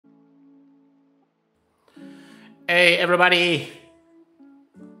Hey everybody!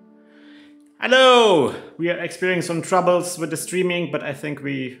 Hello! We are experiencing some troubles with the streaming, but I think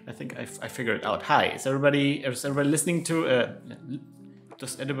I figured it out. Hi, is everybody listening to?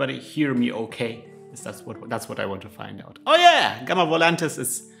 Does everybody hear me okay? That's what I want to find out. Oh yeah, Gamma Volantis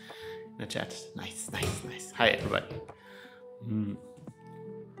is in the chat. Nice. Hi everybody.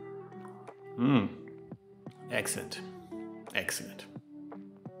 Excellent.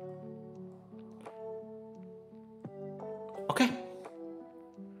 Okay.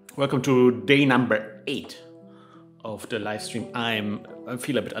 Welcome to day number 8 of the live stream. I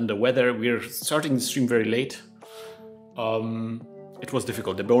feel a bit under weather. We're starting the stream very late. It was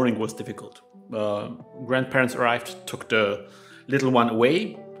difficult. The morning was difficult. Grandparents arrived, took the little one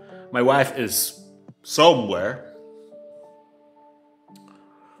away. My wife is somewhere.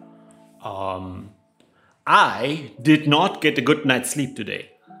 I did not get a good night's sleep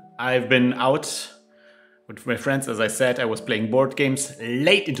today. I've been out with my friends. As I said, I was playing board games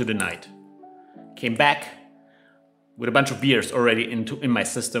late into the night. Came back with a bunch of beers already in my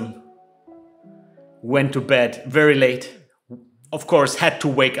system. Went to bed very late. Of course, had to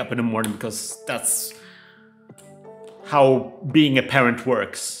wake up in the morning because that's how being a parent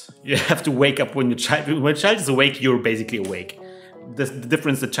works. You have to wake up when the child is awake. You're basically awake. The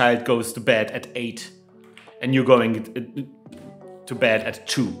difference: the child goes to bed at 8, and you're going to bed at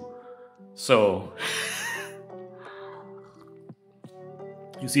 2. So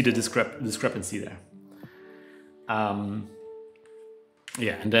you see the discrepancy there.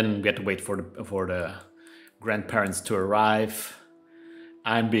 Yeah, and then we had to wait for the grandparents to arrive.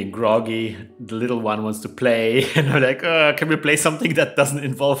 I'm being groggy. The little one wants to play, and I'm like, can we play something that doesn't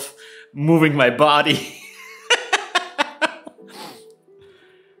involve moving my body?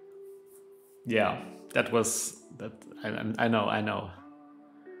 Yeah, that was that. I know.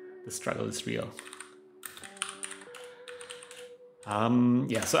 The struggle is real.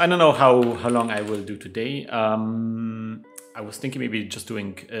 Yeah, so I don't know how long I will do today. I was thinking maybe just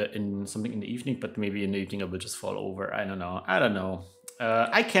doing something in the evening, but maybe in the evening I will just fall over. I don't know.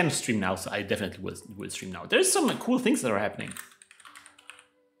 I can stream now, so I definitely will stream now. There's some cool things that are happening.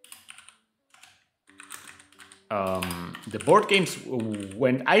 The board games,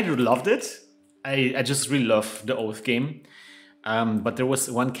 when I loved it, I just really love the Oath game. But there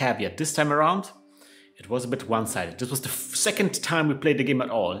was one caveat. This time around, it was a bit one-sided. This was the second time we played the game at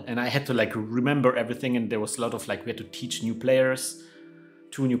all, and I had to like remember everything, and there was a lot of like, we had to teach 2 new players,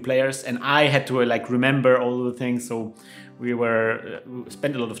 and I had to like remember all the things, so we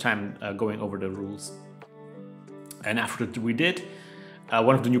spent a lot of time going over the rules. And after we did,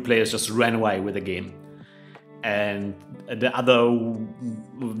 one of the new players just ran away with the game, and the other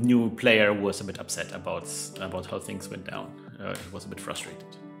new player was a bit upset about how things went down. He was a bit frustrated.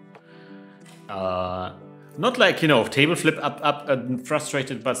 Not like, table flip up and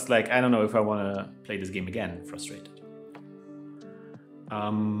frustrated, but like, I don't know if I want to play this game again frustrated.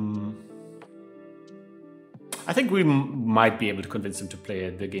 I think we might be able to convince him to play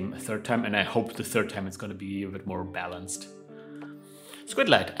the game a 3rd time, and I hope the 3rd time it's going to be a bit more balanced.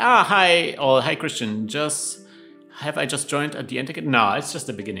 Squidlight. Hi all. Hi Christian. Have I just joined at the end again? No, it's just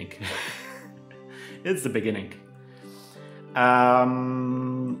the beginning. It's the beginning.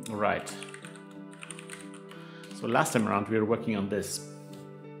 Right. So last time around we were working on this.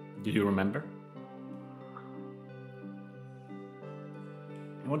 Do you remember?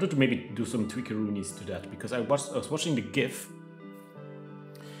 I wanted to maybe do some tweakeroonies to that because I was watching the GIF.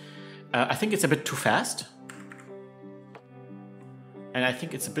 I think it's a bit too fast. And I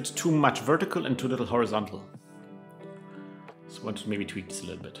think it's a bit too much vertical and too little horizontal. So I wanted to maybe tweak this a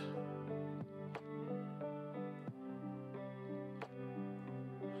little bit.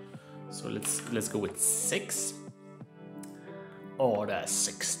 So let's go with 6. Order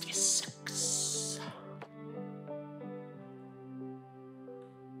 66.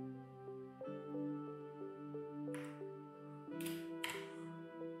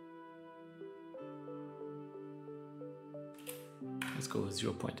 Let's go with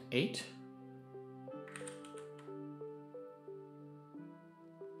 0.8.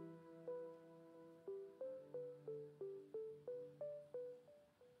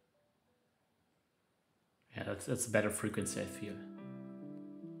 Yeah, that's a better frequency, I feel.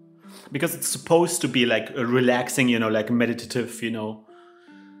 Because it's supposed to be like a relaxing, like meditative,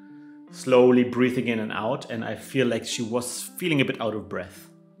 slowly breathing in and out. And I feel like she was feeling a bit out of breath,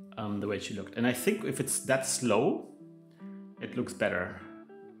 the way she looked. And I think if it's that slow, it looks better.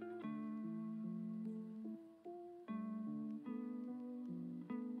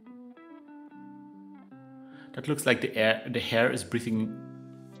 That looks like the hair is breathing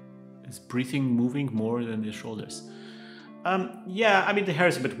Is breathing moving more than the shoulders? Yeah, I mean the hair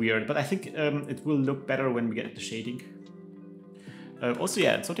is a bit weird, but I think it will look better when we get the shading. Also,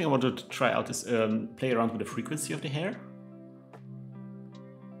 yeah, something I wanted to try out is play around with the frequency of the hair.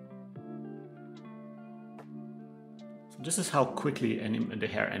 So this is how quickly the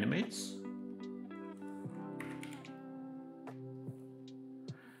hair animates.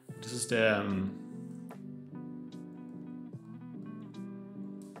 This is the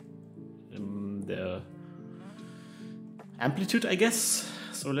amplitude, I guess.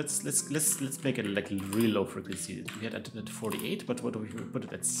 So let's make it like really low frequency. We had it at 48, but what do we put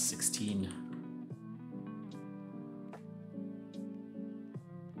it at 16?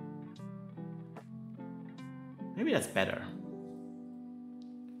 Maybe that's better.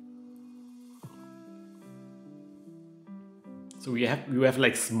 So we have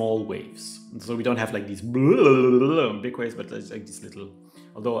like small waves. So we don't have like these big waves, but like these little.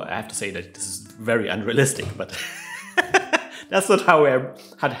 Although I have to say that this is very unrealistic, but that's not how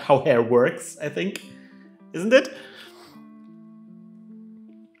hair works, I think, isn't it?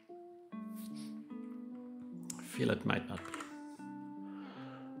 I feel it might not be.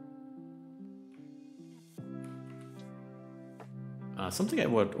 Something I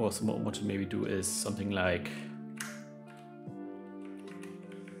would also want to maybe do is something like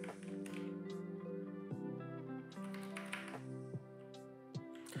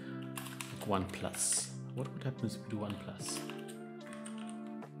 1+. What would happen if we do 1+?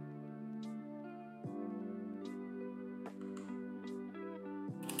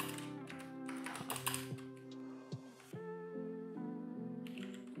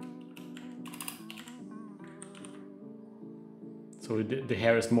 So the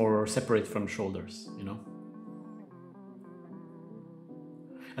hair is more separate from shoulders, you know?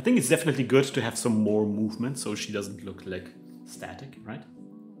 I think it's definitely good to have some more movement so she doesn't look like static, right?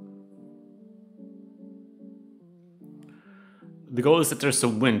 The goal is that there's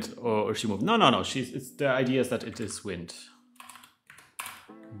some wind or she moves. No. It's the idea is that it is wind.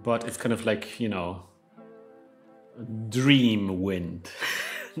 But it's kind of like, you know, dream wind.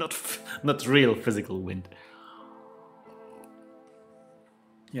 not real physical wind.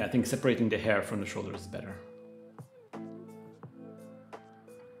 Yeah, I think separating the hair from the shoulders is better.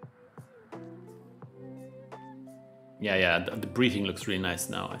 Yeah, the breathing looks really nice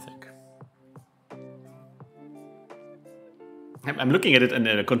now, I think. I'm looking at it in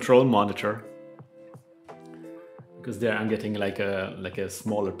a control monitor. Because there I'm getting like a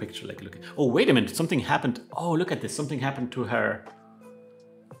smaller picture. Like look. Oh, wait a minute, something happened. Oh, look at this, something happened to her.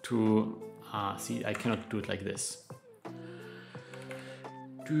 See, I cannot do it like this.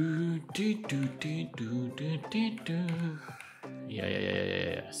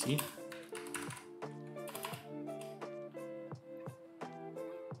 Yeah. See?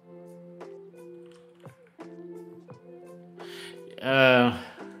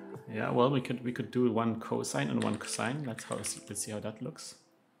 Yeah, well, we could do one cosine and one cosine. Let's see how that looks.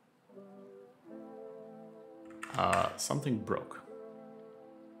 Something broke.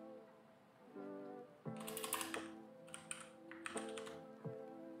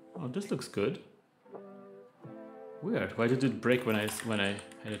 Oh, this looks good. Weird. Why did it break when I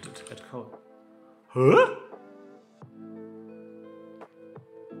had it at code? Huh?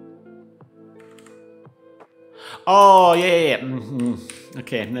 Oh, yeah.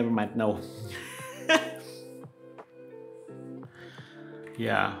 Okay, never mind. No.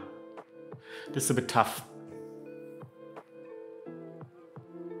 Yeah. This is a bit tough.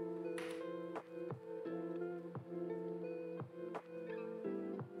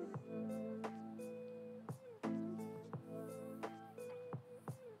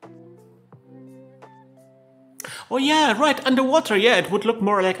 Oh yeah, right, underwater. Yeah, it would look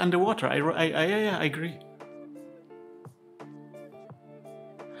more like underwater. I agree.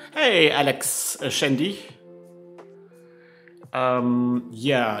 Hey, Alex Shandy.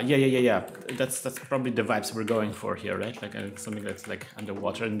 Yeah. That's probably the vibes we're going for here, right? Like something that's like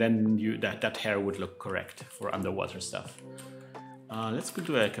underwater, and then that hair would look correct for underwater stuff. Let's go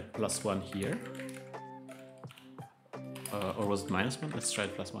do like a +1 here. Or was it -1? Let's try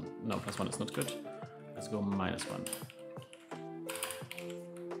it +1. No, +1 is not good. Let's go -1.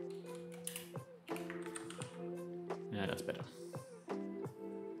 Yeah, that's better.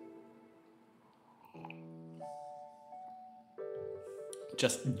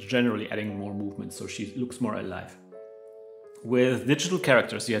 Just generally adding more movement so she looks more alive. With digital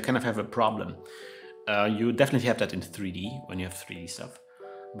characters, you kind of have a problem. You definitely have that in 3D when you have 3D stuff,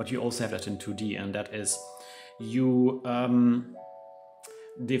 but you also have that in 2D, and that is you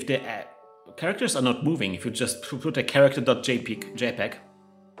if the characters are not moving, if you just put a character.jpg,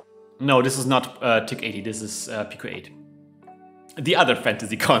 No, this is not TIC-80, this is Pico-8. The other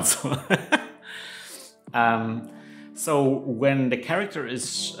fantasy console. So when the character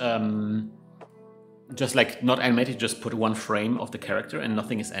is just like not animated, just put one frame of the character and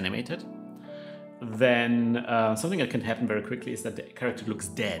nothing is animated, then something that can happen very quickly is that the character looks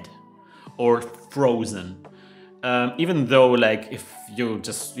dead or frozen. Even though, like, if you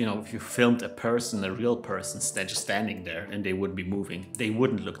just, you know, if you filmed a person, a real person, just standing there and they would be moving, they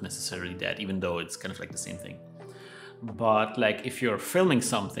wouldn't look necessarily dead, even though it's kind of like the same thing. But like if you're filming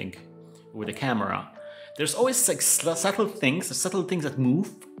something with a camera, there's always like subtle things that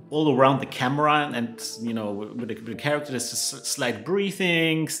move all around the camera, and you know, with the character, there's just slight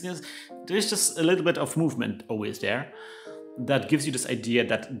breathing. There's just a little bit of movement always there that gives you this idea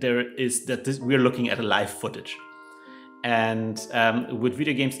that we're looking at a live footage. And with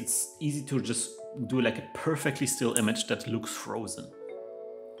video games, it's easy to just do like a perfectly still image that looks frozen.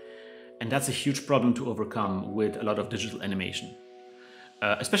 And that's a huge problem to overcome with a lot of digital animation.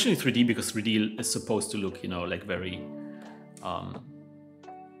 Especially in 3D, because 3D is supposed to look, you know, like very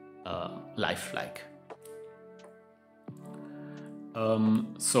lifelike.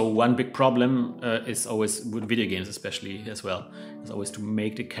 So one big problem is always with video games, especially as well, is always to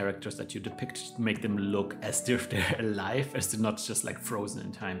make the characters that you depict, make them look as if they're alive, as they're not just like frozen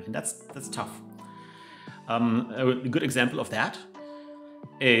in time, and that's tough. A good example of that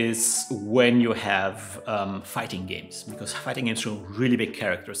is when you have fighting games, because fighting games show really big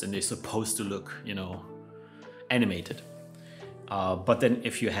characters and they're supposed to look, you know, animated. But then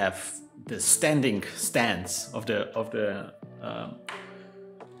if you have the standing stance of the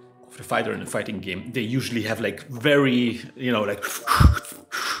fighter in a fighting game, they usually have like very, you know, like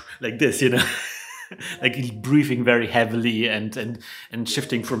like this, you know, like breathing very heavily and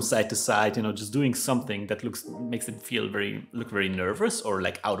shifting from side to side, you know, just doing something that makes them look very nervous or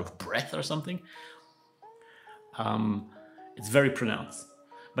like out of breath or something. It's very pronounced.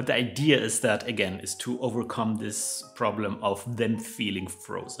 But the idea is that, again, is to overcome this problem of them feeling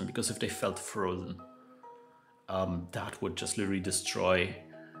frozen, because if they felt frozen, that would just literally destroy,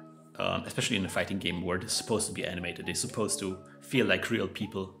 especially in a fighting game where they're supposed to be animated, they're supposed to feel like real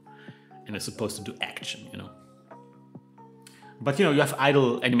people, and they're supposed to do action, you know. But you know, you have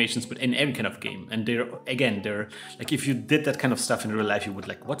idle animations, but in every kind of game, and they're like, if you did that kind of stuff in real life, you would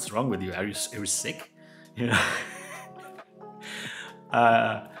like, what's wrong with you? Are you sick? You know.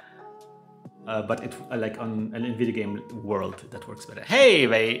 But it like in video game world that works better. Hey,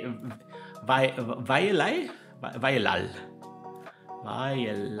 Vailal.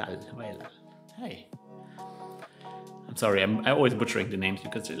 Hey, I'm sorry, I'm always butchering the names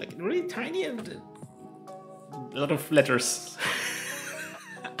because they're like really tiny and a lot of letters.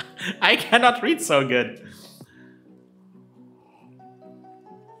 I cannot read so good.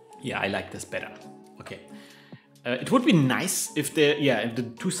 Yeah, I like this better. Okay. It would be nice if the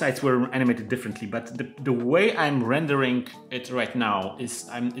two sides were animated differently, but the way I'm rendering it right now is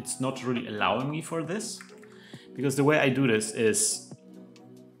it's not really allowing me for this, because the way I do this is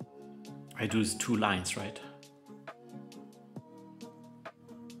I do two lines, right?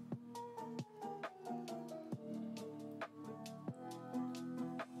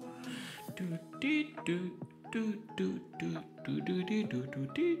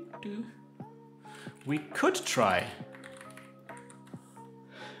 We could try.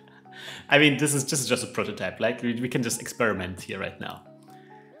 I mean, this is just a prototype. Like we can just experiment here right now.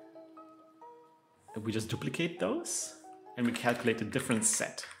 We just duplicate those and we calculate a different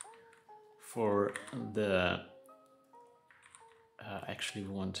set for the. Actually,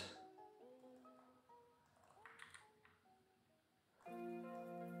 we want.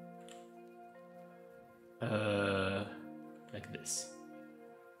 Like this.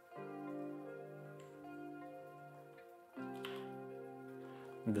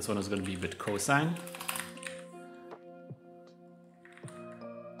 And this one is going to be with cosine.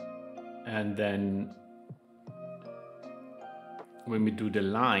 And then when we do the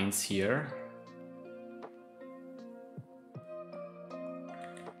lines here,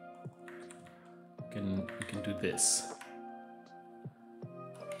 we can do this.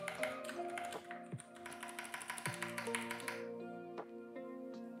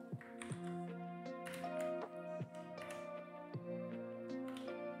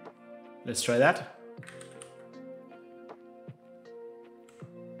 Let's try that.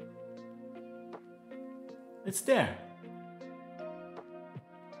 It's there.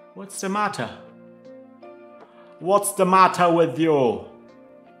 What's the matter? What's the matter with you?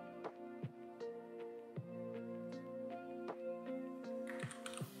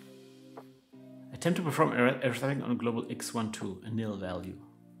 Attempt to perform arithmetic on global x12, a nil value.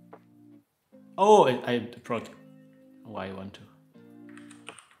 Oh, I brought Y1 too.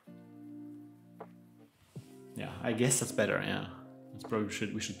 Yeah, I guess that's better. Yeah, that's probably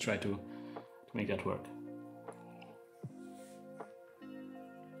we should try to make that work.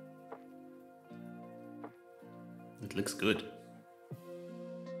 It looks good.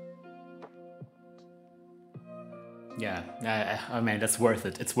 Yeah, I mean that's worth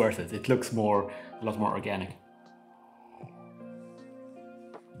it. It's worth it. It looks a lot more organic.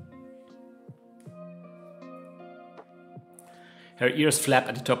 Her ears flap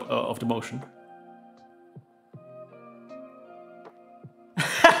at the top of the motion.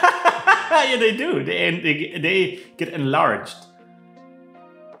 Yeah, they do. They get enlarged.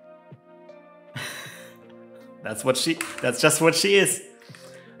 That's just what she is.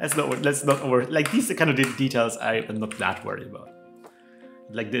 Let's not over. Like these are kind of the details I am not that worried about.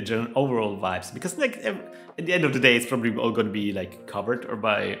 Like the general overall vibes, because like at the end of the day, it's probably all going to be like covered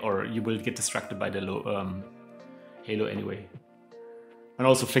or you will get distracted by the halo anyway. And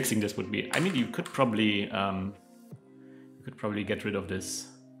also fixing this would be. I mean, you could probably get rid of this.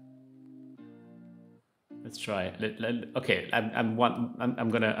 Let's try. Okay, I'm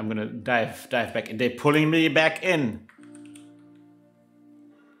gonna dive back in. They're pulling me back in.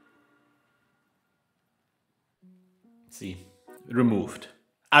 Let's see, removed.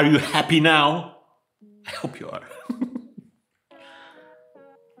 Are you happy now? I hope you are.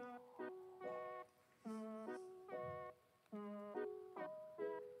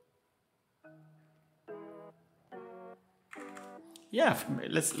 Yeah,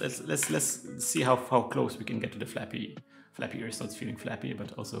 let's see how close we can get to the flappy ears. So it's feeling flappy,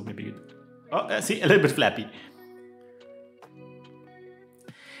 but also maybe see a little bit flappy.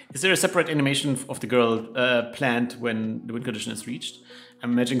 Is there a separate animation of the girl planned when the wind condition is reached?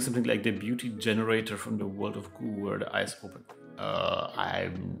 I'm imagining something like the beauty generator from the world of Goo, where the eyes open.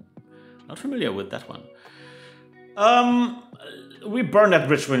 I'm not familiar with that one. We burn that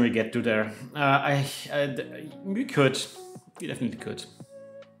bridge when we get to there. We could. We definitely could.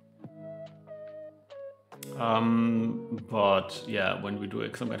 But yeah, when we do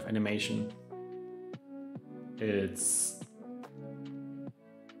some kind of animation, it's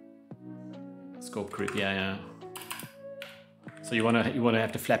scope creep. Yeah. So you wanna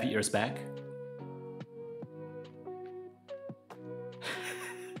have the flappy ears back.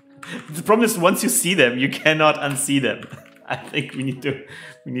 The problem is once you see them, you cannot unsee them. I think we need to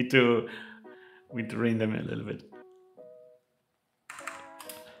rein them in a little bit.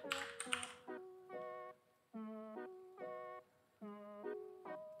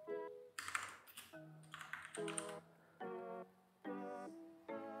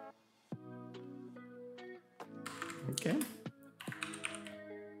 Okay.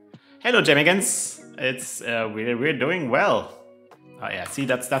 Hello, Jamigans. It's we're doing well. Oh yeah, see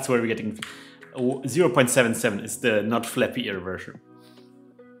that's where we're getting 0.77 is the not flappy ear version.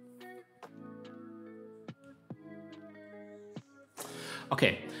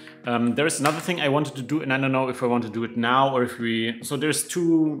 Okay. There is another thing I wanted to do, and I don't know if I want to do it now or if we. So there's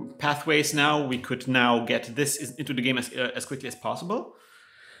two pathways now. We could now get this into the game as quickly as possible,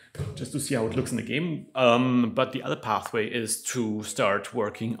 just to see how it looks in the game. But the other pathway is to start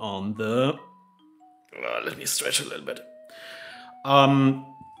working on the. Let me stretch a little bit.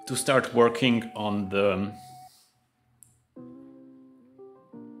 To start working on the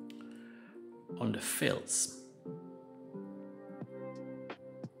fills.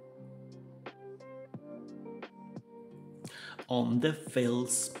 On the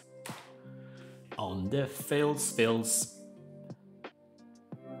fills. On the fills.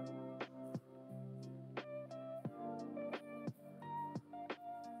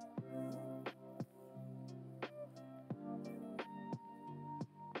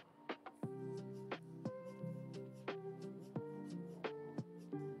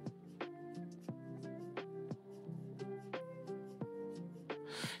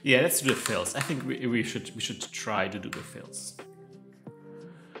 Yeah, let's do the fills. I think we should try to do the fills.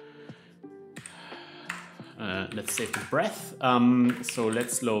 Let's save the breath. So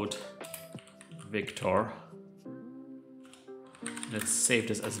let's load Victor. Let's save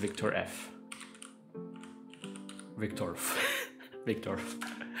this as Victor F. Victor. Victor.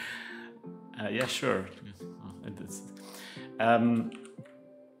 Yeah, sure.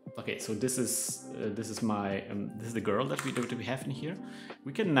 Okay, so this is my this is the girl that we have in here.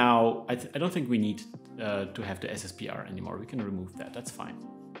 We can now. I don't think we need to have the SSPR anymore. We can remove that. That's fine.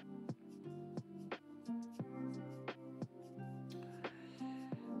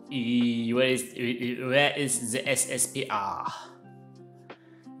 Where is the SSPR?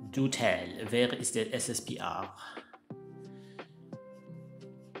 Do tell. Where is the SSPR?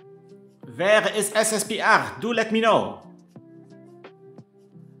 Where is SSPR? Do let me know.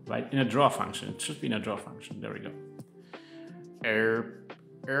 Right, in a draw function. It should be in a draw function. There we go.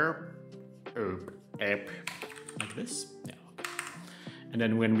 Like this. Yeah. Okay. And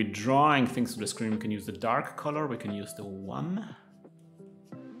then when we're drawing things to the screen, we can use the dark color. We can use the 1.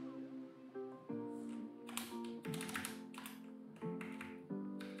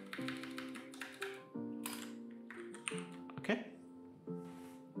 Okay.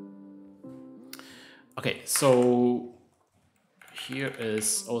 Okay, so here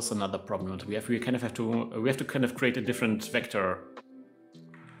is also another problem that we have. We have to kind of create a different vector.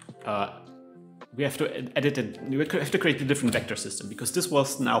 We have to edit it. We have to create a different vector system because this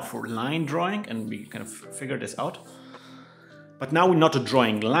was now for line drawing, and we kind of figured this out. But now we're not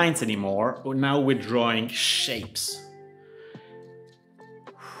drawing lines anymore. Now we're drawing shapes.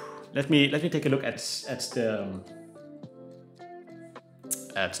 Let me take a look at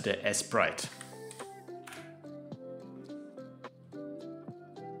the sprite.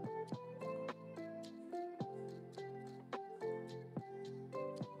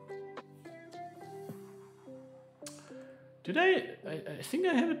 Did I think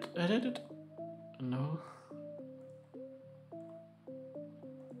I have it edited? No.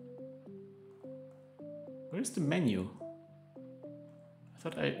 Where's the menu? I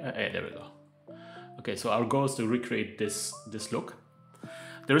thought there we go. Okay, so our goal is to recreate this look.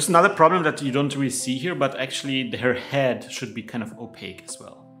 There is another problem that you don't really see here, but actually her head should be kind of opaque as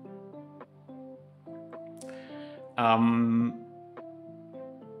well.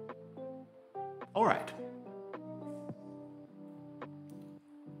 All right.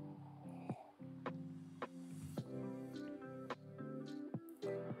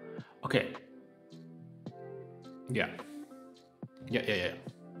 Okay. Yeah.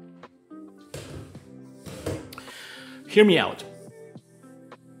 Hear me out.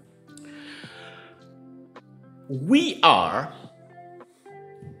 We are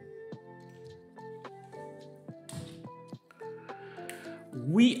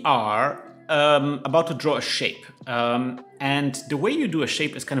about to draw a shape. And the way you do a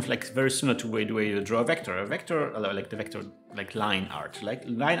shape is kind of like very similar to the way you draw a vector. A vector, like the vector, like line art. Like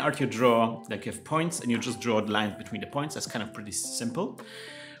line art, you draw, like you have points and you just draw the lines between the points. That's kind of pretty simple.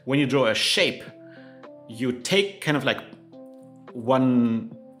 When you draw a shape, you take kind of like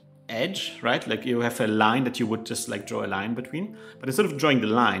one edge, right? Like you have a line that you would just like draw a line between. But instead of drawing the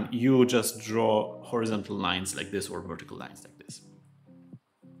line, you just draw horizontal lines like this or vertical lines like this.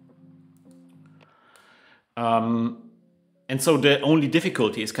 And so the only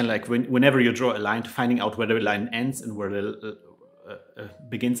difficulty is kind of like whenever you draw a line, to finding out where the line ends and where the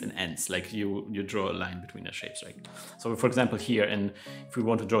begins and ends. Like you draw a line between the shapes, right? So for example here, and if we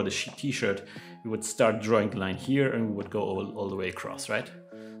want to draw the t-shirt, we would start drawing the line here and we would go all the way across, right?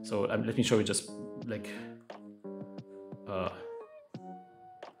 So let me show you just like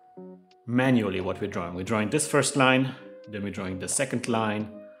manually what we're drawing. We're drawing this first line, then we're drawing the second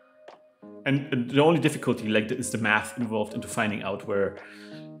line. And the only difficulty is the math involved into finding out where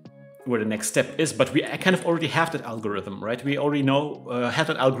the next step is. But I kind of already have that algorithm, right? We already have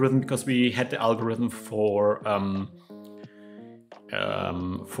that algorithm because we had the algorithm for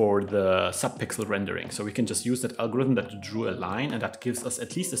the subpixel rendering. So we can just use that algorithm that drew a line, and that gives us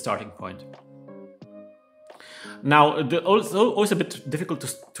at least a starting point. Now, it's always a bit difficult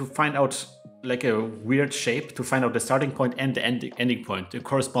to find out like a weird shape, to find out the starting point and the ending point, the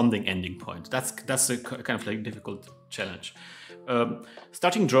corresponding ending point. That's a kind of like difficult challenge.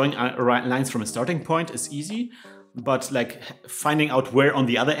 Starting drawing lines from a starting point is easy, but like finding out where's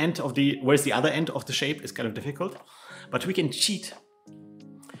the other end of the shape is kind of difficult. But we can cheat,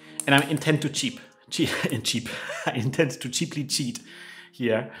 and I intend to I intend to cheaply cheat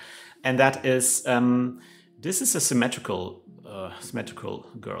here, and that is this is a symmetrical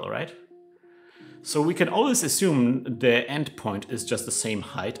girl, right? So we can always assume the end point is just the same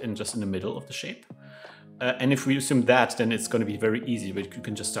height and just in the middle of the shape. And if we assume that, then it's going to be very easy. But you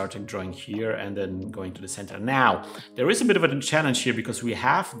can just start drawing here and then going to the center. Now, there is a bit of a challenge here because we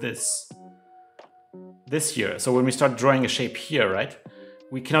have this here. So when we start drawing a shape here, right,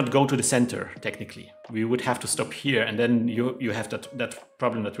 we cannot go to the center, technically. We would have to stop here. And then you have that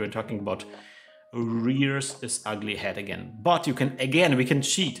problem that we were talking about. Rears this ugly head again. But we can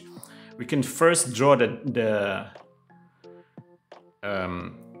cheat. We can first draw the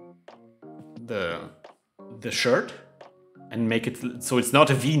shirt and make it so it's not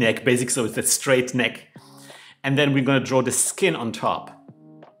a V-neck, basically, so it's a straight neck. And then we're going to draw the skin on top.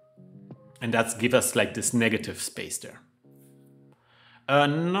 And that's give us like this negative space there.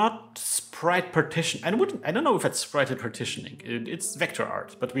 Not sprite partition. I don't know if it's sprite partitioning. It's vector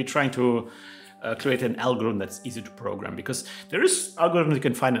art, but we're trying to create an algorithm that's easy to program, because there is algorithms you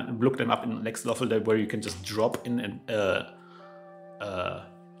can find and look them up in LexLawful where you can just drop in a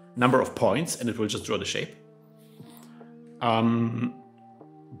number of points and it will just draw the shape.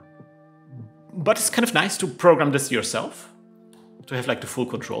 But it's kind of nice to program this yourself, to have like the full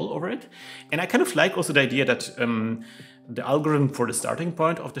control over it. And I kind of like also the idea that the algorithm for the starting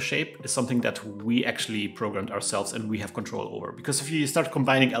point of the shape is something that we actually programmed ourselves and we have control over. Because if you start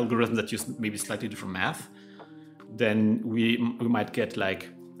combining algorithms that use maybe slightly different math, then we might get like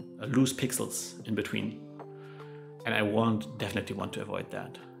loose pixels in between. And I definitely want to avoid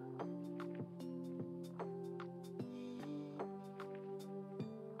that.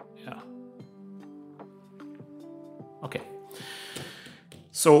 Yeah. Okay.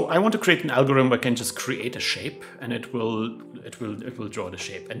 So I want to create an algorithm where I can just create a shape and it will draw the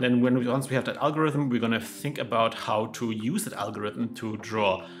shape. And then once we have that algorithm, we're going to think about how to use that algorithm to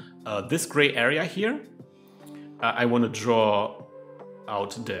draw this gray area here. I want to draw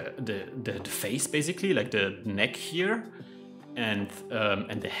out the face, basically, like the neck here and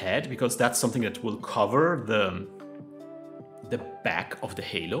the head, because that's something that will cover the back of the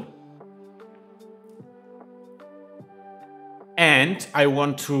halo. And I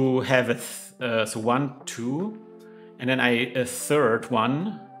want to have so 1, 2, and then a third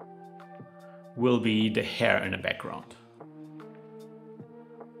one will be the hair in the background.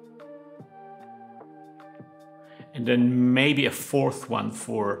 And then maybe a fourth one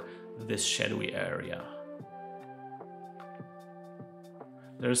for this shadowy area.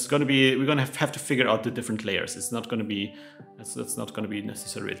 We're gonna have to figure out the different layers. It's not gonna be, that's not gonna be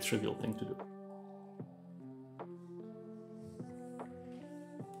necessarily a trivial thing to do.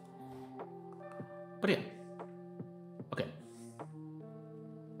 But yeah, okay.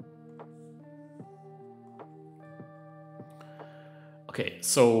 Okay,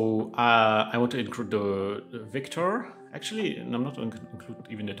 so I want to include the Victor. Actually, I'm not going to include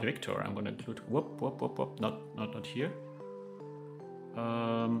even the Victor. I'm going to include not here.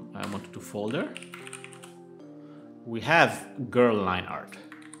 I want to do folder. We have girl line art.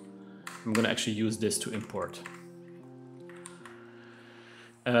 I'm going to actually use this to import.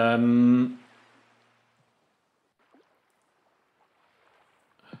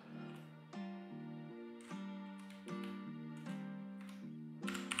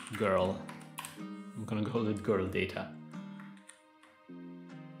 Girl. I'm gonna call it girl data.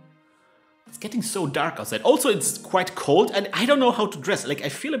 It's getting so dark outside. Also, it's quite cold and I don't know how to dress. Like, I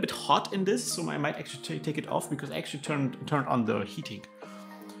feel a bit hot in this, so I might actually take it off because I actually turned on the heating.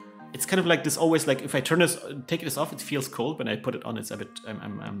 It's kind of like this always, like if I take this off, it feels cold. When I put it on, it's a bit,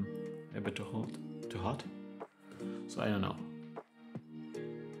 I'm a bit too hot. So I don't know.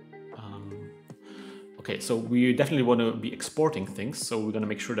 Okay, so we definitely want to be exporting things, so we're going to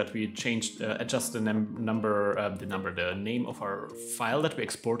make sure that we adjust the name of our file that we're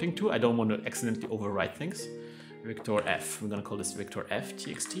exporting to. I don't want to accidentally overwrite things. Victor F. We're going to call this Victor F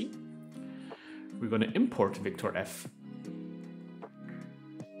txt. We're going to import Victor F.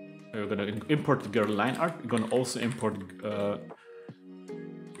 We're going to import the girl line art. We're going to also import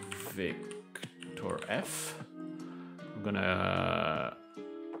Victor F. We're going to...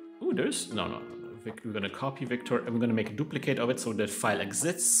 Ooh, there's... No. We're going to copy Victor and we're going to make a duplicate of it so that file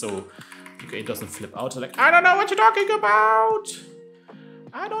exists, so it doesn't flip out. So like, I don't know what you're talking about.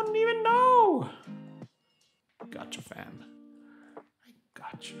 I don't even know. Gotcha, fam. I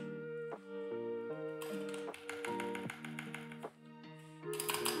gotcha.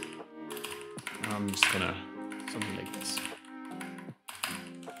 I'm just gonna something like this.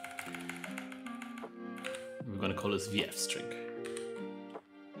 We're gonna call this VF string.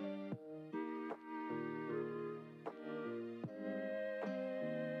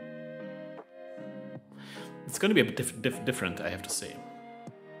 It's going to be a bit different, I have to say.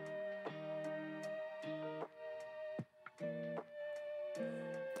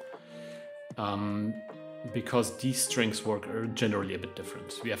 Because these strings work are generally a bit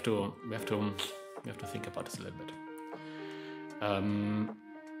different. We have to think about this a little bit.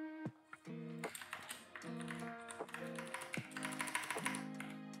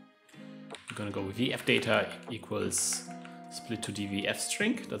 We're going to go with VF data equals split to dvf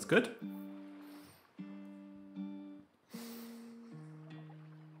string. That's good.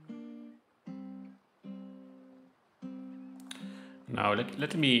 Now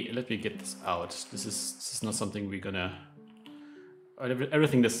let me get this out. This is not something we're gonna.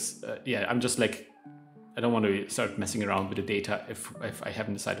 Everything this yeah. I'm just like, I don't want to start messing around with the data if I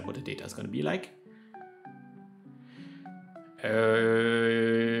haven't decided what the data is going to be like.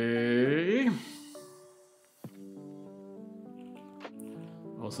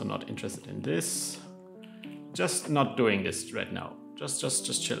 Also not interested in this. Just not doing this right now.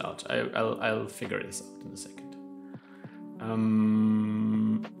 Just chill out. I'll figure this out in a second.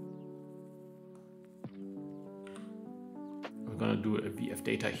 We're gonna do a VF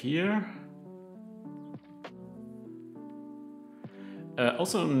data here.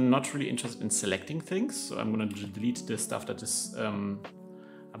 Also not really interested in selecting things, so I'm gonna delete the stuff that is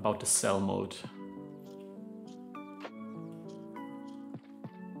about the cell mode.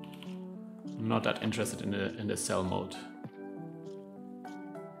 I'm not that interested in the cell mode.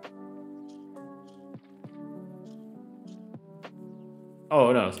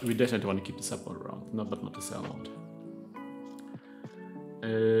 Oh no, we definitely want to keep the sub mode around, but not the cell mode.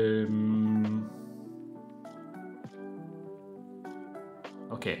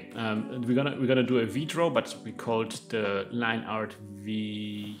 Okay, we're gonna do a V draw, but we called the line art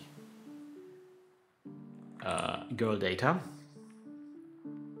V girl data.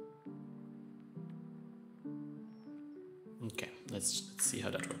 Okay, let's see how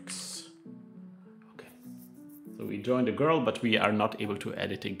that works. Okay, so we joined the girl, but we are not able to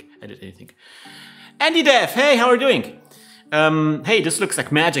edit anything. Andy Dev, hey, how are you doing? Hey, this looks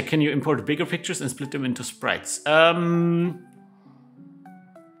like magic. Can you import bigger pictures and split them into sprites?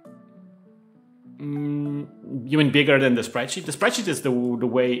 You mean bigger than the sprite sheet? The sprite sheet is the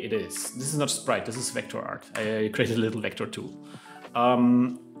way it is. This is not sprite, this is vector art. I created a little vector tool.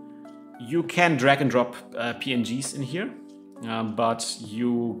 You can drag and drop PNGs in here, but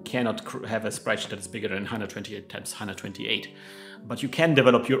you cannot have a sprite sheet that is bigger than 128 times 128. But you can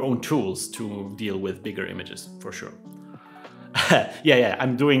develop your own tools to deal with bigger images, for sure. yeah,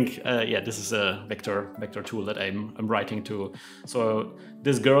 I'm doing, this is a vector tool that I'm writing to. So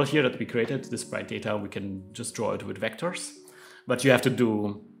this girl here that we created, this sprite data, we can just draw it with vectors. But you have to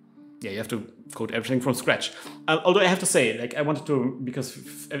do, you have to code everything from scratch. Although I have to say, like, I wanted to, because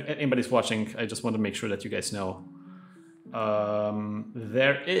if anybody's watching, I just want to make sure that you guys know.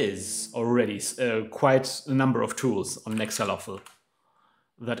 There is already quite a number of tools on Nexalawful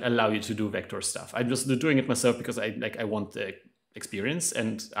that allow you to do vector stuff. I'm just doing it myself because I want the experience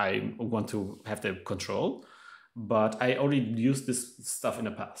and I want to have the control. But I already used this stuff in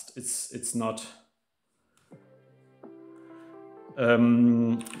the past. It's not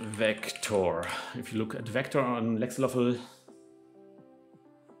vector. If you look at vector on Nexalawful,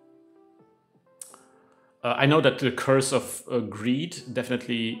 I know that the Curse of Greed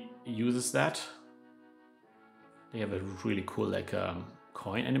definitely uses that. They have a really cool like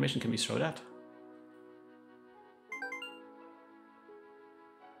coin animation. Can we show that?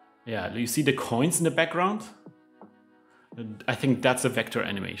 Yeah, you see the coins in the background? I think that's a vector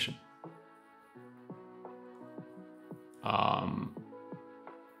animation.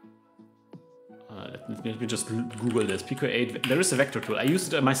 Let me just Google this. Pico-8. There is a vector tool. I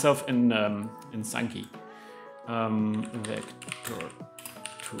used it myself in Sankey. Vector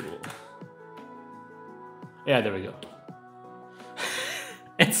tool. Yeah, there we go.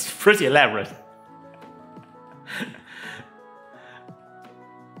 It's pretty elaborate.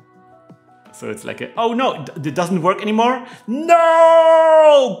 So it's like a, oh no, it doesn't work anymore?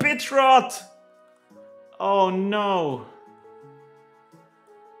 No! Bitrot! Oh no.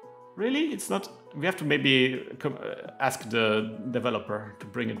 Really? It's not, we have to maybe ask the developer to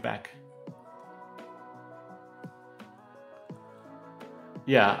bring it back.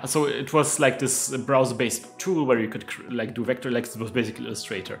 Yeah, so it was like this browser-based tool where you could like do vector, like it was basically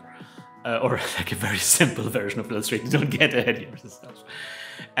Illustrator. Or like a very simple version of Illustrator. You don't get ahead here and stuff.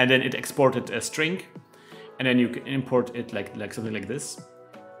 And then it exported a string, and then you can import it like something like this.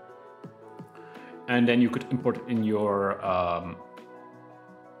 And then you could import it in your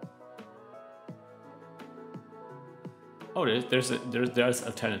oh, there's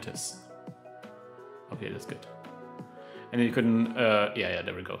alternatives. Okay, that's good. And then you can yeah,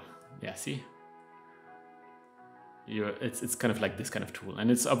 there we go. Yeah, see. It's kind of like this kind of tool, and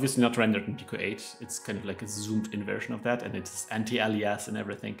it's obviously not rendered in Pico-8. It's kind of like a zoomed in version of that, and it's anti-alias and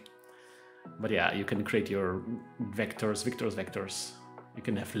everything. But yeah, you can create your vectors. You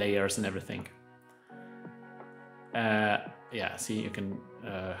can have layers and everything. Yeah, see, you can.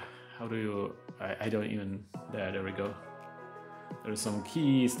 How do you? I don't even. There we go. There's some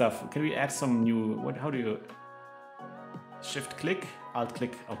key stuff. Can we add some new? What? How do you? Shift click, Alt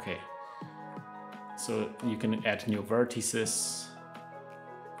click. Okay. So you can add new vertices,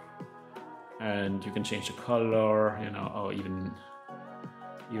 and you can change the color, you know, or even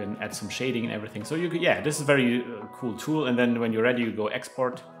add some shading and everything. So you could, yeah, this is a very cool tool. And then when you're ready, you go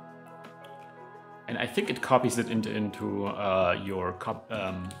export, and I think it copies it into your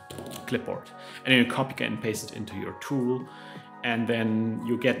clipboard, and then you copy and paste it into your tool, and then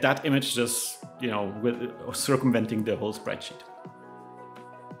you get that image just, you know, with circumventing the whole spreadsheet.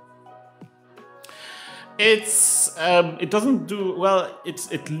 It doesn't do well.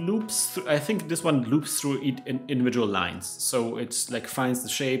 It loops through, I think this one loops through individual lines. So it's like finds the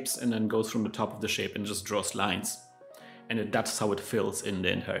shapes and then goes from the top of the shape and just draws lines, and that's how it fills in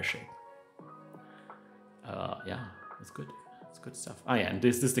the entire shape. Yeah, it's good. It's good stuff. Oh yeah, and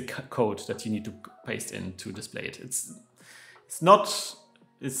this is the code that you need to paste in to display it. It's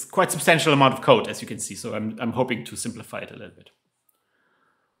quite substantial amount of code, as you can see. So I'm hoping to simplify it a little bit.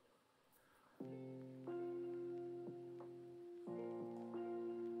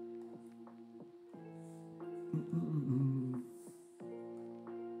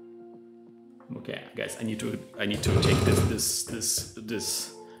 Okay, guys, I need to take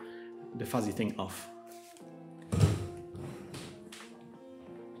the fuzzy thing off.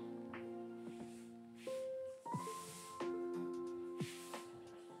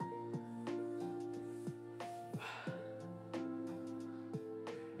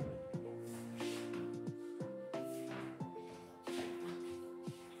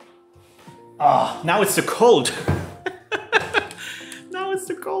 Ah, now it's the cold. Now it's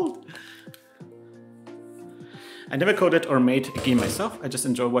the cold. I never coded or made a game myself. I just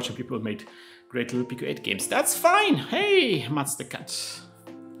enjoy watching people who made great little Pico-8 games. That's fine. Hey, Mats the cat.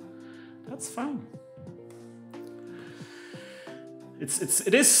 That's fine.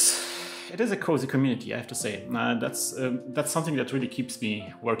 It is a cozy community, I have to say. That's something that really keeps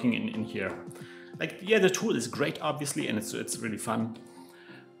me working in here. Like, yeah, the tool is great, obviously, and it's really fun.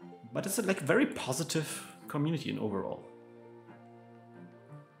 But it's a like very positive community in overall.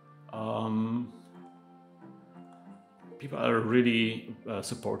 People are really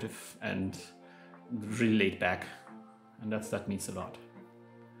supportive and really laid back, and that means a lot.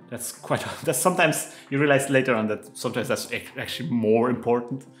 That's sometimes you realize later on that sometimes that's actually more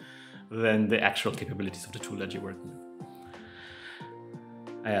important than the actual capabilities of the tool that you're working with.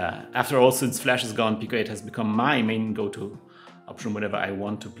 After all, since Flash is gone, Pico-8 has become my main go-to option whenever I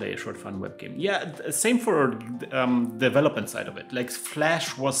want to play a short, fun web game. Yeah, same for the development side of it. Like,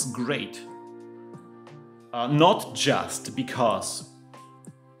 Flash was great. Not just because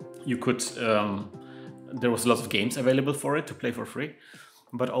you could, there was lots of games available for it to play for free,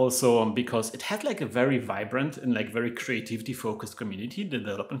 but also because it had like a very vibrant and like very creativity-focused community, the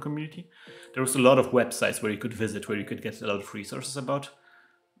development community. There was a lot of websites where you could visit, where you could get a lot of resources about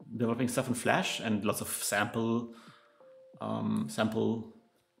developing stuff in Flash, and lots of sample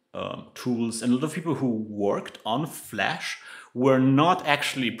tools, and a lot of people who worked on Flash were not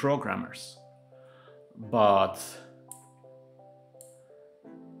actually programmers, but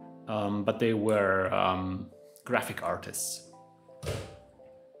they were graphic artists.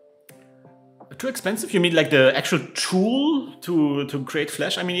 Too expensive? You mean like the actual tool to create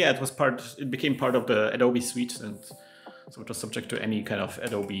Flash? I mean, yeah, it became part of the Adobe suite, and so it was subject to any kind of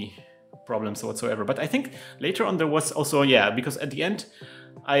Adobe problems whatsoever. But I think later on there was also, yeah, because at the end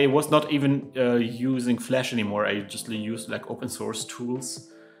I was not even using Flash anymore. I just used like open source tools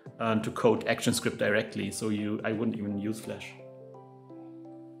to code ActionScript directly, so I wouldn't even use Flash.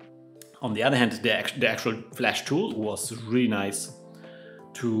 On the other hand, the actual Flash tool was really nice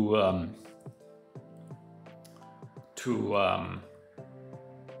to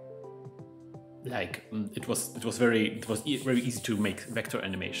like it was very easy to make vector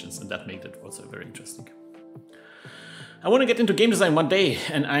animations, and that made it also very interesting. I want to get into game design one day,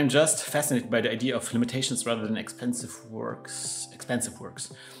 and I'm just fascinated by the idea of limitations rather than expensive works.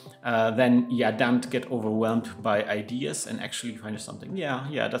 Then yeah, don't get overwhelmed by ideas and actually find something.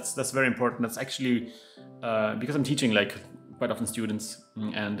 Yeah, that's very important. That's actually because I'm teaching like quite often students,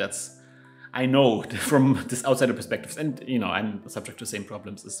 and I know from this outsider perspective, and you know, I'm subject to the same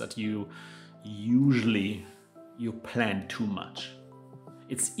problems, is that usually you plan too much.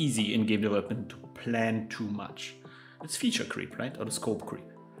 It's easy in game development to plan too much. It's feature creep, right? Or the scope creep.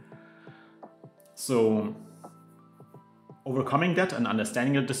 So overcoming that and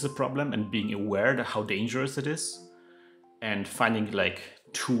understanding that this is a problem and being aware of how dangerous it is, and finding like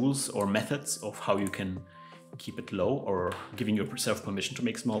tools or methods of how you can keep it low, or giving yourself permission to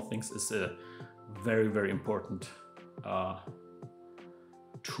make small things, is a very, very important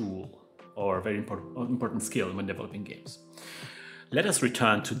tool, or a very important skill when developing games. Let us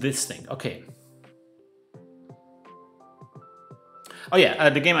return to this thing. Okay. Oh yeah,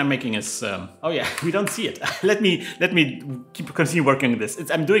 the game I'm making is. Oh yeah, we don't see it. let me continue working on this.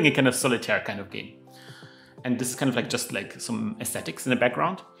 I'm doing a kind of solitaire kind of game, and this is kind of like just like some aesthetics in the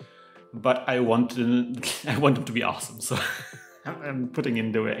background. but I want I want them to be awesome, so I'm putting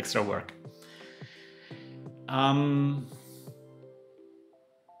in the extra work. I'm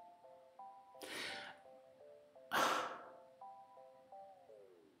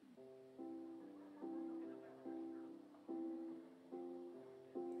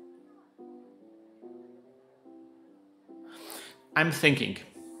thinking.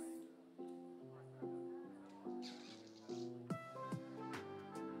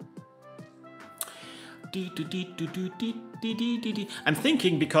 I'm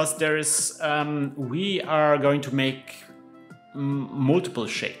thinking because there is, we are going to make multiple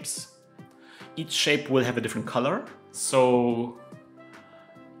shapes. Each shape will have a different color. So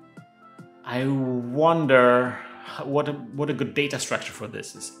I wonder what a good data structure for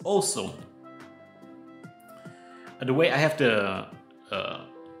this is. Also, the way I have the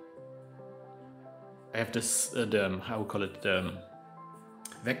how we call it, the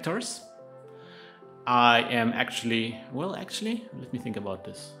vectors. I am actually, well, actually, let me think about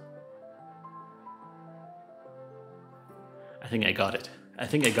this. I think I got it. I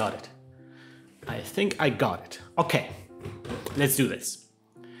think I got it. I think I got it. Okay, let's do this.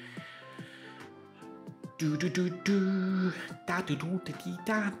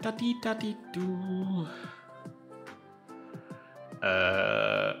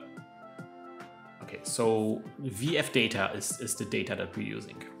 Okay, so VF data is the data that we're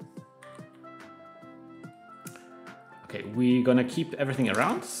using. Okay, we're gonna keep everything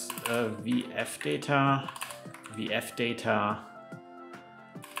around. VF data, VF data,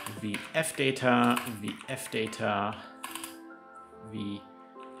 VF data, VF data,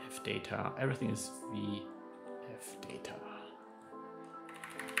 VF data. Everything is VF data.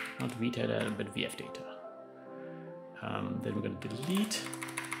 Not V data, but VF data. Then we're gonna delete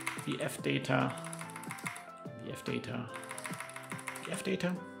VF data, VF data, VF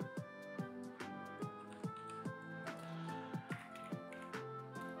data.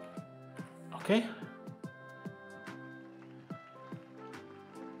 Okay.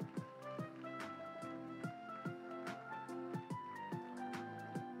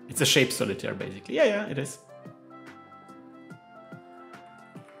 It's a shape solitaire, basically. Yeah, it is.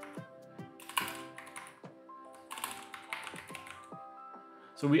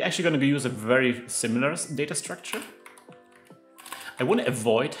 So we're actually going to use a very similar data structure. I want to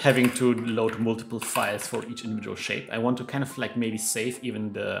avoid having to load multiple files for each individual shape. I want to kind of like maybe save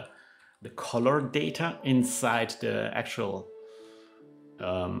even the color data inside the actual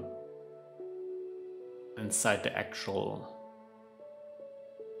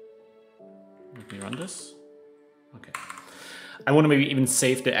let me run this. Okay, I want to maybe even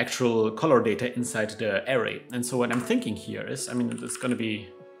save the actual color data inside the array. And so what I'm thinking here is, I mean, it's gonna be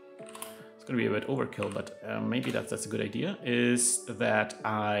a bit overkill, but maybe that's a good idea, is that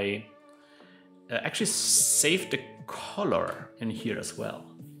I actually save the color in here as well.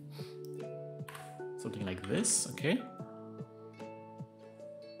 Something like this, okay.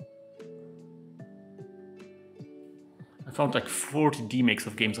 I found like 40 demakes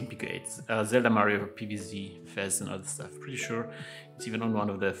of games on Pico-8. Zelda, Mario, PVZ, Fez, and other stuff. Pretty sure it's even on one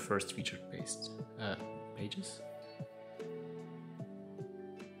of the first featured-based pages.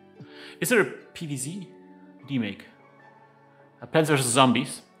 Is there a PVZ demake? Plants vs.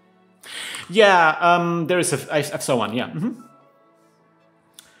 Zombies? Yeah, there is I saw one, yeah.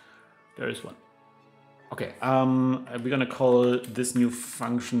 There is one. Okay, we're gonna call this new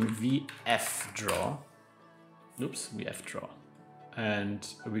function VFDraw. Oops, VFDraw. And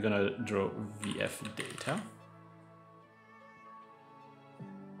we're gonna draw VF data.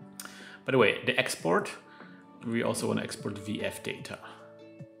 By the way, the export, we also want to export VF data.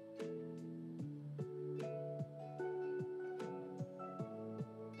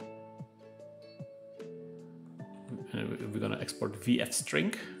 And we're gonna export VF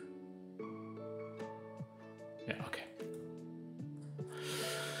string. Yeah, okay.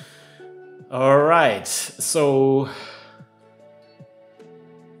 All right, so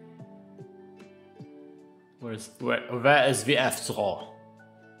where is VF draw?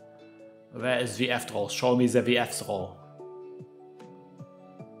 Where is VF draw? Show me the VF draw.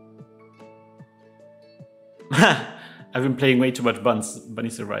 I've been playing way too much Bunny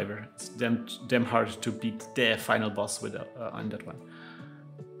Survivor. It's damn hard to beat the final boss with on that one.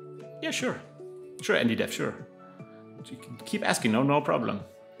 Yeah, sure, Andy Dev, sure. You can keep asking, no problem.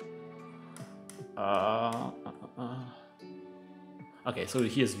 Okay, so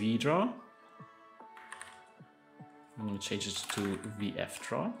here's VDraw. I'm going to change it to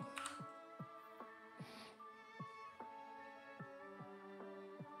VFDraw.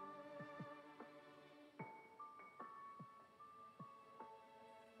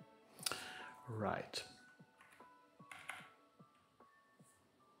 Right.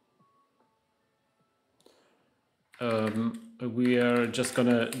 We are just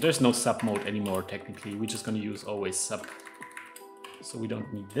gonna, there's no sub mode anymore technically, we're just gonna use always sub. So we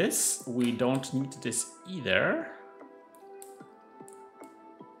don't need this, we don't need this either.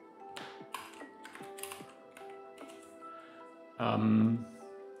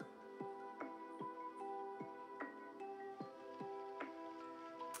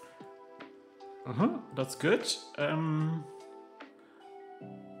 That's good.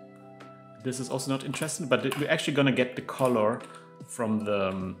 This is also not interesting, but we're actually gonna get the color from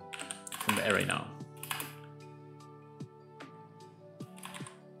the array now.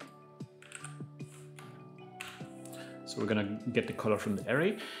 So we're gonna get the color from the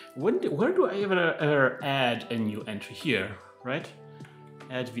array. Where do I ever add a new entry here, right?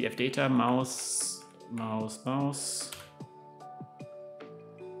 Add VF data, mouse.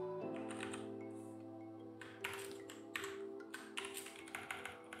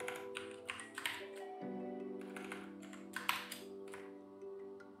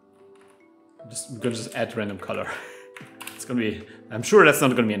 We're gonna just add random color. It's gonna be, I'm sure that's not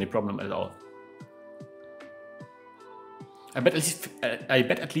gonna be any problem at all. I bet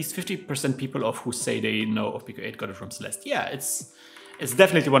at least 50% people who say they know of Pico-8 got it from Celeste. Yeah, it's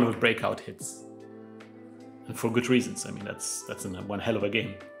definitely one of the breakout hits, and for good reasons. I mean, that's one hell of a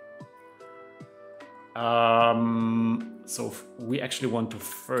game. So we actually want to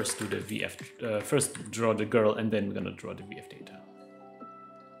first do the VF, first draw the girl, and then we're gonna draw the VF data.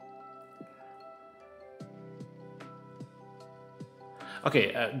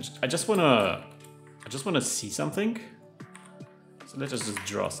 Okay, I just wanna see something. So let us just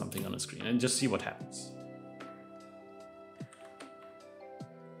draw something on the screen and just see what happens.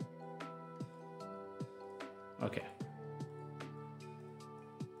 Okay.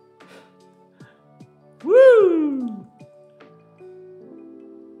 Woo!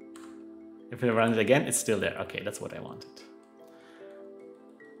 If I run it again, it's still there. Okay, that's what I wanted.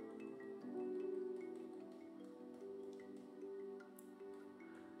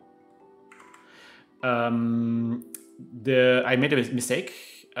 I made a mistake,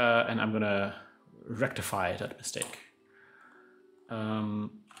 and I'm gonna rectify that mistake.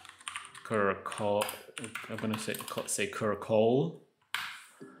 Call. I'm gonna say cur call.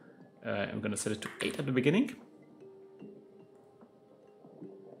 I'm gonna set it to 8 at the beginning.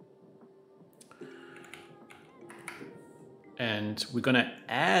 And we're gonna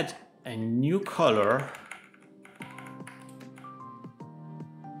add a new color.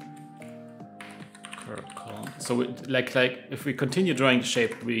 So like if we continue drawing the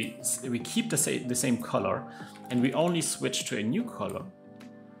shape, we keep the same color, and we only switch to a new color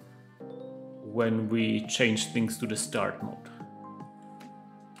when we change things to the start mode.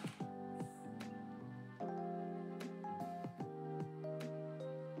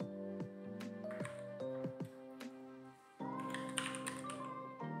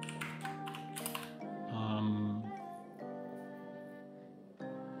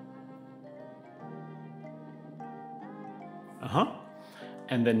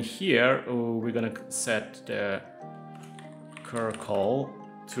 And then here we're gonna set the cur call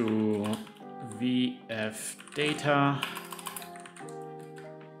to VF data,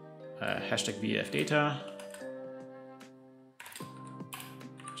 hashtag VF data,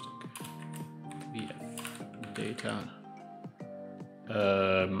 VF data.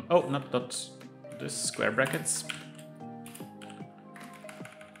 Oh, not this, square brackets.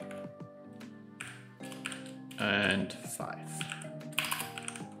 And 5.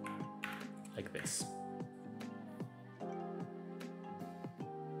 Like this.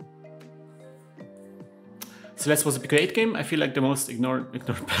 Celeste was a Pico-8 game. I feel like the most ignored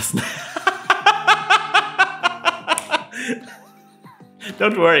person.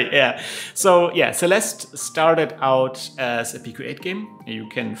 Don't worry, yeah. So yeah, Celeste started out as a Pico-8 game. You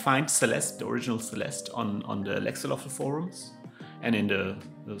can find Celeste, the original Celeste, on the Lexeloffel forums and in the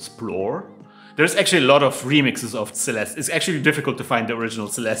Explore. There's actually a lot of remixes of Celeste. It's actually difficult to find the original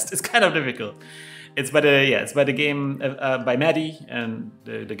Celeste. It's kind of difficult. It's by the game by Maddie and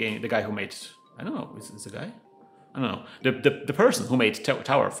the guy who made, I don't know, is this a guy? I don't know. The person who made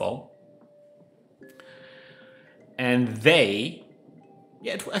Towerfall. And they,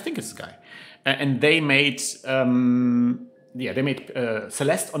 yeah, I think it's a guy. And they made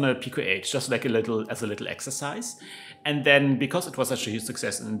Celeste on a Pico-8, just like a little exercise. And then because it was such a huge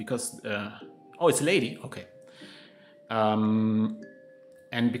success, and because oh, it's a lady, okay.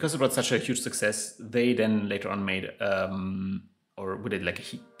 And because it was such a huge success, they then later on made, or with it like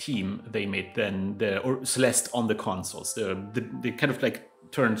a team, they made then Celeste on the consoles. They kind of like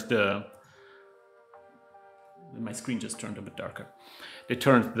turned the My screen just turned a bit darker. They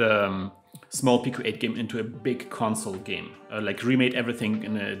turned the small Pico-8 game into a big console game, like remade everything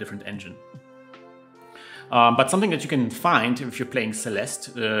in a different engine. But something that you can find if you're playing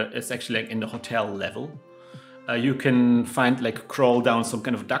Celeste is actually like in the hotel level. You can find like crawl down some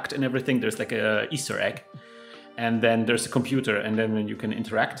kind of duct and everything. There's like a Easter egg, and then there's a computer, and then you can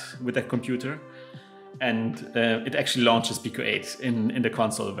interact with that computer, and it actually launches Pico-8 in the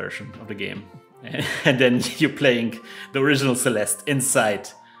console version of the game, and then you're playing the original Celeste inside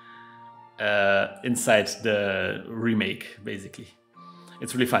the remake, basically.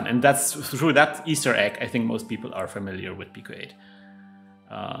 It's really fun, and that's through that Easter egg. I think most people are familiar with Pico-8.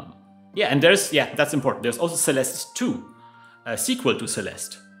 Yeah, and that's important. There's also Celeste 2, a sequel to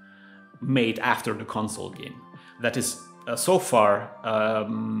Celeste, made after the console game. That is so far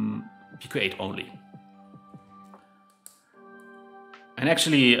Pico-8 only. And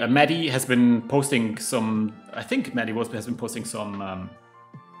actually, Maddie has been posting some. I think Maddie has been posting some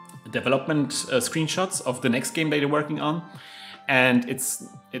development screenshots of the next game that they're working on, and it's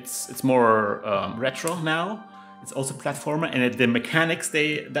more retro now. It's also platformer, and the mechanics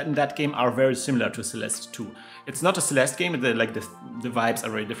in that game are very similar to Celeste 2. It's not a Celeste game; the vibes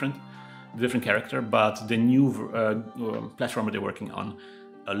are very different, different character. But the new platformer they're working on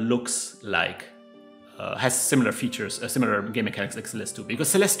looks like has similar features, similar game mechanics like Celeste 2. Because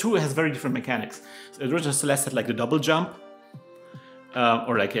Celeste 2 has very different mechanics. So the original Celeste had like the double jump,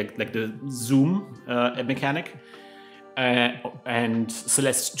 or like the zoom mechanic. And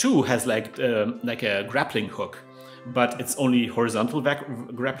Celeste 2 has like a grappling hook, but it's only horizontal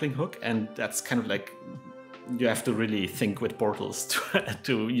grappling hook, and that's kind of like you have to really think with portals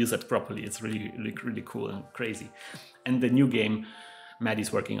to use it properly. It's really cool and crazy. And the new game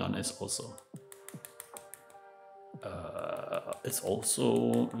Maddie's working on is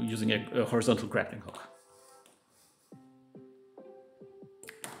also using a horizontal grappling hook.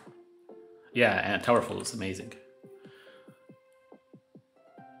 Yeah, and Towerfall is amazing.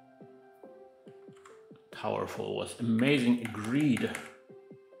 Towerfall was amazing, agreed.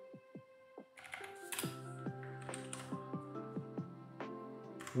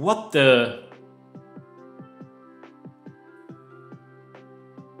 What the?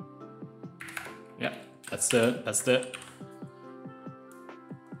 Yeah, that's the.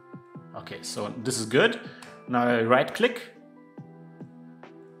 Okay, so this is good. Now I right click.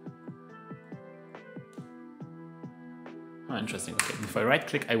 Oh, interesting. Okay, if I right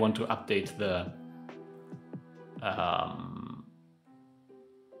click, I want to update the.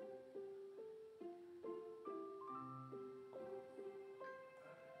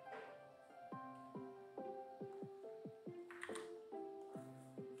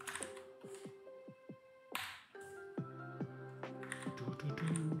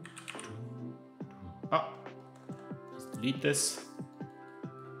 Oh, let's delete this.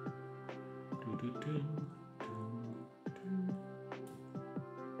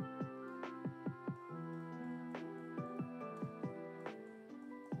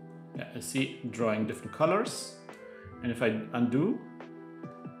 Yeah, I see drawing different colors, and if I undo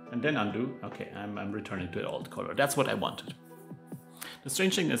and then undo, okay, I'm returning to the old color. That's what I wanted. The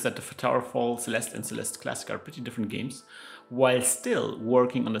strange thing is that the Towerfall, Celeste, and Celeste Classic are pretty different games, while still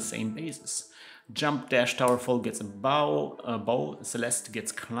working on the same basis. Jump dash Towerfall gets a bow, Celeste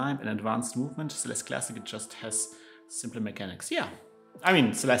gets climb and advanced movement. Celeste Classic, it just has simpler mechanics. Yeah, I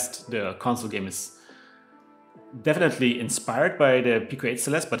mean, Celeste, the console game, is definitely inspired by the Pico-8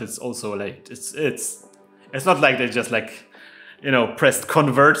 Celeste, but it's also like it's not like they just like, you know, pressed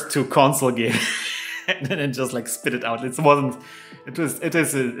convert to console game and then just like spit it out. It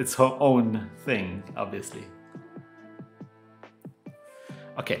is its own thing, obviously.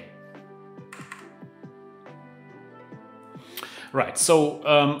 Okay. Right,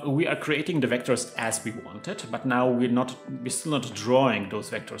 so we are creating the vectors as we wanted, but now we're still not drawing those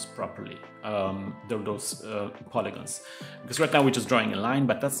vectors properly, those polygons. Because right now we're just drawing a line,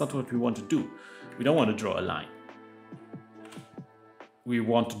 but that's not what we want to do. We don't want to draw a line. We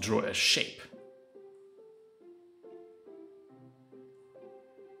want to draw a shape.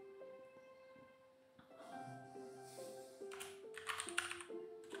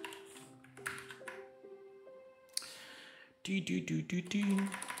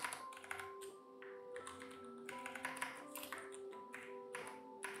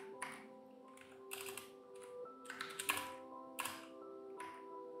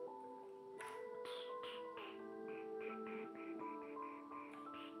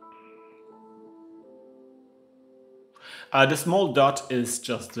 The small dot is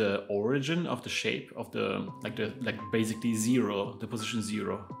just the origin of the shape of the like basically 0, the position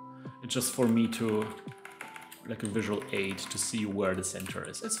 0. It's just for me to like a visual aid to see where the center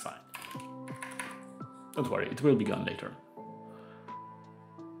is. It's fine. Don't worry, it will be gone later.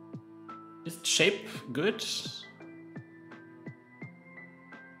 Is shape good?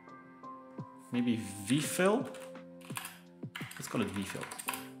 Maybe V-fill? Let's call it V-fill.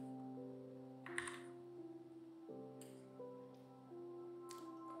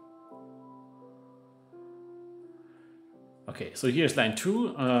 Okay, so here's line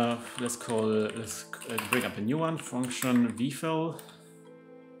 2. Let's bring up a new one. Function V-fill.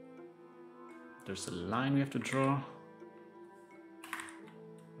 There's a line we have to draw.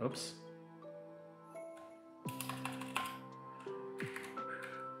 Oops.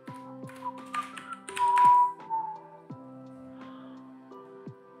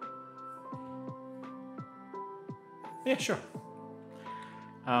 Yeah, sure.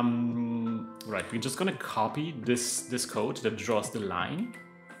 Right, we're just gonna copy this code that draws the line.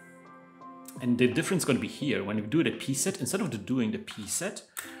 And the difference is gonna be here. When we do the P set, instead of doing the P set,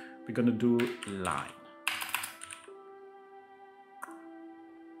 we're gonna do line.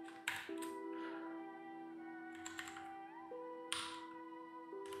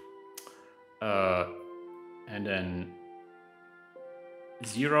 And then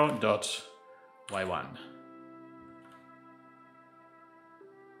 0.y1.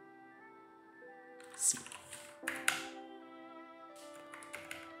 C.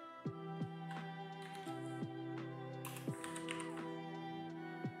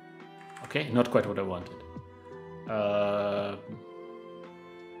 Okay, not quite what I wanted.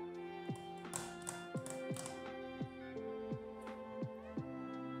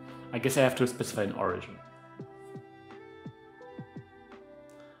 I guess I have to specify an origin.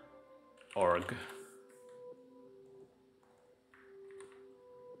 Org.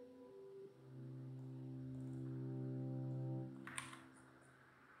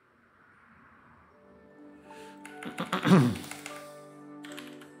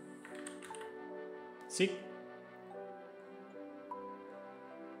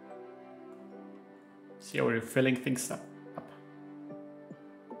 See how we're filling things up.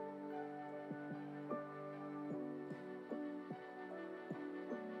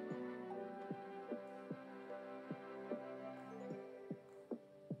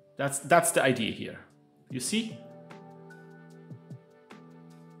 That's the idea here. You see?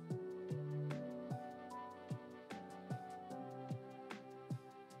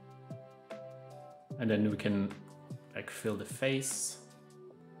 And then we can like fill the face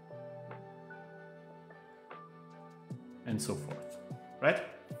and so forth, right?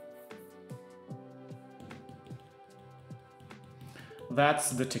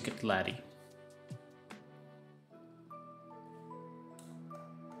 That's the ticket laddie.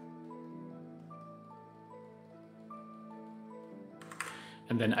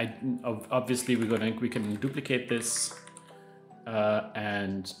 And then obviously we can duplicate this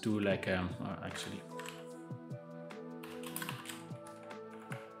and do like actually,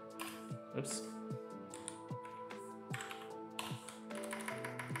 oops.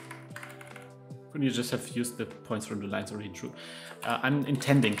 Couldn't you just have used the points from the lines already drew? I'm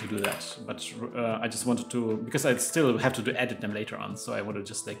intending to do that, but I just wanted to, because I still have to edit them later on, so I want to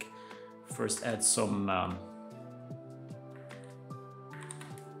just like first add some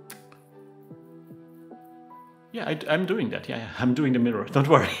yeah, I'm doing that. Yeah, I'm doing the mirror. Don't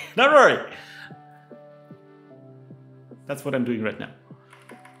worry. Don't worry. That's what I'm doing right now.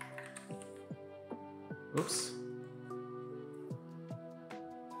 Oops.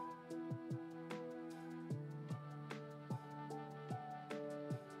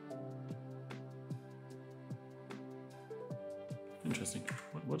 Interesting.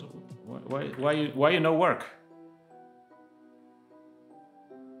 Why you no work?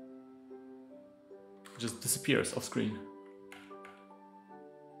 Just disappears off screen.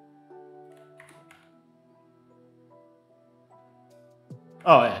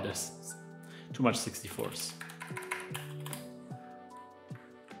 Oh yeah, there's too much 64s.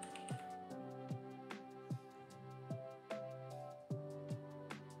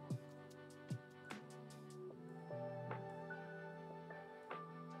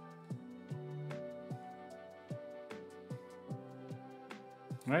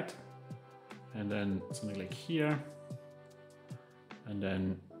 Right? And then something like here, and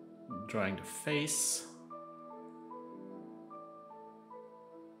then drawing the face.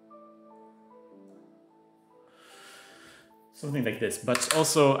 Something like this, but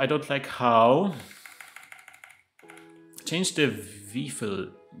also I don't like how change the V-fill,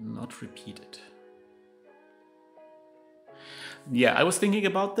 not repeat it. Yeah, I was thinking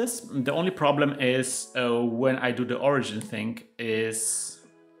about this. The only problem is when I do the origin thing is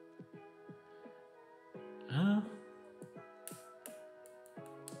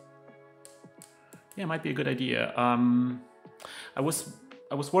Yeah, might be a good idea. I was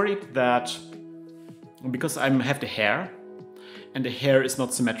worried that because I have the hair, and the hair is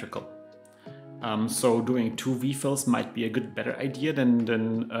not symmetrical, so doing 2 V-fills might be a better idea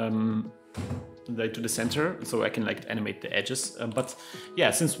than like to the center, so I can like animate the edges. But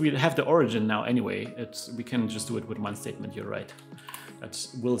yeah, since we have the origin now anyway, we can just do it with 1 statement. You're right. That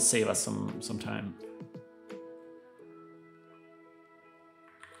will save us some time.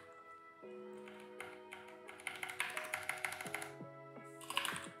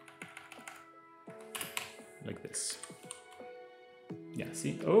 Like this. Yeah,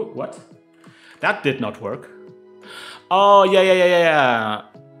 see? Oh, what? That did not work. Oh, yeah.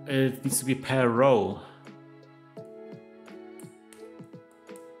 It needs to be per row.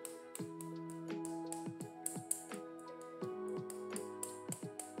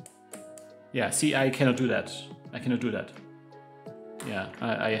 Yeah, see, I cannot do that. I cannot do that. Yeah,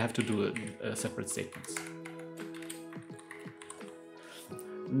 I have to do separate statements.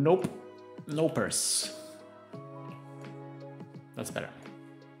 Nope. No purse. That's better.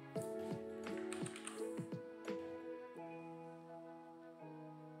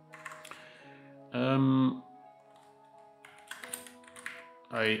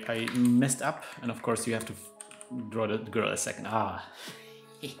 I messed up, and of course you have to draw the girl a second. Ah,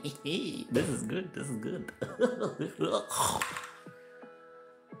 this is good. This is good.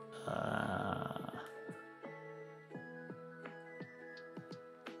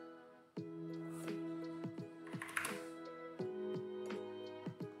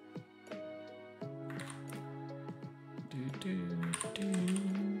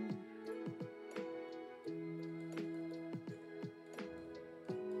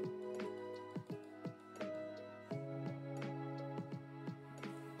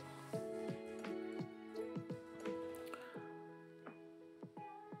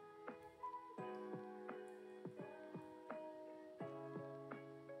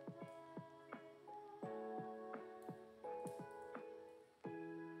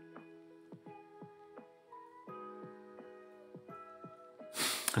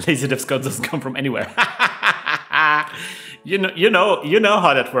 Lazy dev scout doesn't come from anywhere. you know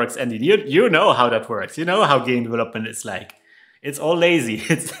how that works, Andy. You know how that works. You know how game development is like. It's all lazy.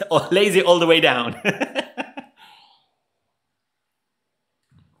 It's all lazy all the way down.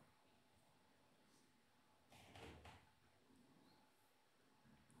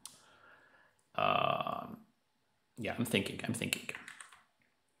 Yeah, I'm thinking.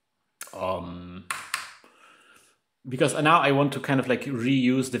 Because now I want to kind of like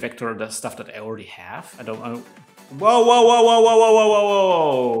reuse the vector, the stuff that I already have. Whoa!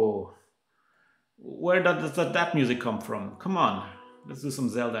 Where does that music come from? Come on, let's do some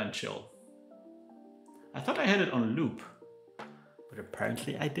Zelda and chill. I thought I had it on loop, but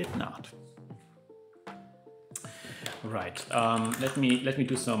apparently I did not. Right. Let me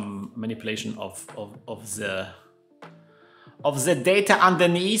do some manipulation of the data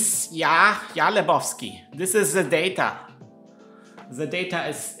underneath. Yeah, Lebowski. This is the data. The data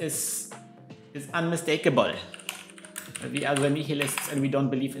is unmistakable. We are the nihilists and we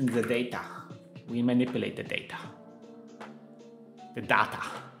don't believe in the data. We manipulate the data. The data.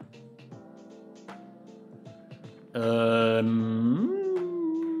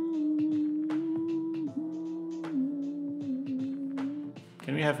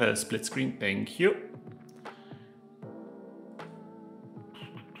 Can we have a split screen? Thank you.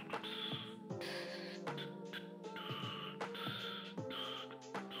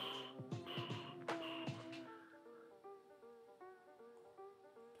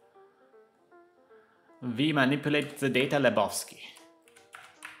 We manipulate the data, Lebowski.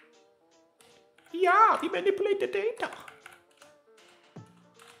 Yeah, we manipulate the data.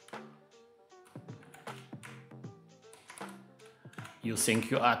 You think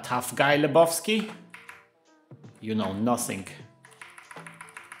you are a tough guy, Lebowski? You know nothing.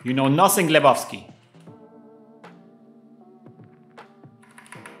 You know nothing, Lebowski.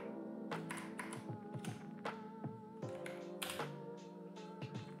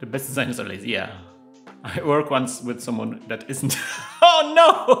 The best designers are lazy, yeah. I worked once with someone that isn't. Oh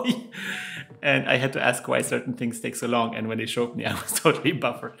no! And I had to ask why certain things take so long, and when they showed me, I was totally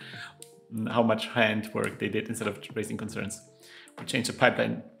buffered. How much hand work they did instead of raising concerns. We changed the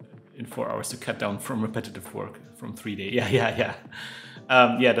pipeline in 4 hours to cut down from repetitive work from 3 days. Yeah.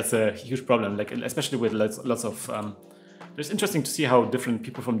 Yeah, that's a huge problem. Like especially with lots of. It's interesting to see how different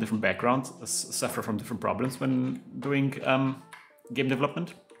people from different backgrounds suffer from different problems when doing game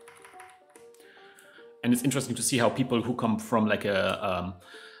development. And it's interesting to see how people who come from like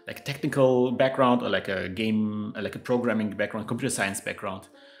like a technical background or like a game, like a programming background, computer science background,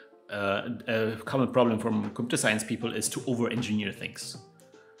 a common problem from computer science people is to over-engineer things.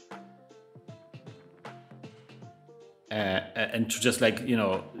 And to just like, you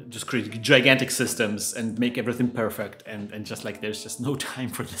know, just create gigantic systems and make everything perfect, and just like there's just no time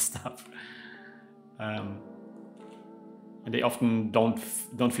for this stuff. And they often don't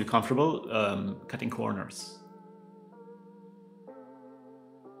feel comfortable cutting corners.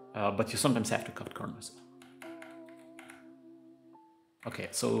 But you sometimes have to cut corners. Okay,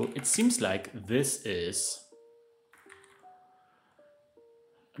 so it seems like this is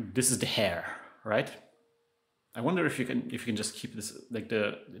the hair, right? I wonder if you can just keep this like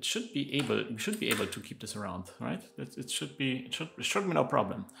you should be able to keep this around, right? It should be no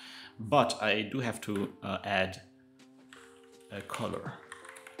problem. But I do have to add a color.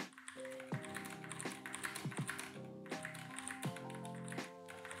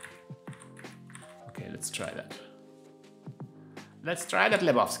 Okay, let's try that. Let's try that,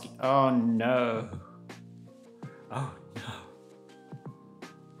 Lebowski. Oh no. Oh no.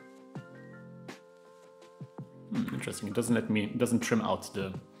 Interesting. It doesn't trim out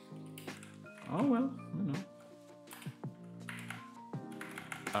the. Oh well, you know.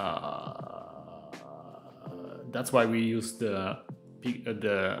 That's why we use the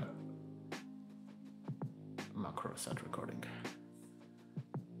macro start recording.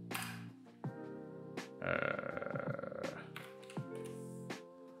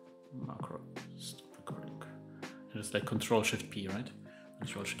 Macro start recording. It's like Control-Shift-P, right?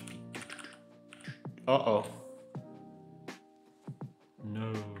 Control-Shift-P. Uh-oh.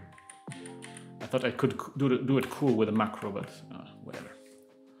 No. I thought I could do it cool with a macro, but whatever.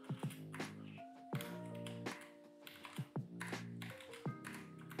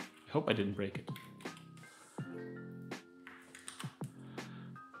 I hope I didn't break it.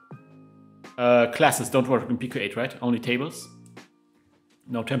 Classes don't work in Pico-8, right? Only tables?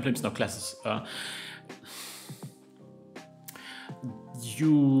 No templates, no classes.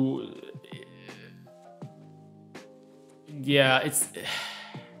 Yeah,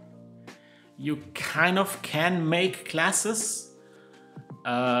 you kind of can make classes.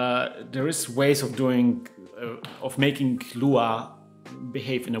 There is ways of making Lua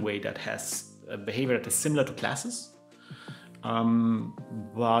behave in a way that has a behavior that is similar to classes,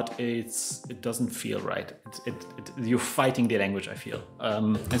 but it doesn't feel right. You're fighting the language, I feel,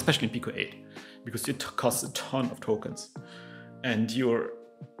 especially in Pico-8, because it costs a ton of tokens, and it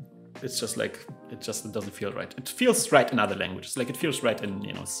doesn't feel right. It feels right in other languages, like it feels right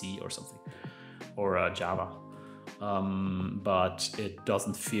in C or something, or Java, but it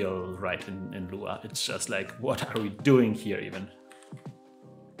doesn't feel right in Lua. It's just like, what are we doing here even?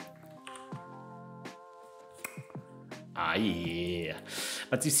 Ah, yeah.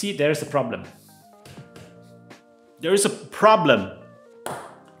 But you see, there is a problem. There is a problem.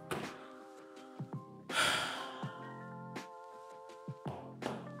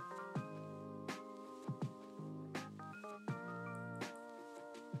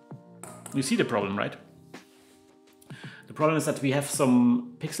 You see the problem, right? The problem is that we have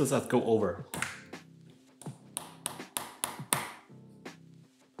some pixels that go over.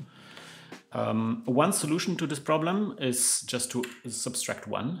 One solution to this problem is just to subtract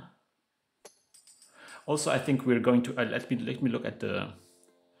 1. Also, I think we're going to let me look at the.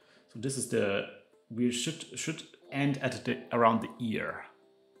 So this is we should end at around the ear.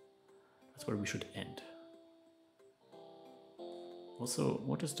 That's where we should end. Also,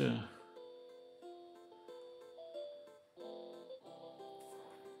 what is the?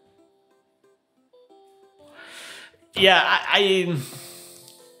 Yeah,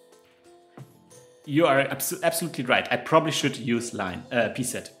 you are absolutely right. I probably should use line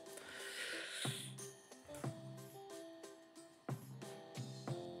pset.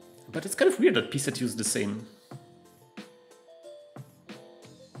 But it's kind of weird that pset uses the same.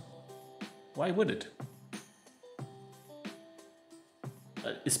 Why would it?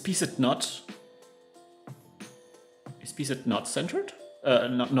 Is pset not? Is pset not centered?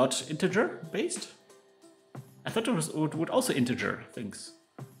 Not integer based? I thought it would also integer things.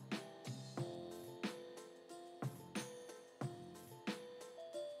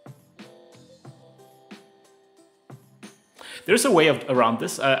 There's a way around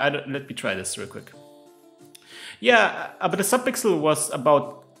this. Let me try this real quick. Yeah, but the subpixel was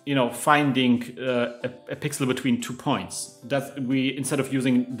about finding a pixel between 2 points. That we, instead of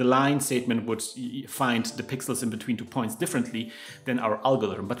using the line statement, would find the pixels in between 2 points differently than our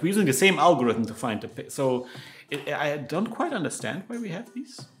algorithm. But we're using the same algorithm to find the pixel. So I don't quite understand why we have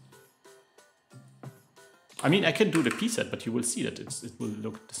these. I mean, I can do the P set, but you will see that it will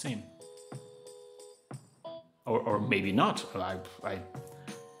look the same. Or maybe not.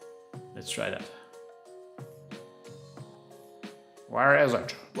 Let's try that. Where is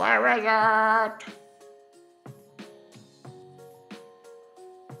it? Where is it?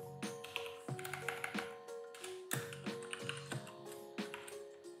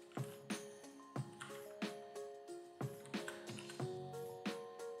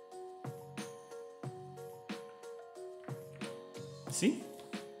 See?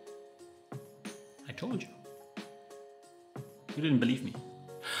 I told you. You didn't believe me.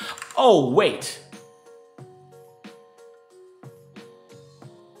 Oh, wait.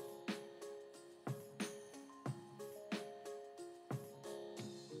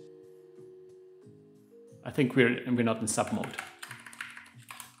 I think we're not in sub mode.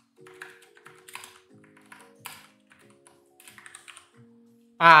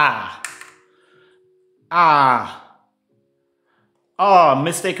 Ah. Oh,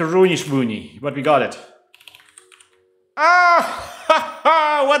 mistake Rooney Schmooney, but we got it.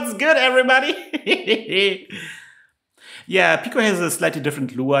 Ah, what's good, everybody? Yeah, Pico has a slightly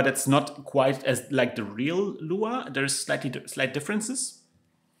different Lua that's not quite as like the real Lua. There's slight differences.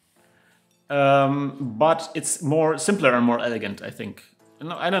 But it's more simpler and more elegant, I think.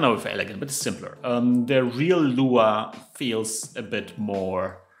 No, I don't know if elegant, but it's simpler. The real Lua feels a bit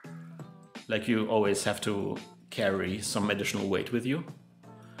more like you always have to carry some additional weight with you.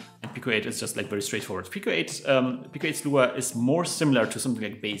 And Pico-8 is just like very straightforward. Pico-8's Lua is more similar to something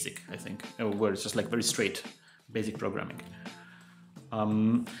like BASIC, I think, where it's just like very straight basic programming.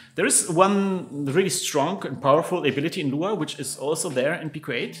 There is one really strong and powerful ability in Lua, which is also there in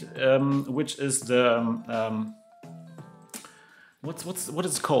Pico-8, which is the what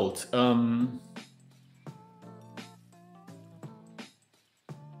is it called?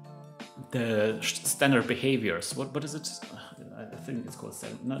 The standard behaviors. What is it? I think it's called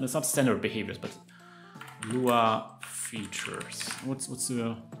standard. No, it's not standard behaviors, but Lua features. What's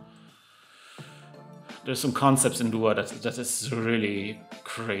the? There's some concepts in Lua that is really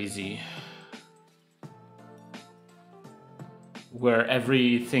crazy, where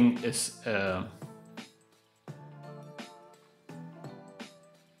everything is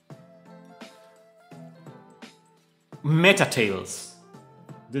meta tables.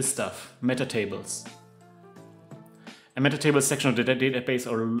 This stuff, meta tables. A metatable section of the database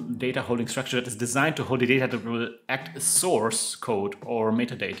or data holding structure that is designed to hold the data that will act as source code or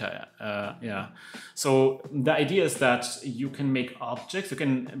metadata. Yeah. So the idea is that you can make objects, you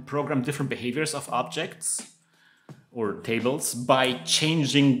can program different behaviors of objects or tables by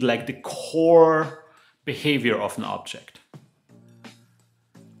changing like the core behavior of an object.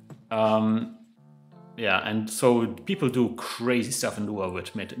 Yeah, and so people do crazy stuff in Lua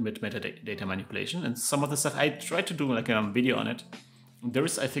with metadata manipulation, and some of the stuff I tried to do like a video on it. There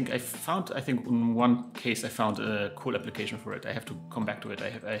is, I think in one case I found a cool application for it. I have to come back to it.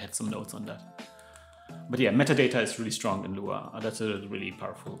 I had some notes on that. But yeah, metadata is really strong in Lua. That's a really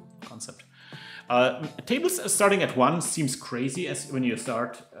powerful concept. Tables starting at 1 seems crazy as when you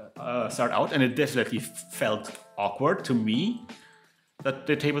start out, and it definitely felt awkward to me that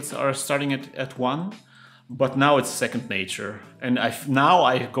the tables are starting at 1. But now it's second nature, and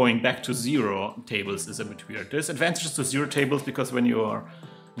now going back to 0 tables is a bit weird. There's advantages to 0 tables because when you are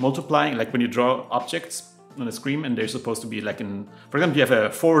multiplying, like when you draw objects on a screen and they're supposed to be like in, for example, you have a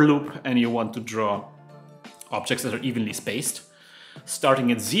for loop and you want to draw objects that are evenly spaced.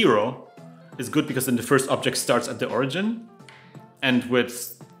 Starting at 0 is good because then the first object starts at the origin, and when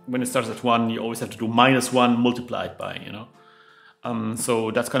it starts at 1, you always have to do -1 multiplied by, you know.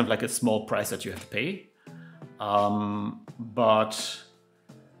 So that's kind of like a small price that you have to pay.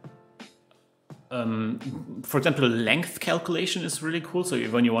 For example, length calculation is really cool. So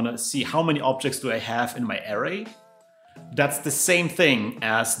when you want to see how many objects do I have in my array, that's the same thing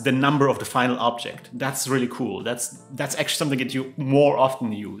as the number of the final object. That's really cool. That's actually something that you more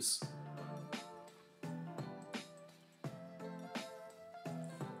often use.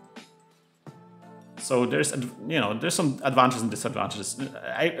 So there's some advantages and disadvantages.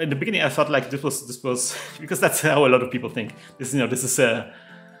 In the beginning I thought like this was because that's how a lot of people think. This is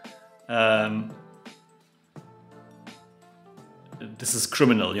this is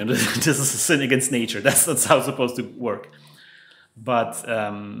criminal. This is a sin against nature. That's how it's supposed to work. But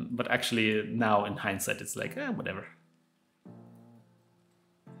actually now in hindsight it's like whatever.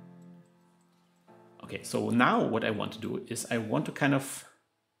 Okay, so now what I want to do is I want to kind of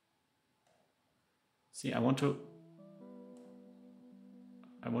see, I want to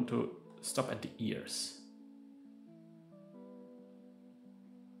stop at the ears.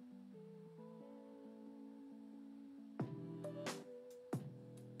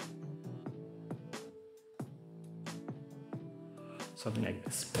 Something like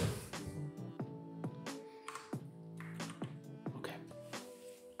this. Okay.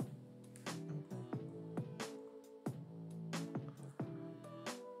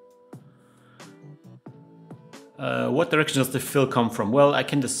 What direction does the fill come from? Well, I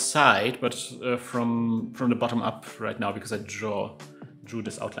can decide, but from the bottom up right now, because I drew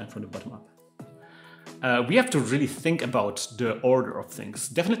this outline from the bottom up. We have to really think about the order of things.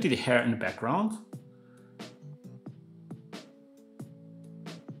 Definitely the hair in the background.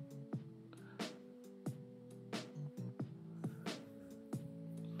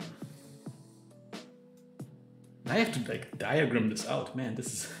 I have to like diagram this out, man.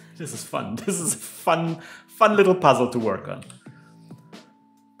 This is fun. This is a fun little puzzle to work on.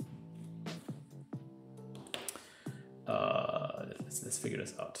 Let's figure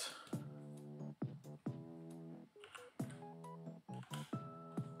this out.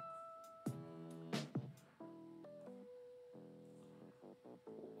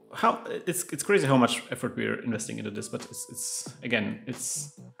 It's crazy how much effort we're investing into this, but it's again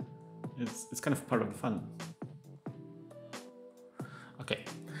it's kind of part of the fun. Okay,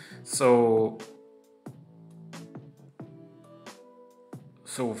 so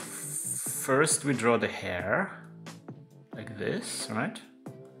first we draw the hair like this, right?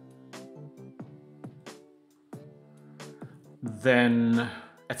 Then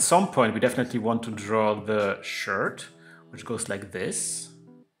at some point we definitely want to draw the shirt, which goes like this.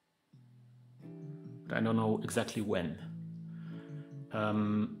 But I don't know exactly when.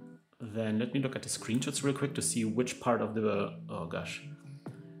 Then let me look at the screenshots real quick to see which part of the, oh gosh.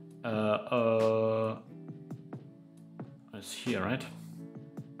 It's here, right?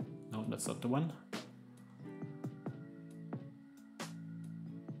 No, that's not the one.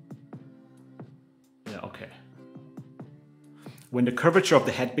 Yeah, okay. When the curvature of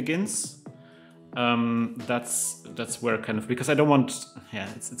the head begins, that's where kind of, because I don't want, yeah,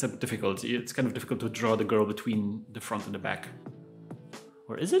 it's a bit difficult. It's kind of difficult to draw the girl between the front and the back.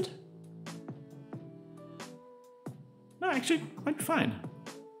 Or is it? No, actually, quite fine.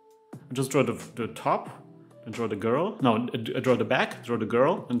 I just draw the top, and draw the girl. No, draw the back, draw the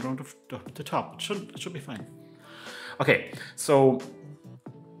girl, and draw the top. It should be fine. Okay, so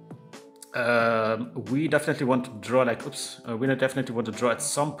we definitely want to draw like, oops, we definitely want to draw at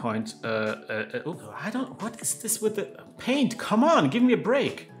some point. I don't, what is this with the paint? Come on, give me a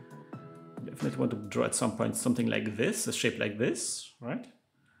break. Definitely want to draw at some point something like this, a shape like this, right?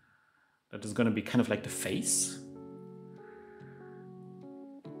 That is going to be kind of like the face.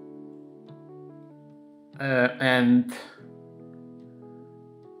 And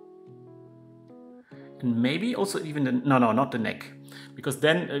maybe also even the, no, not the neck, because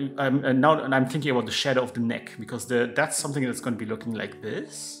then now I'm thinking about the shadow of the neck, because that's something that's going to be looking like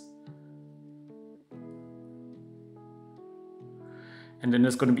this. And then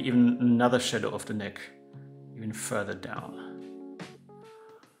there's going to be even another shadow of the neck, even further down.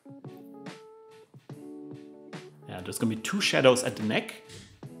 Yeah, there's going to be two shadows at the neck.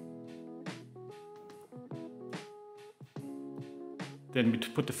 Then we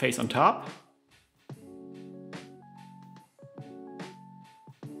put the face on top.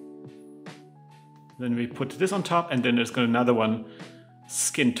 Then we put this on top, and then there's going to be another one,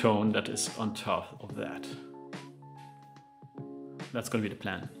 skin tone, that is on top of that. That's going to be the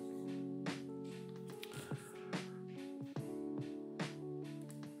plan.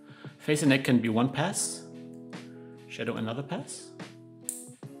 Face and neck can be one pass. Shadow another pass.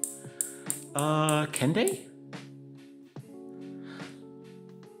 Can they?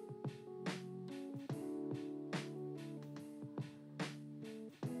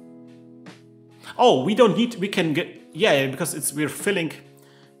 Oh, we don't need, we can get, yeah, because we're filling,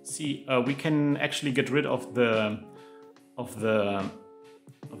 see, we can actually get rid of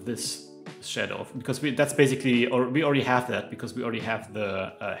this shadow, because that's basically, or we already have that, because we already have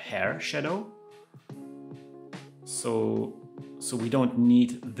the hair shadow. So we don't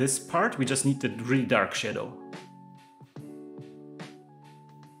need this part, we just need the really dark shadow.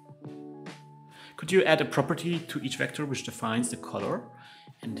 Could you add a property to each vector which defines the color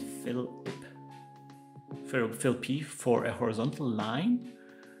and fill P for a horizontal line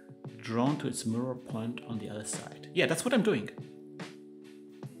drawn to its mirror point on the other side? Yeah, that's what I'm doing.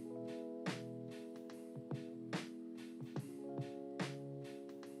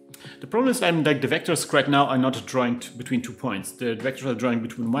 The problem is I'm like the vectors right now are not drawing between 2 points. The vectors are drawing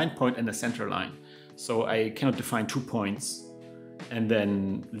between 1 point and a center line. So I cannot define 2 points and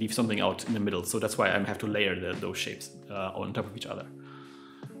then leave something out in the middle. So that's why I have to layer those shapes on top of each other.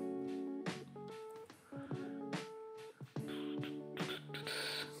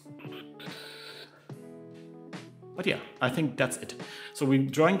 But yeah, I think that's it. So we're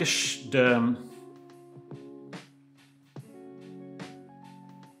drawing no,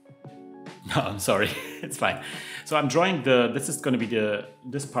 I'm sorry, it's fine. So I'm drawing this is going to be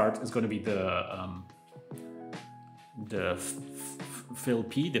this part is going to be the fill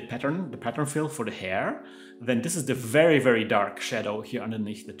P, the pattern fill for the hair. Then this is the very, very dark shadow here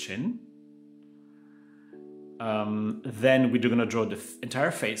underneath the chin. Then we're going to draw the entire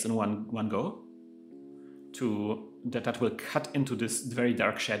face in one go. That will cut into this very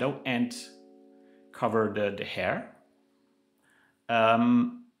dark shadow and cover the hair.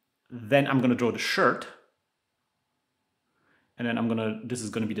 Then I'm going to draw the shirt. And then this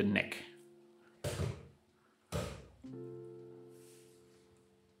is going to be the neck.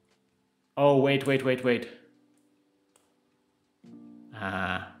 Oh, wait.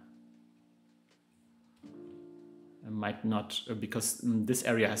 I might not, because this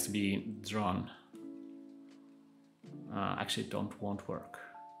area has to be drawn. Actually, won't work.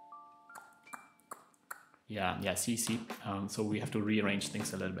 Yeah, see. So we have to rearrange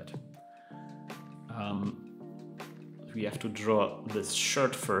things a little bit. We have to draw this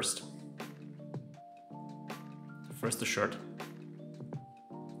shirt first. First the shirt.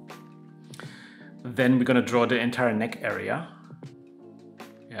 Then we're gonna draw the entire neck area.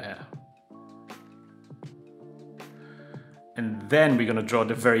 Yeah. And then we're gonna draw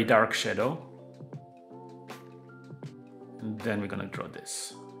the very dark shadow. And then we're gonna draw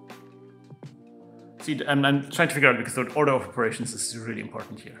this. See, I'm trying to figure out, because the order of operations is really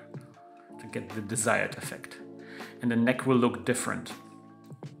important here to get the desired effect. And the neck will look different.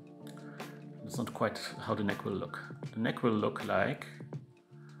 That's not quite how the neck will look. The neck will look like...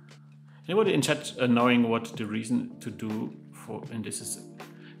 Anybody in chat knowing what the reason to do for... And this is...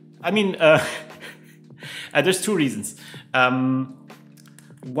 I mean, there's two reasons.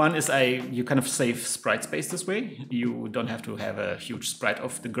 One is you kind of save sprite space this way. You don't have to have a huge sprite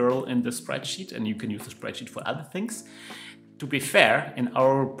of the girl in the sprite sheet, and you can use the sprite sheet for other things. To be fair, in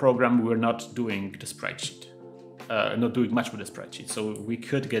our program, we're not doing the sprite sheet. Not doing much with the sprite sheet, so we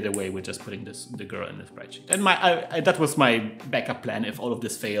could get away with just putting the girl in the sprite sheet. And that was my backup plan if all of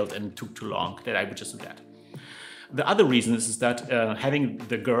this failed and took too long, that I would just do that. The other reason is that having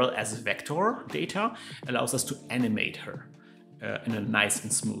the girl as vector data allows us to animate her in a nice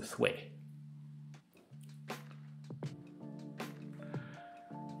and smooth way.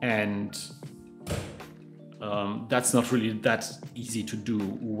 And that's not really that easy to do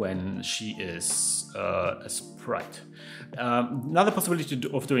when she is a sprite. Another possibility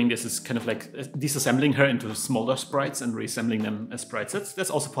of doing this is kind of like disassembling her into smaller sprites and reassembling them as sprites. That's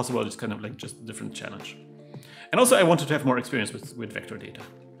also possible. It's kind of like just a different challenge. And also I wanted to have more experience with vector data.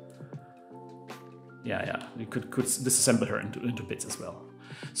 Yeah, we could disassemble her into bits as well.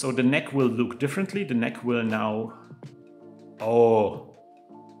 So the neck will look differently. The neck will now... Oh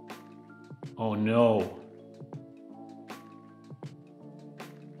no.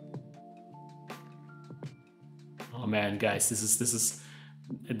 Oh man, guys, this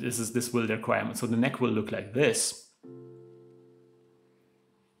will require. So the neck will look like this.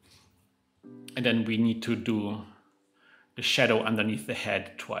 And then we need to do the shadow underneath the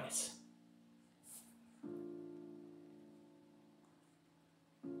head twice.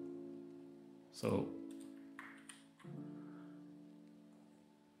 So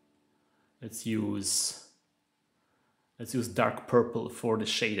let's use dark purple for the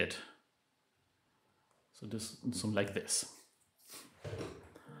shaded. So something like this.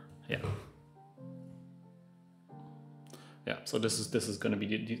 Yeah. So this is going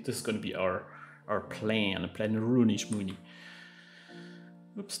to be our plan Rooney Schmooney.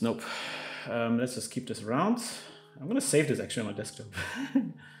 Oops, nope. Let's just keep this around. I'm going to save this actually on my desktop.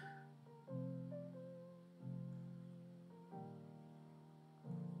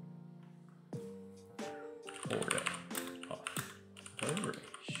 Okay.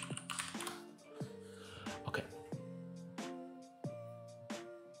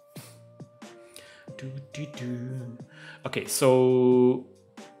 Okay, so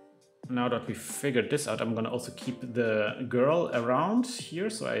now that we figured this out, I'm gonna also keep the girl around here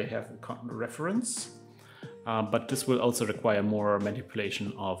so I have a reference. But this will also require more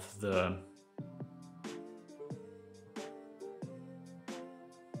manipulation of the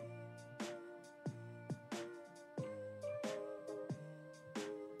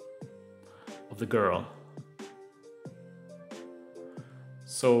girl.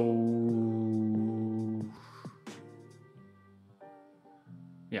 So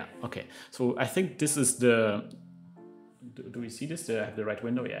yeah, okay. So I think this is the... Do we see this? Do I have the right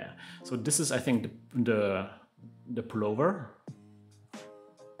window? Yeah. So this is, I think, the pullover.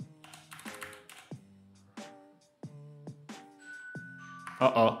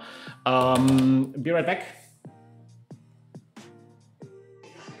 Be right back.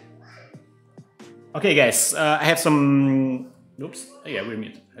 Okay, guys, I have some. Oops. Oh, yeah, we're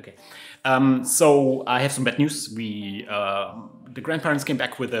muted. Okay. So I have some bad news. The grandparents came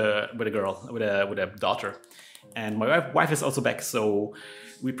back with a girl, with a daughter, and my wife is also back. So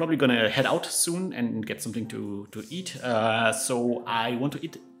we're probably gonna head out soon and get something to eat. So I want to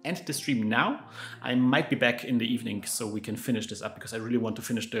end the stream now. I might be back in the evening so we can finish this up, because I really want to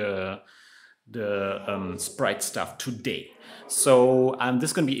finish the sprite stuff today. So this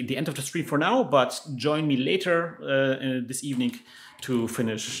is going to be the end of the stream for now, but join me later this evening to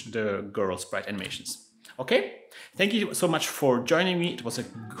finish the girl sprite animations. Okay? Thank you so much for joining me. It was a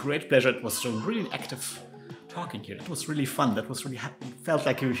great pleasure. It was a really active talking here. It was really fun. That was really felt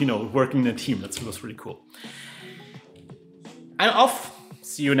like, you know, working in a team. That was really cool. I'm off.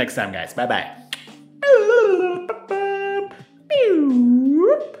 See you next time, guys. Bye-bye.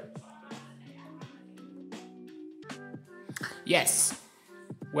 Yes.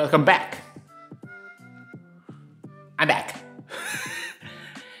 Welcome back. I'm back.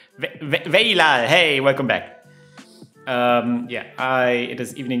 Veilal, hey, welcome back. Yeah, it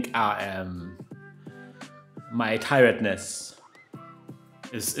is evening. My tiredness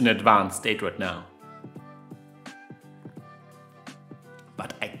is in advanced state right now.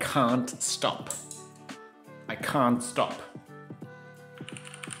 But I can't stop. I can't stop.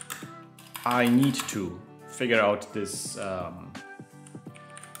 I need to figure out this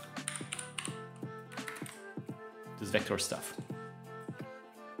this vector stuff.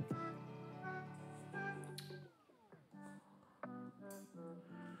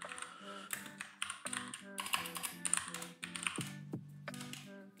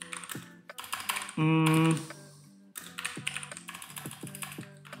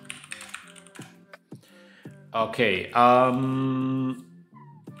 Okay.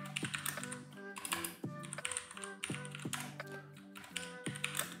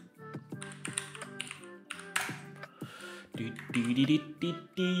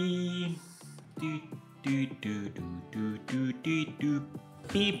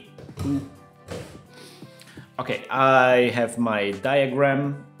 Okay, I have my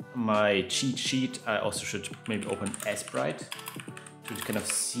diagram, my cheat sheet. I also should maybe open AGBIC to kind of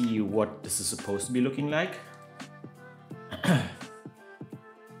see what this is supposed to be looking like.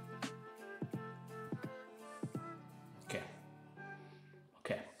 Okay.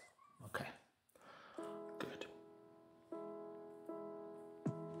 Good.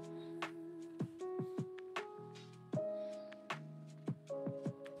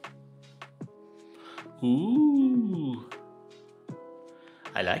 Ooh,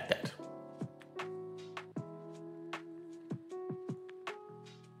 I like that.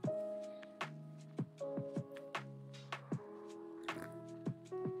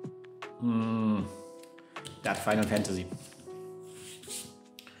 That Final Fantasy.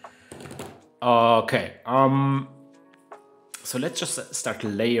 Okay, so let's just start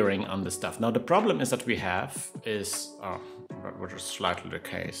layering on the stuff. Now the problem is that we have is, which is slightly the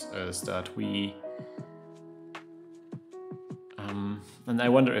case, is that we, and I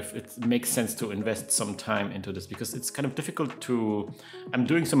wonder if it makes sense to invest some time into this, because it's kind of difficult to, I'm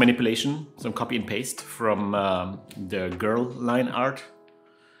doing some manipulation, some copy and paste from the girl line art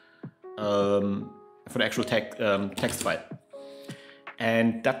for the actual text file.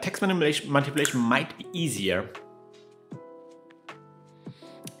 And that text manipulation might be easier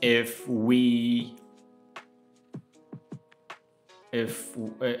if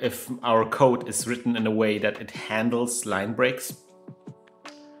our code is written in a way that it handles line breaks.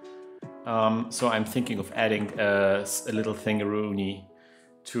 So I'm thinking of adding a little thingaroonie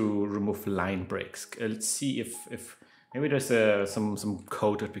to remove line breaks. Let's see if maybe there's some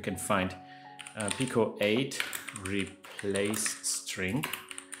code that we can find. Pico-8 replace string.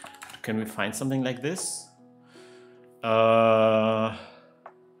 Can we find something like this? Because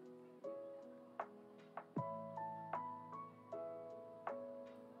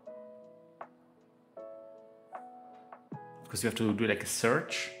you have to do like a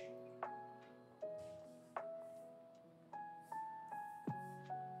search.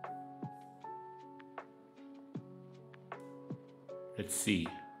 Let's see.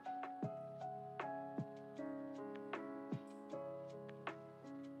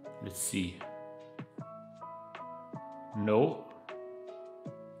 Let's see. No.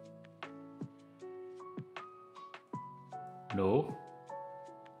 No.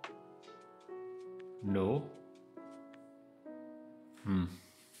 No.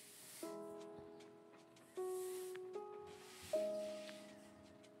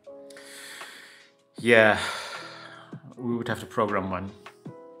 Yeah, we would have to program one.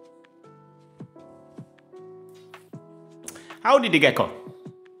 Howdy the gecko.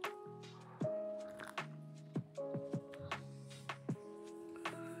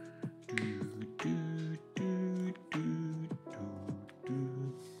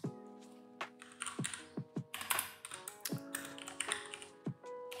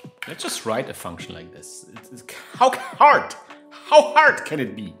 Let's just write a function like this. How hard can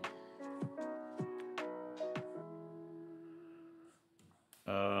it be?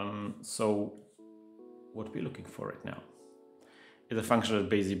 So what we're looking for right now is a function that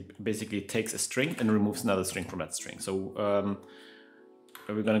basically takes a string and removes another string from that string. So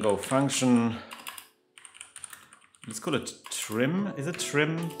we're gonna go function, let's call it trim. Is it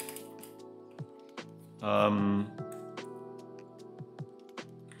trim?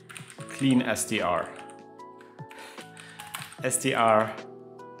 Clean str. str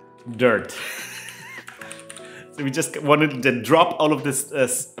dirt. So we just wanted to drop all of this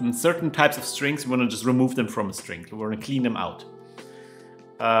certain types of strings. We want to just remove them from a string. We want to clean them out.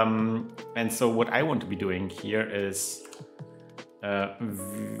 And so what I want to be doing here is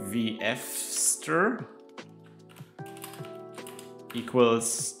vfster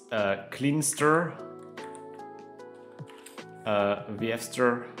equals cleanster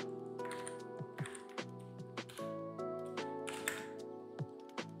vfster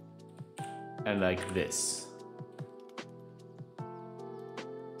and like this.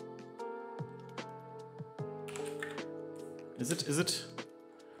 Is it?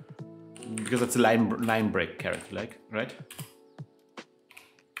 Because it's a line break character, like, right?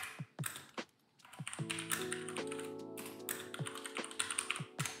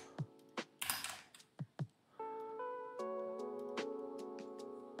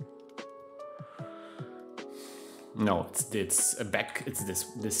 No, it's a back. It's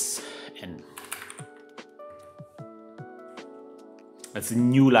this n. That's a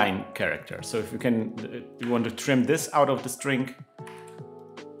new line character. So if you want to trim this out of the string,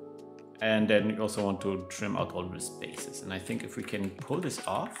 and then you also want to trim out all the spaces. And I think if we can pull this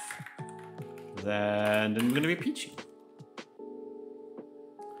off, then we're gonna be peachy.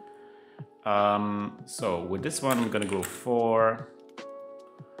 So with this one, we're gonna go for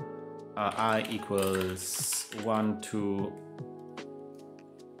I equals 1 to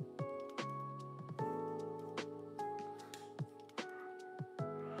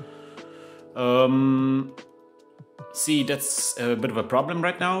see, that's a bit of a problem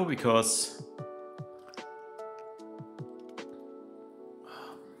right now because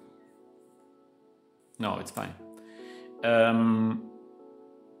no, it's fine.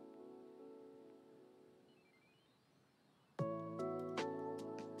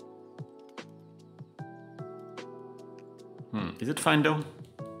 Is it fine though?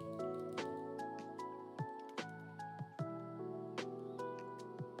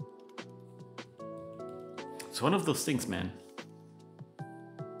 It's one of those things, man.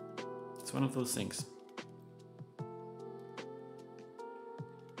 It's one of those things.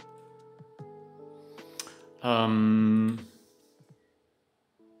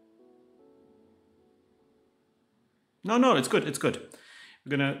 No, it's good, it's good.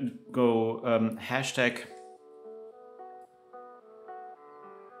 We're gonna go hashtag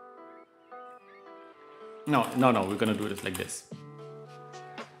No, we're gonna do this like this.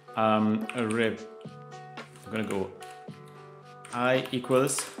 We're gonna go I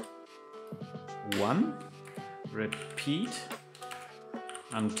equals 1, repeat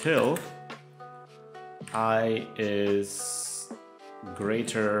until I is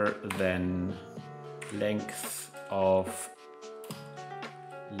greater than length of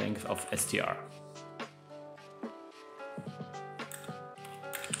str.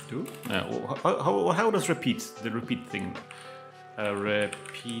 How does the repeat thing?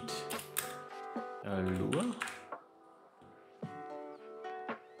 Repeat lure.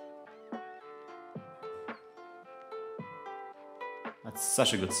 That's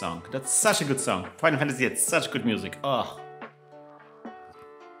such a good song. That's such a good song. Final Fantasy had such good music. Oh.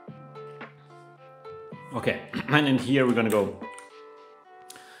 Okay, and in here we're gonna go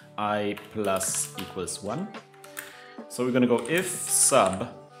I plus equals 1. So we're gonna go if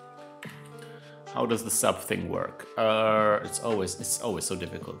sub. How does the sub thing work? It's always so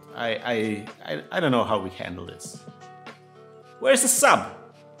difficult. I don't know how we handle this. Where's the sub?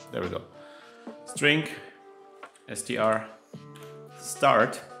 There we go. String str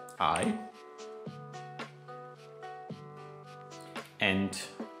start I and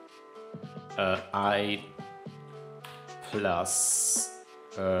I plus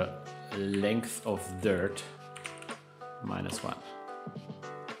length of dirt minus 1.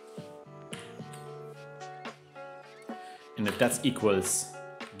 And if that equals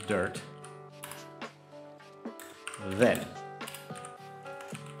dirt, then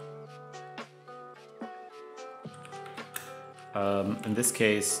In this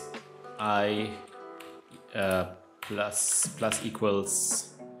case, I plus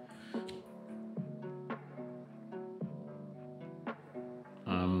equals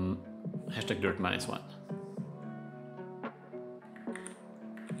hashtag dirt -1.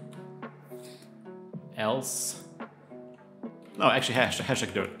 Else, no, actually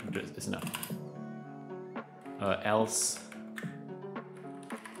hashtag dirt is enough. Else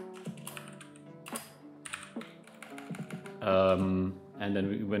and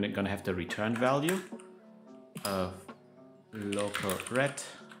then we're gonna have the return value of local ret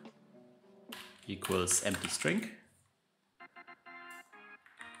equals empty string.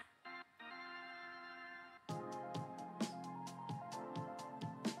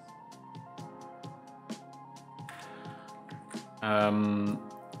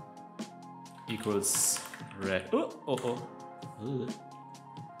 Equals ret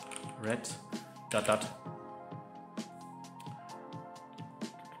ret dot dot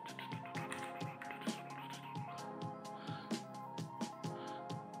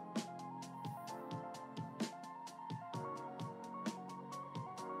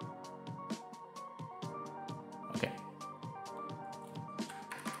okay.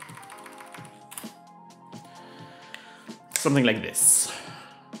 Something like this.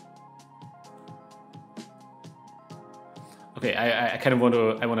 Okay, I kind of want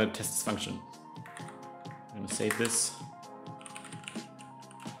to test this function. I'm gonna save this.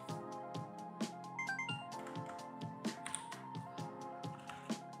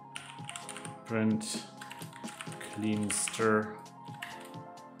 Print clean stir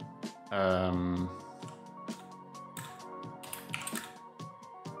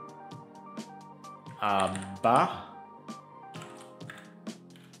ABBA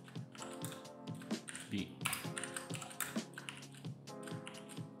B.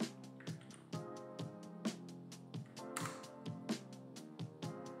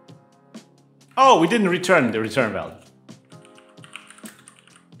 Oh, we didn't return the return value.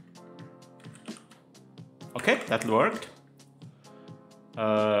 Okay, that worked.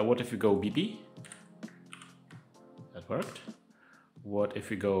 What if we go BB? That worked. What if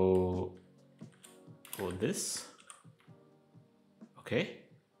we go for this? Okay.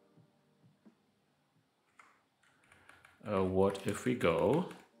 What if we go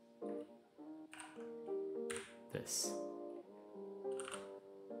this?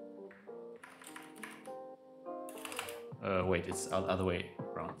 Wait, it's the other way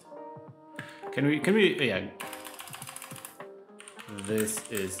around. Can we, yeah. This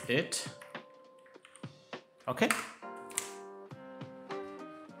is it. Okay.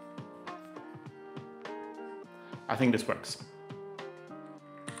 I think this works.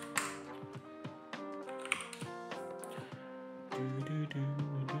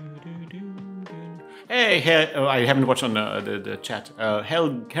 Hey, oh, I haven't watched on the chat.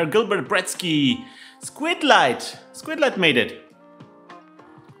 Herr Gilbert Bretsky, Squidlight made it.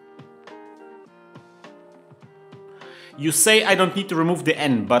 You say I don't need to remove the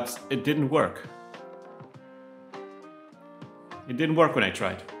N, but it didn't work. It didn't work when I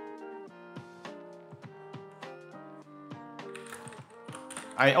tried.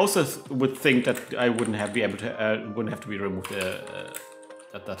 I also would think that I wouldn't have be able to wouldn't have to be removed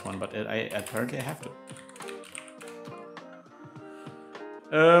at that one, but I apparently I have to.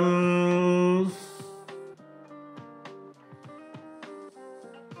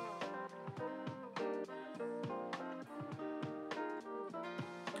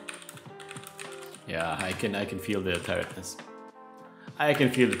 Yeah, I can feel the tiredness. I can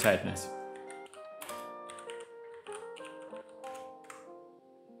feel the tiredness.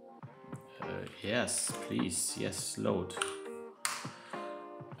 Yes, please. Yes, load.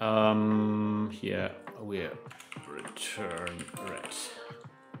 Here we're return ret.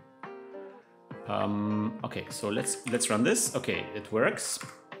 Okay, so let's run this. Okay, it works.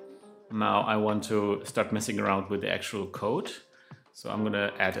 Now I want to start messing around with the actual code. So I'm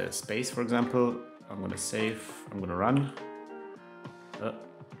gonna add a space, for example. I'm gonna save. I'm gonna run.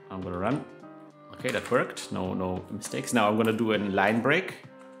 I'm gonna run. Okay, that worked. No mistakes. Now I'm gonna do a line break.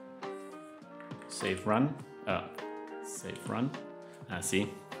 Save run. Save run. See.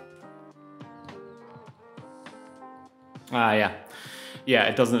 Yeah. Yeah,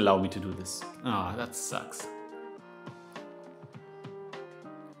 it doesn't allow me to do this. Ah, that sucks.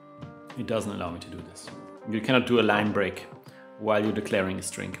 It doesn't allow me to do this. You cannot do a line break while you're declaring a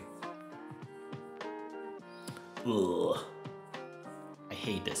string. Ugh. I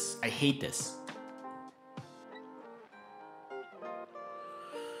hate this. I hate this.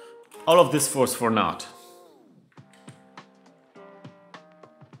 All of this for naught.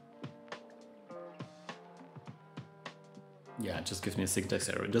 Yeah, it just gives me a syntax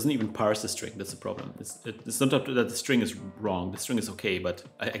error. It doesn't even parse the string. That's the problem. It's not that the string is wrong. The string is okay, but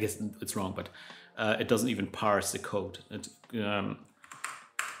I guess it's wrong. But it doesn't even parse the code.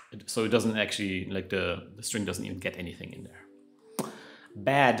 So it doesn't actually, like, the string doesn't even get anything in there.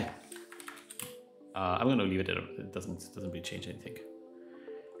 Bad. I'm gonna leave it at it. Doesn't really change anything.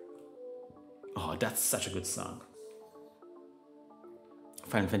 Oh, that's such a good song.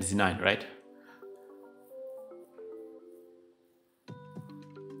 Final Fantasy IX, right?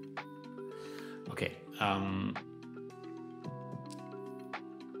 Okay.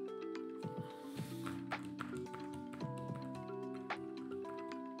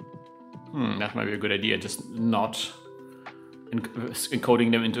 That might be a good idea. Just not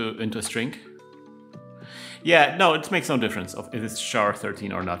encoding them into a string. Yeah, no, it makes no difference if it's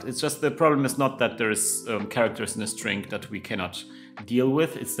char13 or not. It's just the problem is not that there is characters in a string that we cannot deal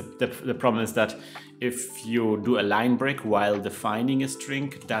with. It's the problem is that if you do a line break while defining a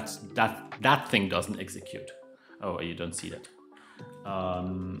string, that thing doesn't execute. Oh, you don't see that.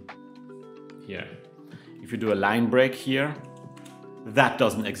 Here, if you do a line break here, that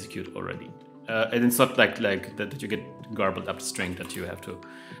doesn't execute already. And it's not like that you get garbled up string that you have to,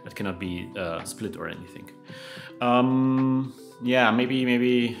 that cannot be split or anything. Yeah,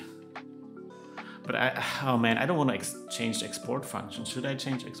 maybe. But oh man, I don't want to change the export function. Should I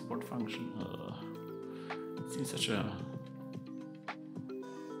change export function? It seems such a.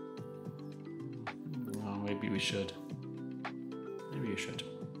 Oh, maybe we should. Maybe you should.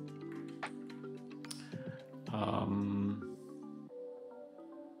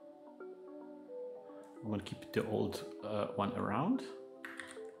 I'm gonna keep the old one around.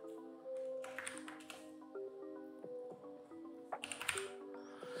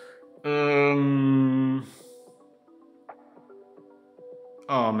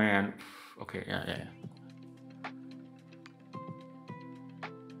 Oh man. Okay, yeah.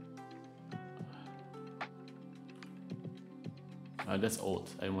 That's old.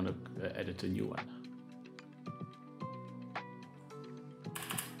 I want to edit a new one.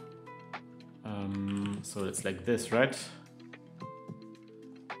 So it's like this, right?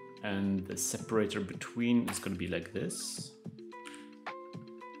 And the separator between is going to be like this.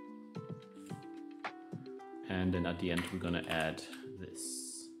 And then at the end, we're going to add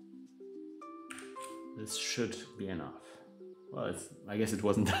this. This should be enough. Well, I guess it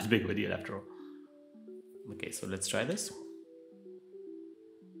wasn't that big of a deal after all. Okay, so let's try this.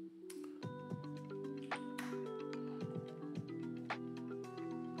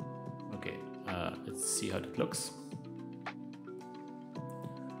 Okay, let's see how that looks.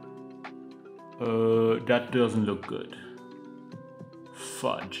 That doesn't look good.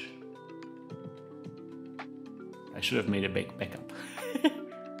 Fudge. I should have made a backup.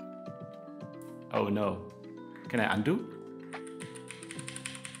 Oh no. Can I undo?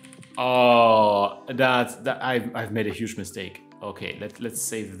 Oh, I've made a huge mistake. Okay, let's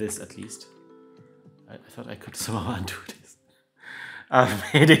save this at least. I thought I could somehow undo this.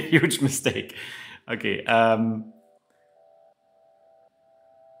 I've made a huge mistake. Okay,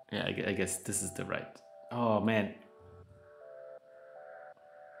 yeah, I guess this is the right. Oh man.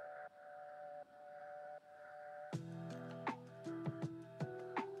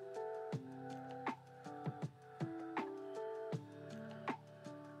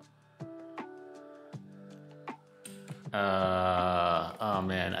 Oh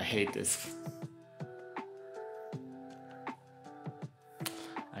man, I hate this.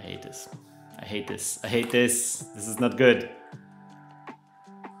 I hate this. I hate this. I hate this. This is not good.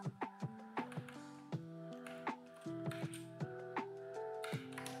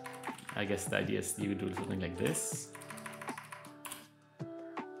 I guess the idea is you do something like this.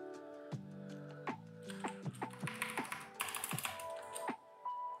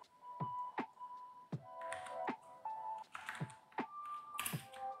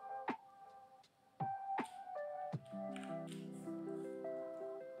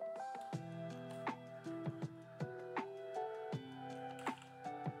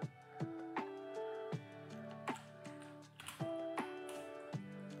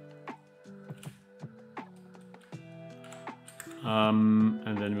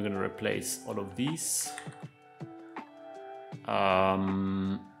 And then we're going to replace all of these.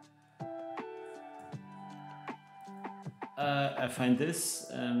 I find this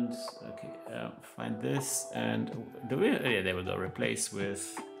and okay, find this and yeah, there we go. Replace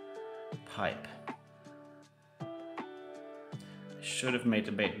with pipe. I should have made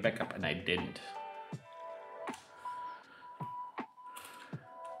a backup and I didn't.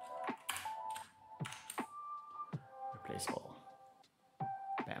 Replace all.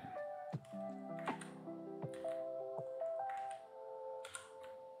 Bam.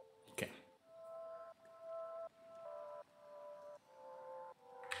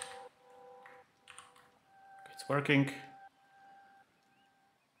 It's working.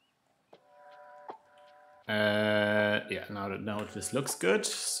 Yeah, now this looks good.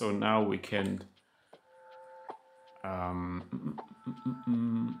 So now we can.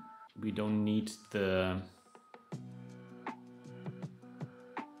 We don't need the.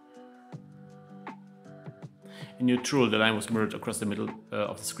 In your tool, the line was mirrored across the middle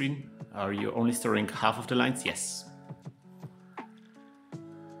of the screen. Are you only storing half of the lines? Yes.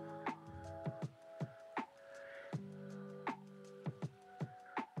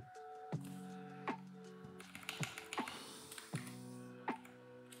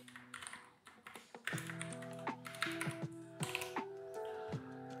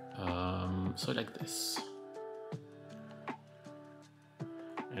 So like this.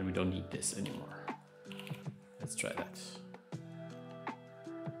 And we don't need this anymore. Let's try that.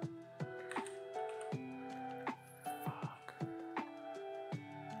 Fuck.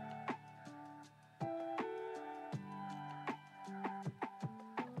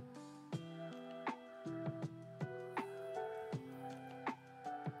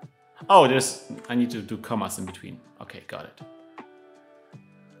 Oh, I need to do commas in between. Okay, got it.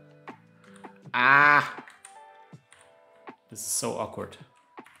 Ah! This is so awkward.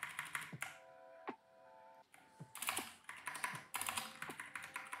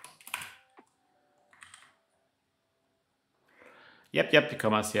 Yep, the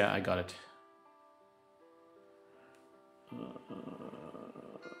commas, yeah, I got it.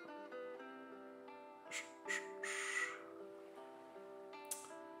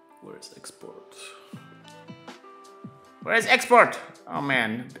 Where's export? Where's export? Oh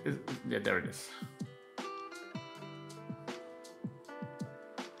man, yeah, there it is.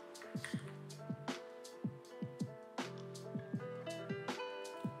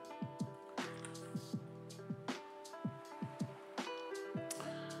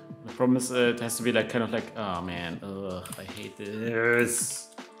 The problem is it has to be like kind of like, oh man, ugh, I hate this.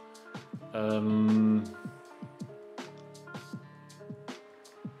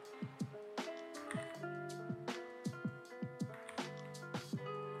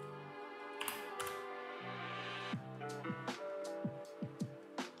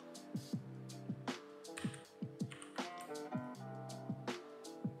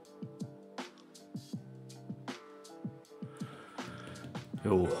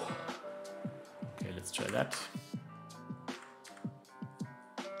 Oh. Okay, let's try that.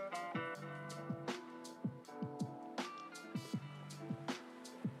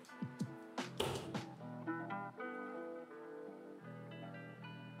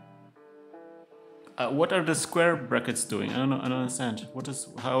 What are the square brackets doing? I don't know. I don't understand. What is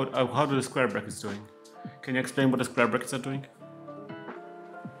how do the square brackets doing? Can you explain what the square brackets are doing?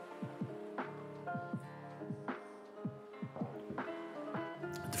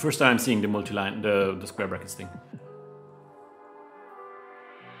 The first time I'm seeing the multi-line, the square brackets thing.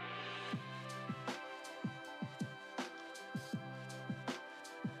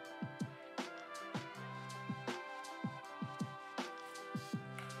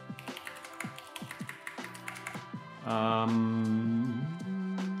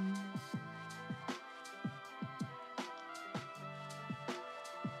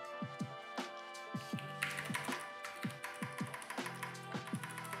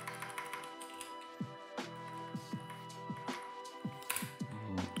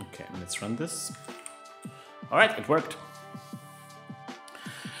 Okay, let's run this. All right, it worked.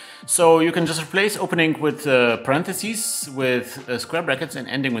 So you can just replace opening with parentheses with square brackets and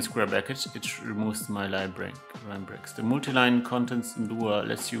ending with square brackets. It removes my line breaks. The multi-line contents in Lua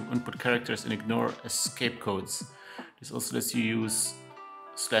lets you input characters and ignore escape codes. This also lets you use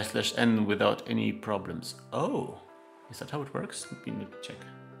 /n without any problems. Oh, is that how it works? We need to check.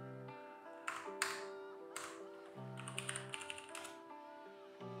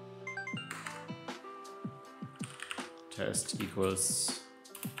 Test equals.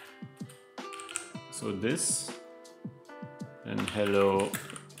 So this, and hello,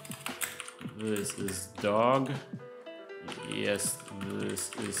 this is dog. Yes,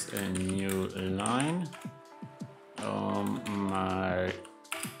 this is a new line. My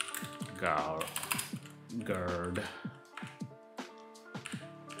guard.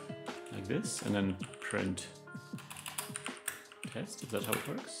 Like this, and then print test. Is that how it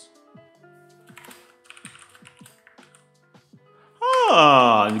works?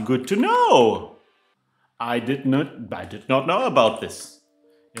 Ah, good to know. I did not know about this.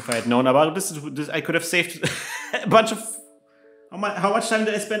 If I had known about this, I could have saved a bunch of. How much time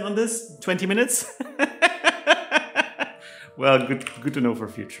did I spend on this? 20 minutes. Well, good to know for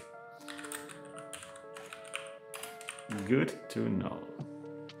future. Good to know.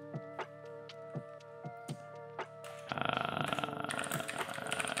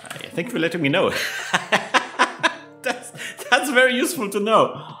 thank you for letting me know. That's very useful to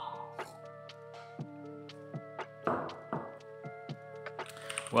know.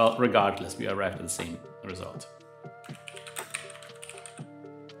 Well, regardless, we arrived at the same result.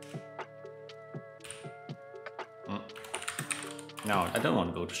 No, I don't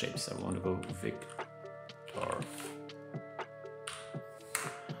want to go to shapes. I want to go Victor.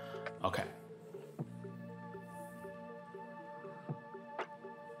 Okay.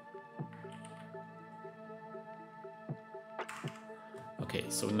 Okay,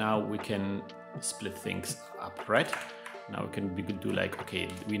 so now we can split things up, right? Now we can do like, okay,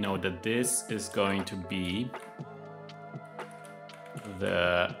 we know that this is going to be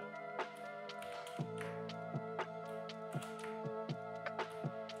the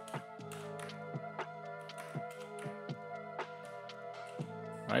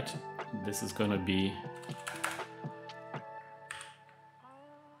right? This is gonna be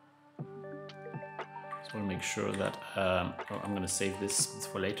just want to make sure that I'm gonna save this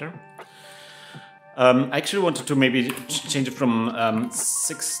for later. I actually wanted to maybe change it from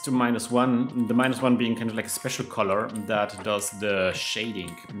 6 to -1. The -1 being kind of like a special color that does the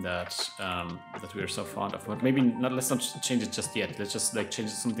shading that that we are so fond of. But maybe not. Let's not change it just yet. Let's just like change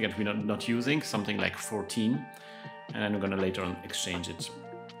it to something that we're not using, something like 14, and then we're gonna later on exchange it.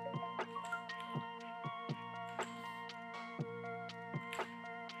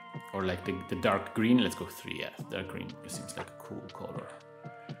 Or like the dark green. Let's go 3. Yeah, dark green. It seems like a cool color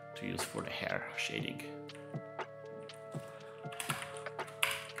to use for the hair shading.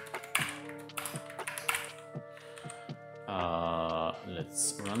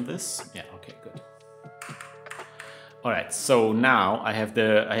 Let's run this. Yeah, okay, good. All right, so now I have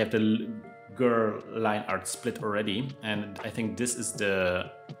the girl line art split already, and I think this is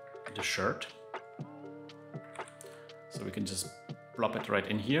the shirt. So we can just plop it right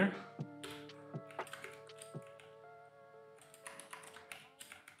in here.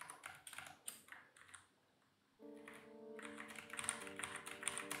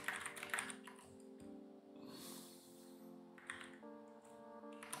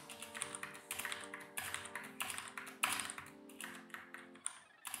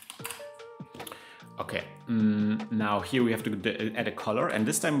 Okay, now here we have to add a color, and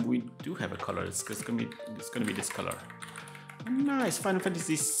this time we do have a color. It's gonna be this color. Nice, Final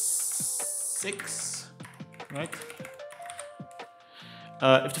Fantasy VI, right?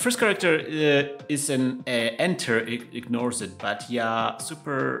 If the first character is an enter, it ignores it. But yeah,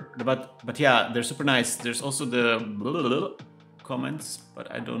 but yeah, they're super nice. There's also the blah, blah, blah comments,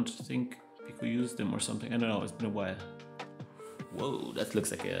 but I don't think Pico used them or something. I don't know. It's been a while. Whoa, that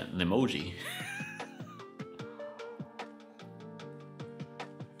looks like an emoji.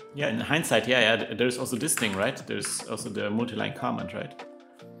 Yeah, in hindsight, yeah, there's also this thing, right? There's also the multi-line comment, right?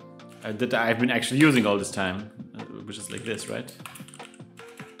 That I've been actually using all this time, which is like this, right?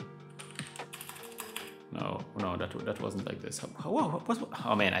 No, that wasn't like this.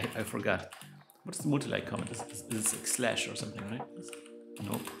 Oh man, I forgot. What's the multi-line comment? Is this like slash or something, right?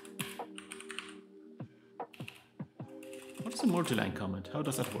 Nope. What's the multi-line comment? How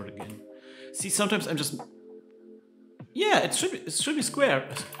does that work again? See, sometimes I'm just... Yeah, it should be square,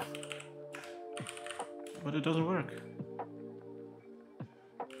 but it doesn't work.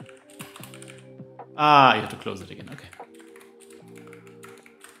 Ah, you have to close it again. Okay.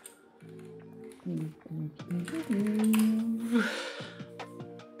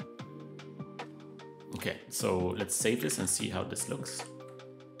 Okay, so let's save this and see how this looks.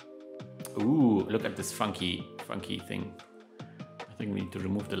 Ooh, look at this funky thing. I think we need to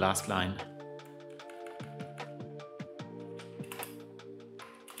remove the last line.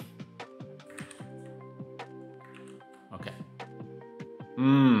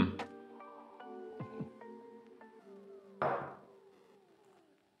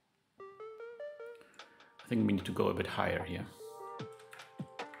 I think we need to go a bit higher here.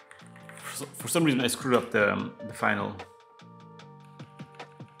 For some reason I screwed up the final.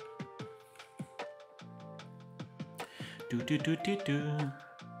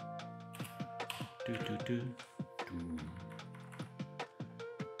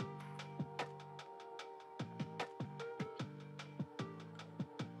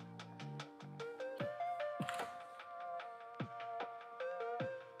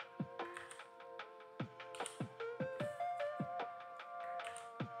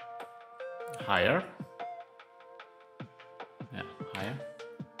 Higher. Yeah, higher.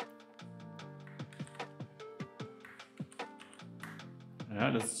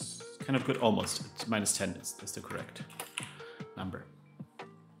 Yeah, that's kind of good. Almost. It's -10 is the correct number.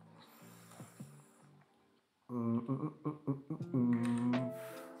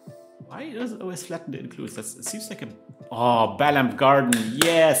 Why does it always flatten the includes? It seems like a... Oh, Balam Garden,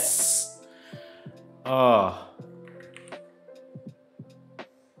 yes! Oh.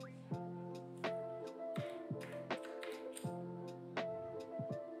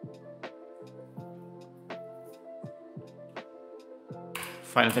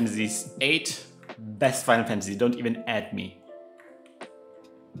 Final Fantasy VIII, best Final Fantasy. Don't even add me.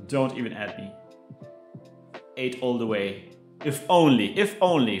 Don't even add me. 8 all the way. If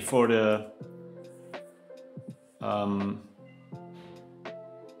only for the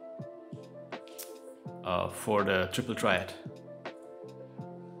triple triad.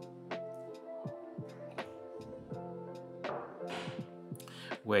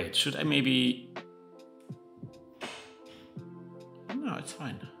 Wait, should I maybe? No, it's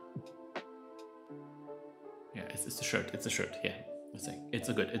fine. Yeah, it's a shirt. It's a shirt. Yeah, it's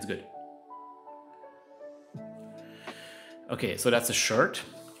good. Okay, so that's a shirt.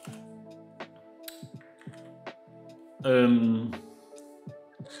 Let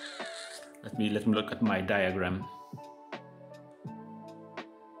me look at my diagram.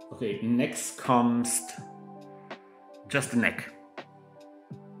 Okay, next comes just the neck.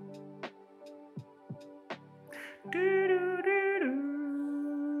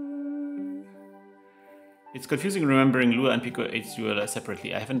 It's confusing remembering Lua and Pico-8 duel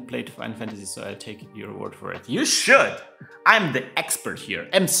separately. I haven't played Final Fantasy, so I'll take your word for it. You should! I'm the expert here.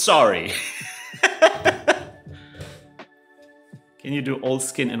 I'm sorry. Can you do all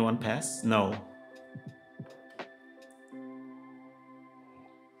skin in one pass? No.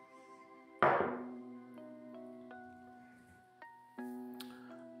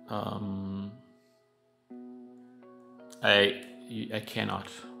 I cannot.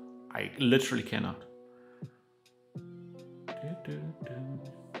 I literally cannot.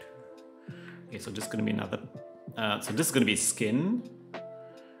 Okay, so this is gonna be another. So this is gonna be skin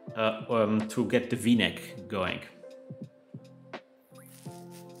to get the V-neck going.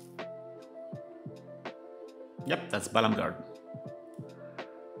 Yep, that's Balam Garden.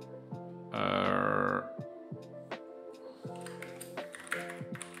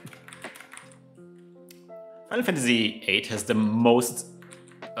 Final Fantasy VIII has the most,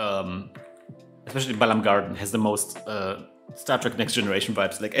 especially Balam Garden has the most Star Trek Next Generation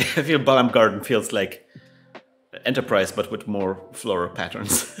vibes. Like I feel Balam Garden feels like Enterprise, but with more floral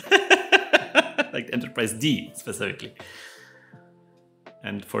patterns, like Enterprise D specifically.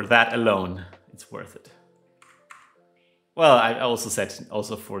 And for that alone, it's worth it. Well, I also said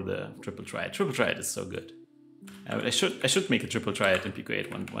also for the triple triad. Triple triad is so good. I should make a triple triad in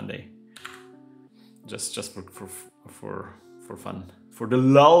Pico-8 one day. Just for fun, for the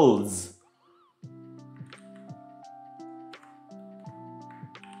lulz.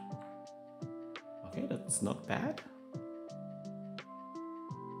 Okay, that's not bad.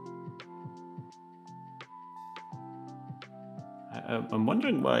 I'm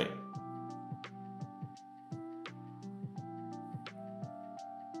wondering why.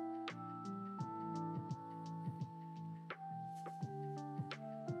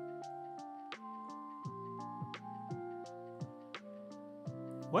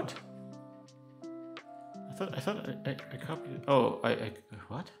 What? I thought I copied. Oh, I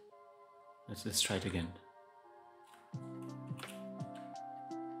what? Let's try it again.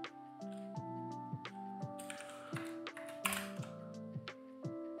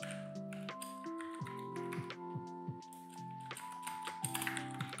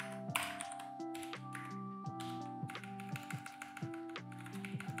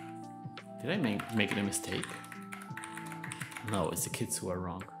 Did I make a mistake? No, it's the kids who are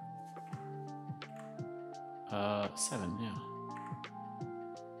wrong. 7, yeah.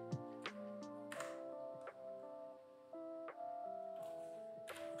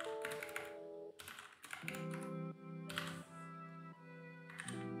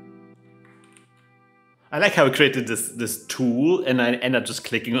 I like how I created this tool and I end up just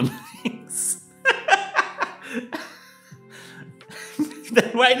clicking on things.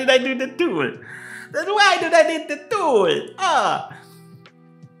 Then why did I do the tool? Then why did I need the tool? Ah!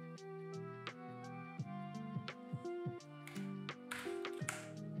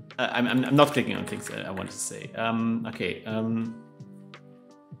 I'm not clicking on things I wanted to say. Okay. Then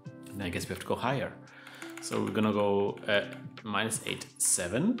I guess we have to go higher. So we're gonna go -8,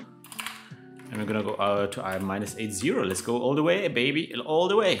 7. And we're gonna go to our -8, 0. Let's go all the way, baby, all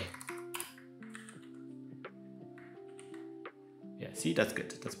the way. Yeah, see, that's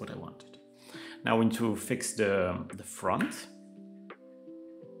good. That's what I wanted. Now we need to fix the front.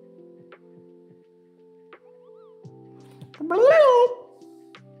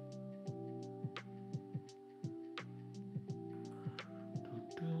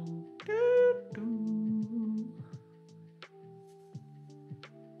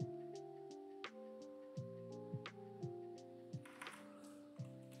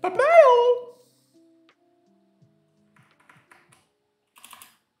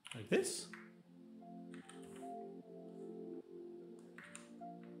 Like this.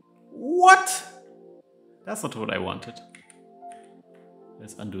 What? That's not what I wanted.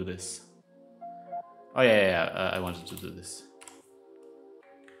 Let's undo this. Oh yeah, I wanted to do this.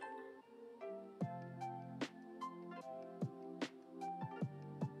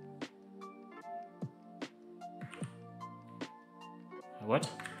 What?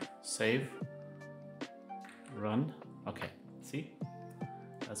 Save. Run. Okay, see?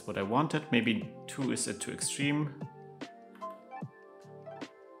 That's what I wanted. Maybe 2 is too extreme.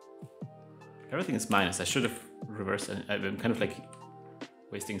 Everything is minus. I should have reversed it. I'm kind of like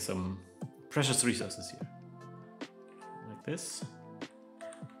wasting some precious resources here. Like this.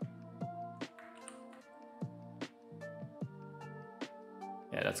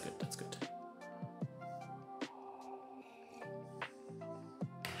 Yeah, that's good, that's good.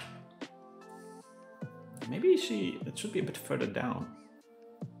 Maybe it should be a bit further down.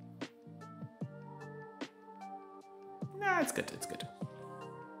 Nah, it's good, it's good.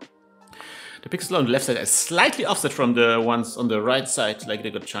 The pixel on the left side is slightly offset from the ones on the right side, like they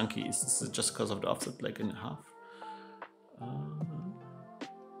got chunky. This is just because of the offset, like in half.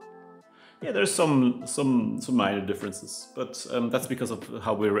 Yeah, there's some minor differences, but that's because of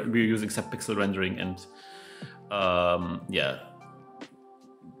how we're using sub-pixel rendering, and yeah,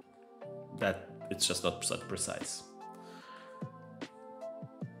 that it's just not so precise.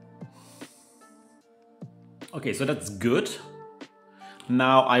 Okay, so that's good.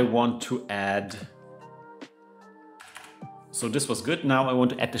 Now I want to add. So this was good. Now I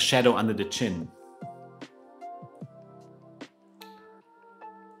want to add the shadow under the chin.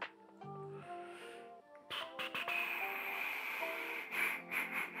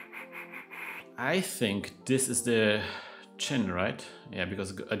 I think this is the chin, right? Yeah,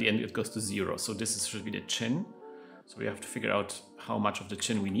 because at the end it goes to 0. So this should be the chin. So we have to figure out how much of the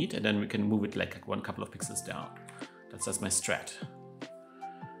chin we need, and then we can move it like one couple of pixels down. That's my strat.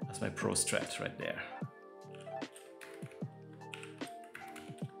 That's my pro strat right there.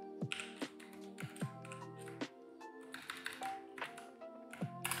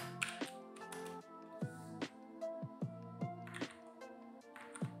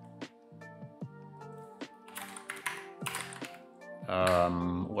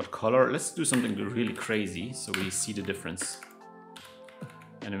 What color? Let's do something really crazy so we see the difference.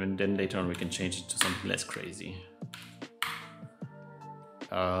 And then later on we can change it to something less crazy.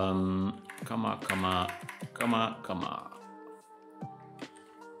 Comma, comma, comma, comma.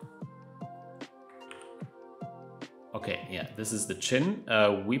 Okay, yeah, this is the chin.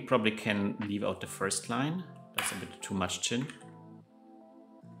 We probably can leave out the first line. That's a bit too much chin.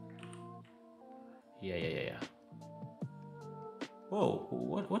 Yeah. Whoa,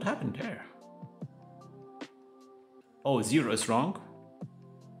 what happened there? Oh, 0 is wrong.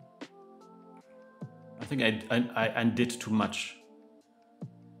 I think I undid too much.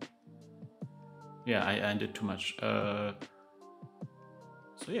 Yeah, I undid too much. So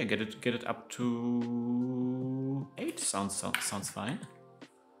yeah, get it up to 8. Sounds fine.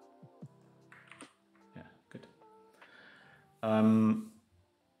 Yeah, good.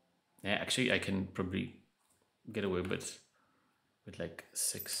 Yeah, actually I can probably get away with like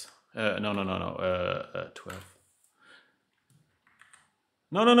 6. No, 12.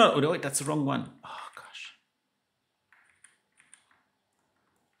 No, wait, that's the wrong one. Oh gosh.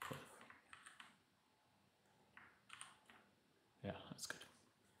 12. Yeah, that's good.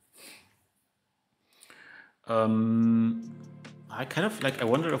 I kind of like, I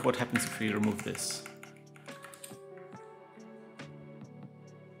wonder what happens if we remove this.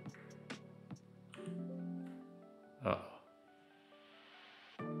 Oh.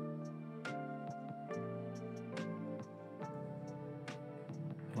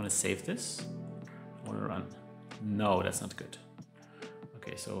 I want to save this. I want to run. No, that's not good.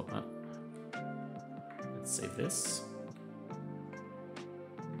 Okay, so let's save this.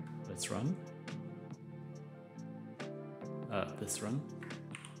 Let's run. This run.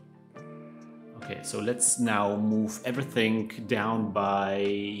 Okay, so let's now move everything down by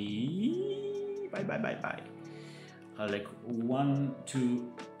like 1,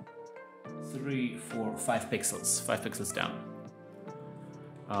 2, 3, 4, 5 pixels. 5 pixels down.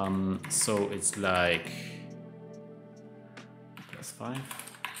 So it's like +5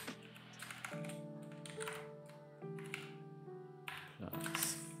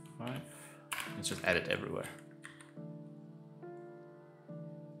 +5. Let's just add it everywhere.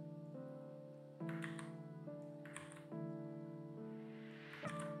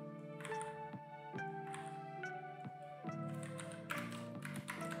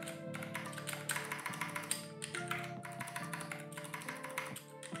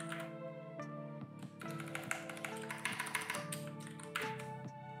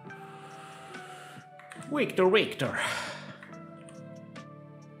 Victor, Victor.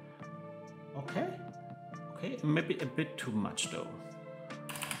 Okay. Okay, maybe a bit too much though.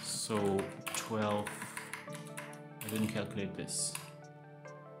 So 12. I didn't calculate this.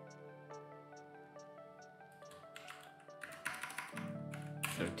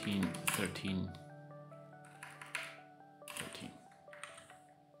 13, 13, 13.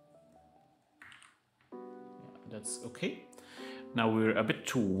 Yeah, that's okay. Now we're a bit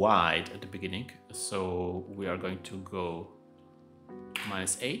too wide at the beginning, so we are going to go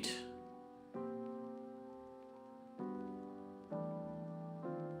 -8.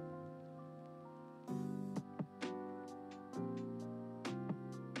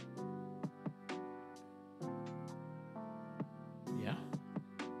 Yeah.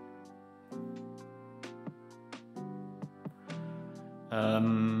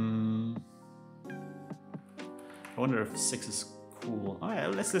 I wonder if 6 is cool. Oh yeah,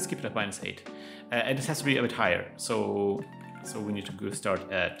 let's keep it at -8, and it has to be a bit higher. So we need to go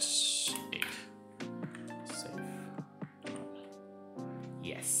start at 8. Save.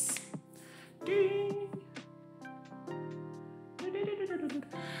 Yes.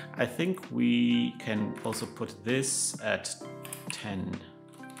 I think we can also put this at 10.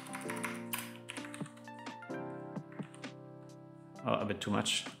 Oh, a bit too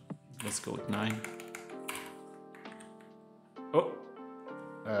much. Let's go with 9. Oh,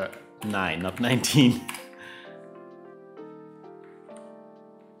 9, not 19.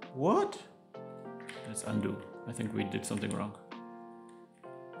 What? Let's undo. I think we did something wrong.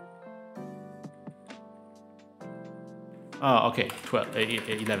 Oh, okay, 12,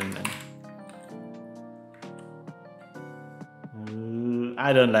 11 then.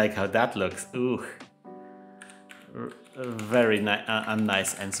 I don't like how that looks. Ooh, very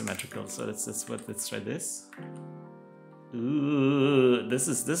unnice and symmetrical. So let's try this. Ooh, this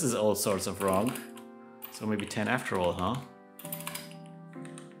is all sorts of wrong. So maybe 10 after all, huh?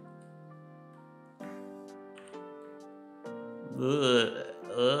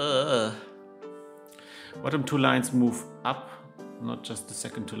 Bottom 2 lines move up, not just the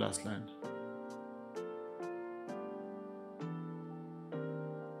second to last line.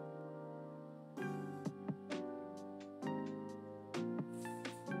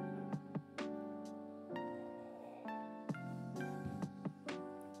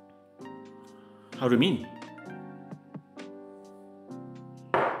 How do you mean?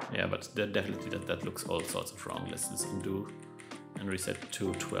 Yeah, but definitely that looks all sorts of wrong. Let's undo and reset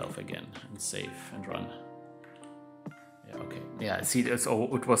to 12 again and save and run. Yeah, okay. Yeah, see,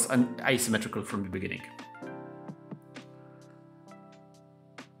 it was asymmetrical from the beginning.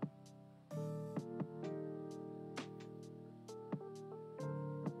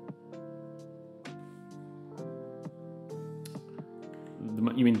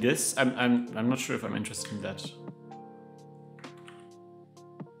 You mean this? I'm not sure if I'm interested in that.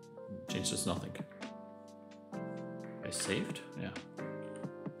 Changes nothing. I saved? Yeah.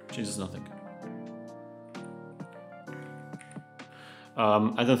 Changes nothing.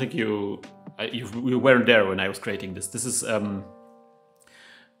 I don't think you weren't there when I was creating this. This is on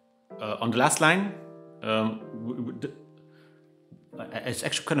the last line. It's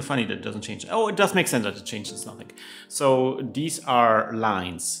actually kind of funny that it doesn't change. Oh, it does make sense that it changes nothing. So these are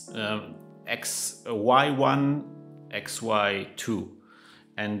lines, y1, xy2,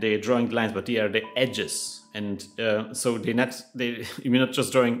 and they're drawing lines, but they are the edges. And so we're not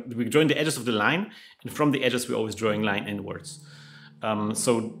just drawing. We're drawing the edges of the line, and from the edges we're always drawing line inwards.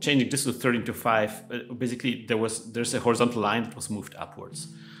 So changing this to 13 to 5, basically there's a horizontal line that was moved upwards.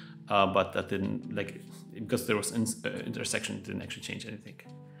 But that didn't, because there was intersection, it didn't actually change anything.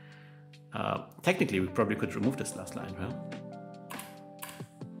 Technically, we probably could remove this last line, right?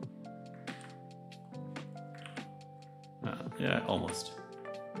 Yeah, almost.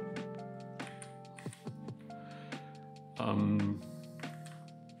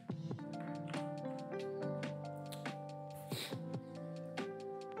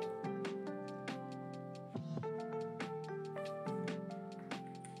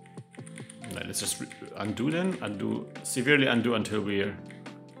 Let's just undo then, severely undo until we're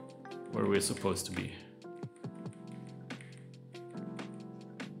where we're supposed to be.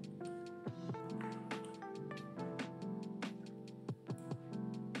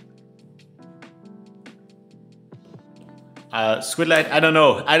 Squidlight, I don't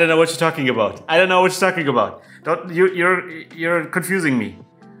know what you're talking about. You're confusing me.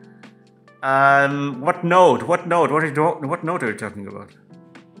 What node? What node are you talking about?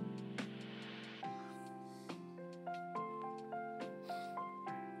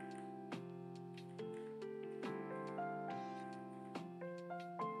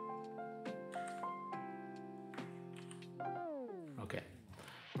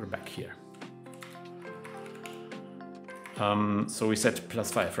 we're back here. So we set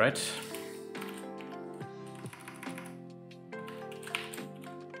 +5, right?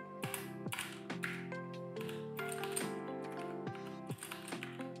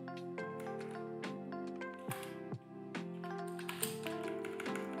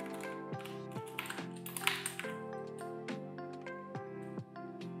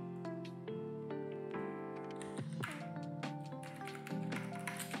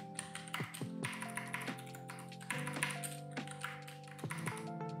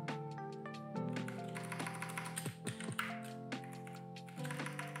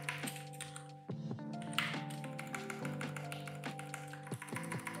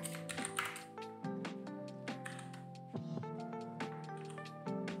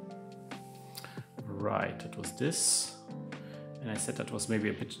 Right, that was this, and I said that was maybe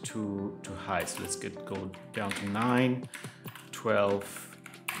a bit too high, so let's go down to 9, 12,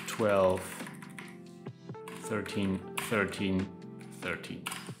 12, 13, 13, 13.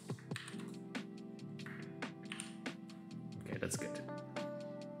 Okay, that's good.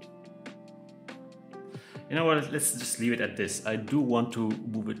 You know what, let's just leave it at this. I do want to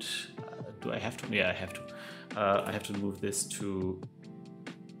move it. Do I have to? Yeah, I have to. I have to move this to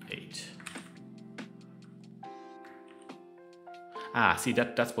 8. Ah, see,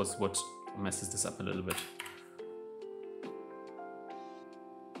 that's what messes this up a little bit.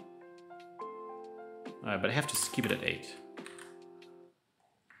 But I have to keep it at 8.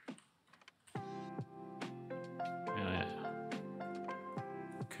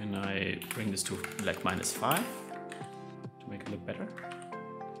 Can I bring this to like -5 to make it look better?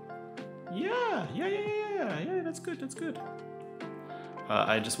 Yeah, that's good, that's good.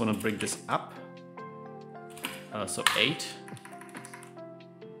 I just want to bring this up. So 8.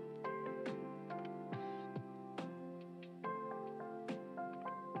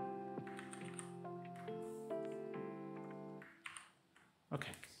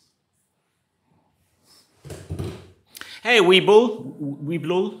 Okay. Hey,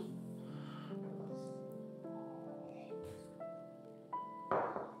 Weeble.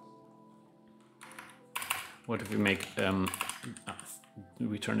 What if we make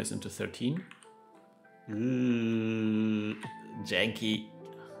we turn this into 13? Janky.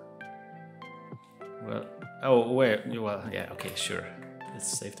 Well, oh wait. Well, yeah. Okay, sure.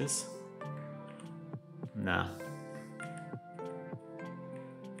 Let's save this. Nah.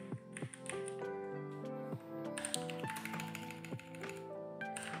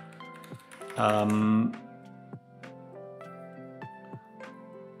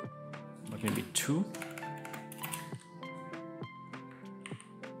 But maybe 2.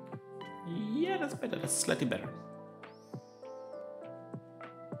 Yeah, that's better. That's slightly better.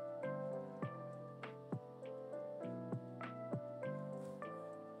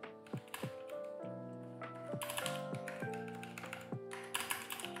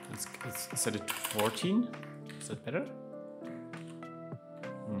 Let's set it to 14. Is that better?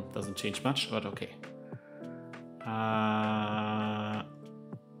 Doesn't change much, but okay.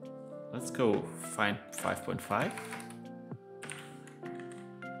 Let's go find 5.5.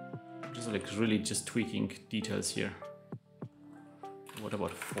 Just like really just tweaking details here. What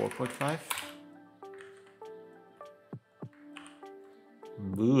about 4.5?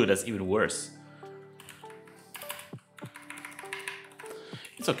 Ooh, that's even worse.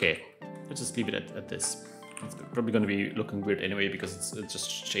 It's okay. Let's just leave it at this. It's probably going to be looking weird anyway because it's just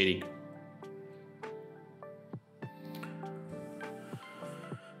shading.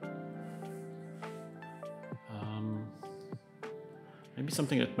 Maybe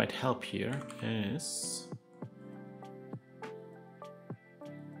something that might help here is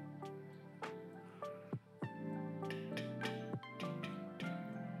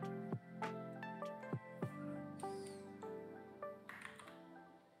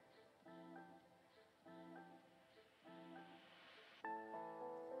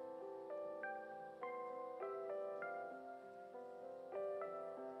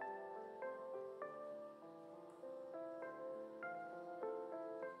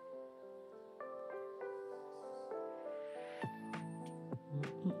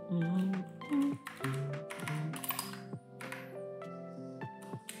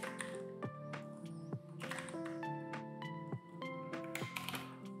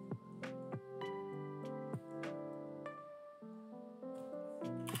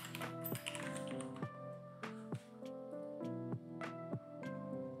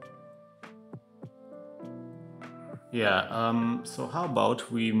yeah, so how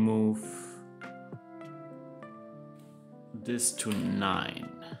about we move this to 9?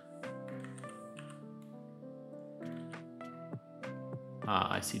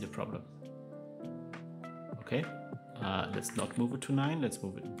 I see the problem. Okay, let's not move it to 9. Let's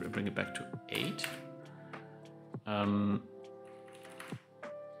move it, bring it back to 8.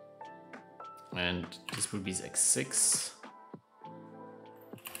 And this will be like 6,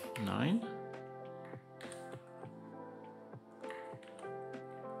 9.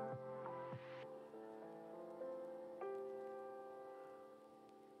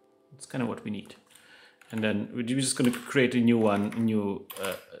 It's kind of what we need. And then we're just going to create a new one, new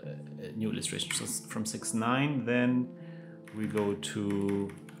illustration. So from 6, 9, then we go to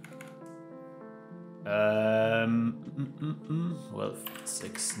well,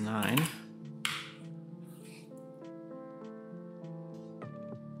 6, 9.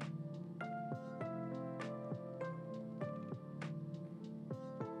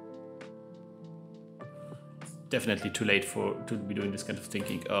 Definitely too late to be doing this kind of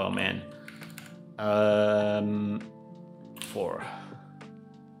thinking. Oh man. 4.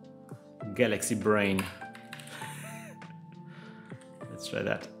 Galaxy brain. Let's try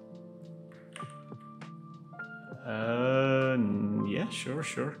that. Yeah,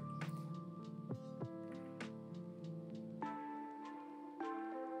 sure.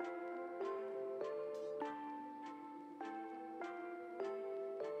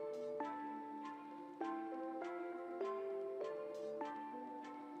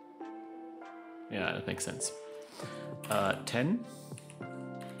 Yeah, that makes sense. 10.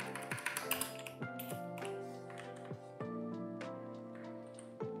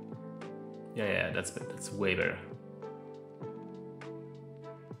 Yeah, that's way better.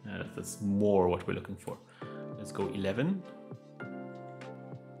 That's more what we're looking for. Let's go 11.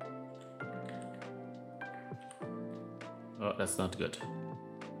 Oh, that's not good.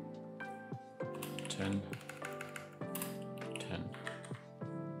 10. 10.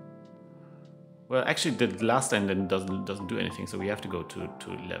 Well, actually, the last line then doesn't do anything, so we have to go to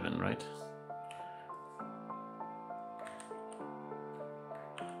 11, right?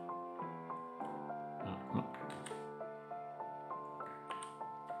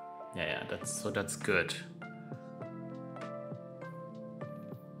 Yeah, that's good.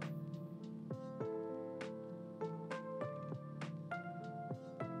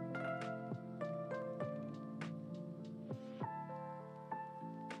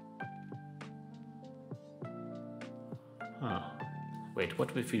 Wait,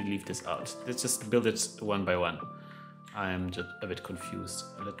 what if we leave this out? Let's just build it one by one. I'm just a bit confused.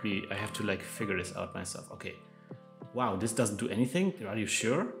 I have to like figure this out myself. Okay. Wow, this doesn't do anything? Are you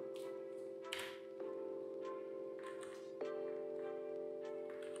sure?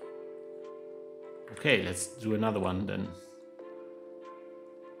 Okay, let's do another one then.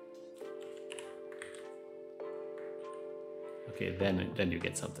 Okay, then you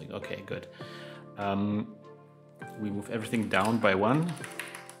get something. Okay, good. We move everything down by 1.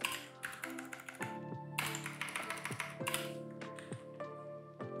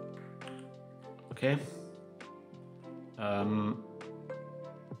 Okay.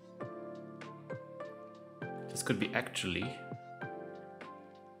 This could be actually.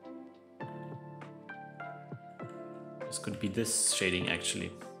 This could be this shading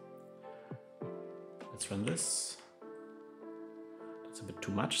actually. Let's run this. That's a bit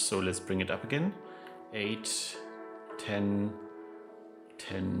too much, so let's bring it up again. 8, 10,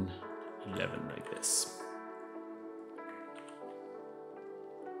 10, 11, like this.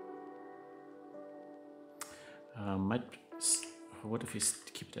 What if we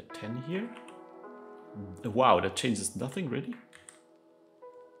keep it at 10 here? Wow, that changes nothing really.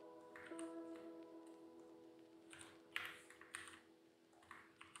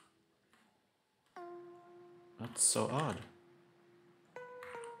 That's so odd.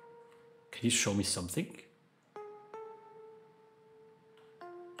 Can you show me something?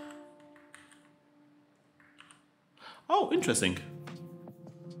 Oh, interesting.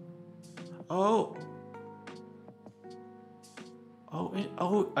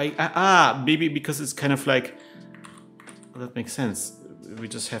 Maybe because it's kind of like, well, that makes sense. We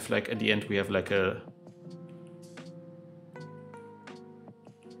just have like, at the end we have like a,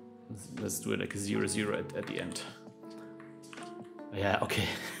 let's do it like a 0, 0 at the end. Yeah, okay.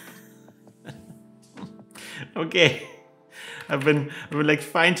 Okay. I've been like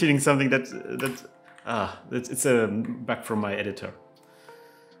fine-tuning something it's back from my editor.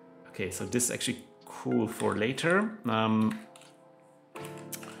 Okay, so this is actually cool for later.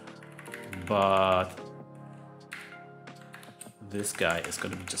 But this guy is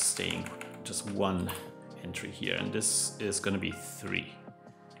going to be just staying just 1 entry here, and this is going to be 3.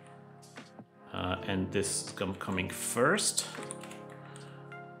 And this is coming first.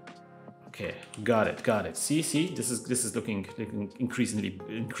 Okay, got it. See, this is looking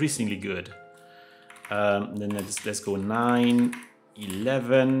increasingly good. Then let's go 9,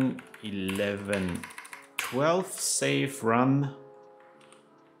 11, 11, 12. Save, run.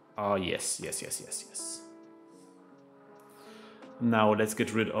 Oh yes. Now let's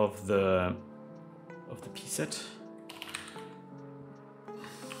get rid of the P set.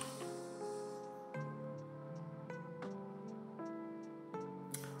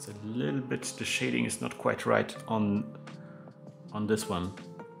 It's a little bit, the shading is not quite right on this one.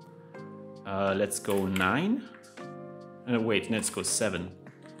 Let's go 9. Wait, let's go 7.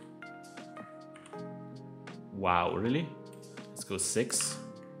 Wow, really? Let's go 6.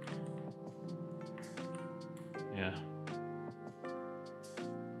 Yeah.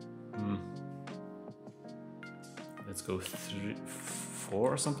 Let's go 3,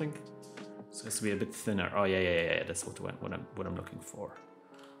 4 or something. So it has to be a bit thinner. Oh yeah. That's what I'm looking for.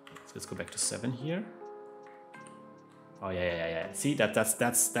 So let's go back to 7 here. Oh yeah. See, that's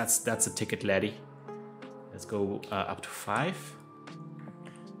a ticket, laddie. Let's go up to 5.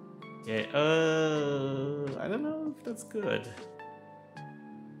 Yeah. I don't know if that's good.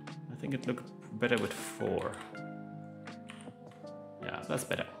 I think it looked better with 4. Yeah, that's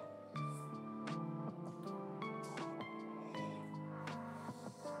better.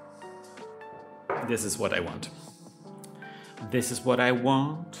 This is what I want.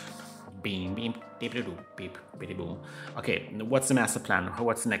 Beam, beep, beep, beep, beep, boom. Okay, what's the master plan?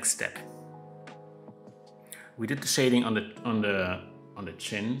 What's the next step? We did the shading on the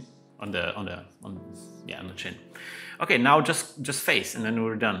chin, on the chin. Okay, now just face, and then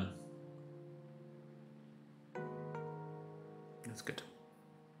we're done. That's good.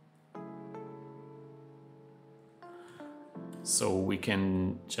 So we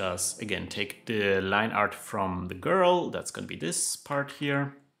can just again take the line art from the girl. That's gonna be this part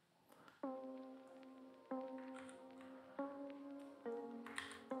here.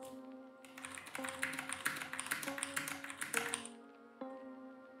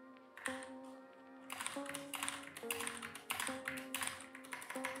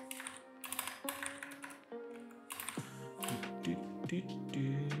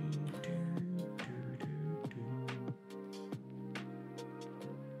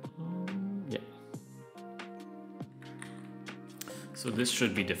 Yeah. So this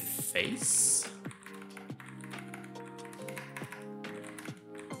should be the face.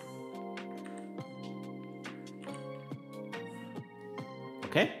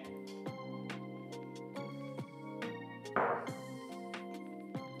 Okay.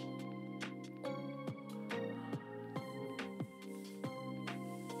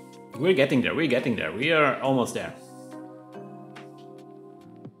 We're getting there, we are almost there.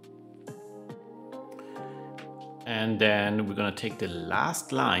 And then we're gonna take the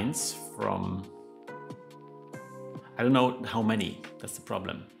last lines from, I don't know how many, that's the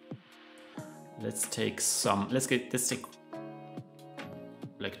problem. Let's take some, let's take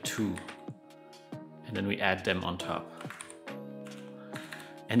like 2, and then we add them on top.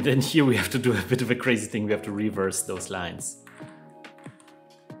 And then here we have to do a bit of a crazy thing, we have to reverse those lines.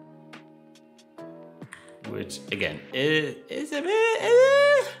 Which again is a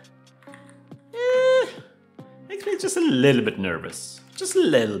bit makes me just a little bit nervous, just a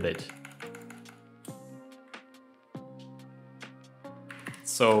little bit.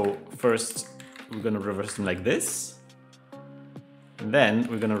 So first we're gonna reverse them like this, and then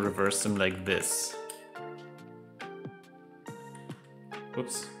we're gonna reverse them like this.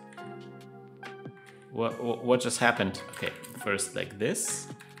 Oops. What just happened? Okay, first like this.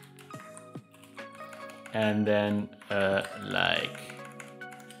 And then like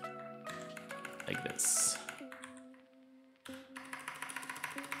this,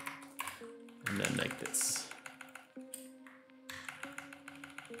 and then like this.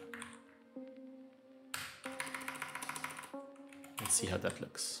 Let's see how that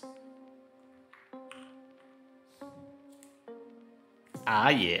looks. Ah,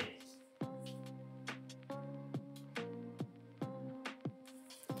 yeah.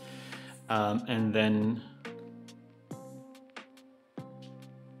 And then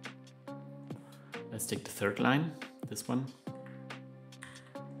let's take the third line, this one.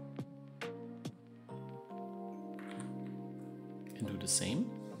 And do the same.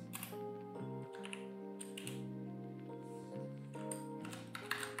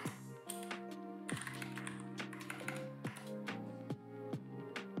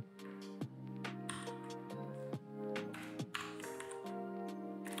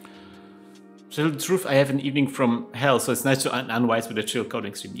 To tell the truth, I have an evening from hell, so it's nice to unwise with a chill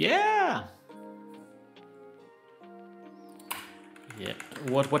coding stream. Yeah! Yeah.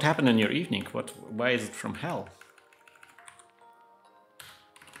 What happened in your evening? Why is it from hell?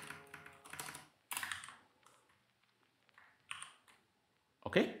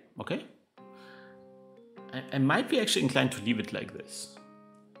 Okay, okay. I might be actually inclined to leave it like this.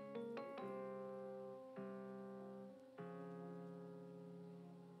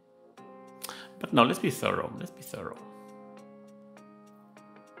 But no, let's be thorough. Let's be thorough.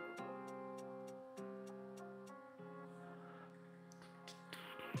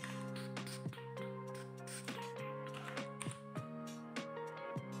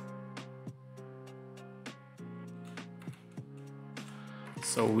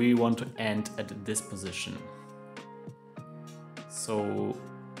 So we want to end at this position. So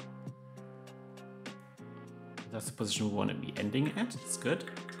that's the position we want to be ending at. That's good.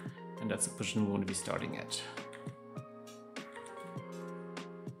 And that's the position we want to be starting at.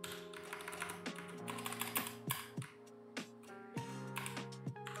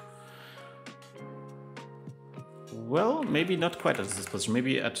 Well, maybe not quite at this position.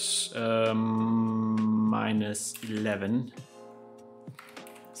 Maybe at -11.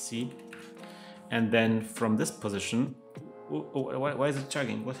 See? And then from this position... why is it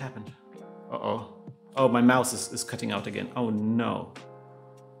chugging? What happened? Uh-oh. Oh, my mouse is cutting out again. Oh, no.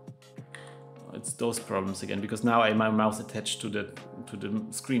 It's those problems again, because now I have my mouse attached to the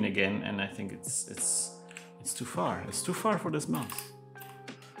screen again, and I think it's too far. It's too far for this mouse.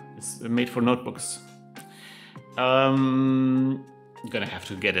 It's made for notebooks. I'm gonna have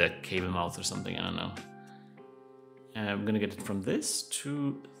to get a cable mouse or something. I don't know. I'm gonna get it from this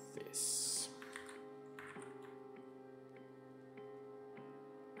to this.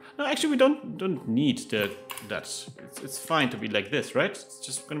 No, actually, we don't need that. It's fine to be like this, right? It's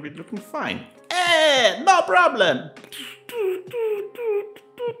just gonna be looking fine. Eh, no problem.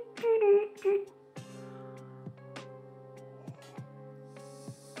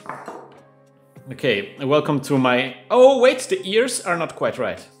 Okay, welcome to my... Oh, wait, the ears are not quite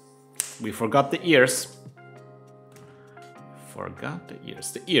right. We forgot the ears. Forgot the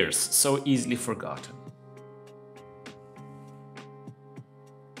ears. The ears, so easily forgotten.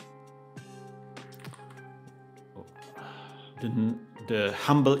 The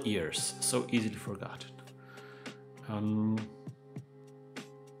humble ears, so easily forgotten.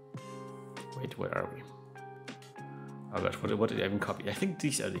 Wait, where are we? Oh gosh, what did I even copy? I think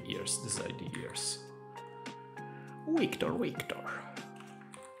these are the ears. These are the ears. Victor.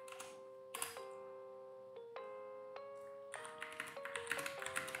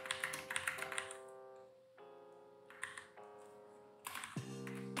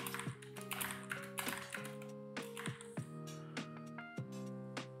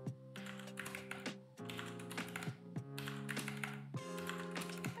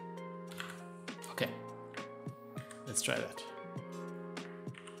 Okay. Let's try that.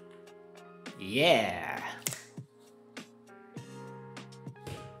 Yeah.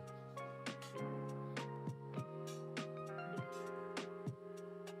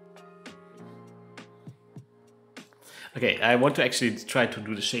 Okay, I want to actually try to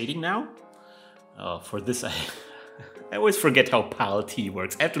do the shading now. For this, I always forget how PAL-T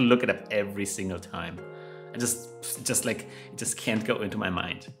works. I have to look it up every single time. I just like, it just can't go into my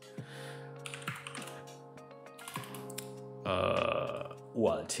mind.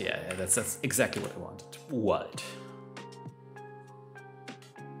 Walt, yeah, that's exactly what I wanted. Walt.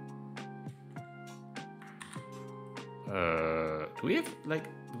 Do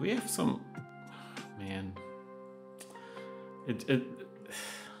we have some, man?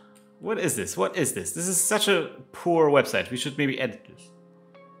 What is this? What is this? This is such a poor website. We should maybe edit this.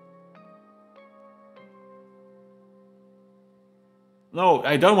 No,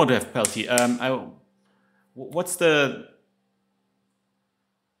 I don't want to have PAL-T. What's the...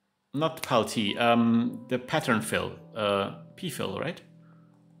 Not PAL-T, the pattern fill, P-fill, right?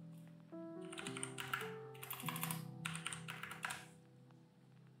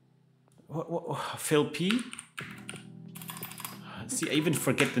 What, fill P? See, I even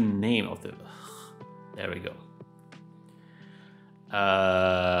forget the name of the... There we go.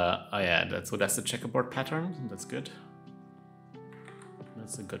 Oh yeah, that's the checkerboard pattern. That's good.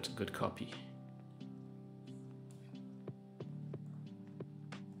 That's a good copy.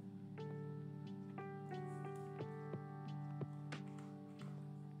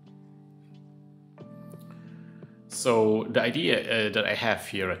 So the idea that I have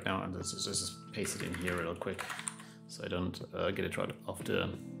here right now, and let's just paste it in here real quick, so I don't get it right off the...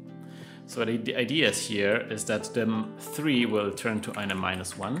 So the idea here is that the 3 will turn to eine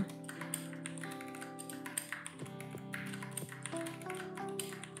 -1.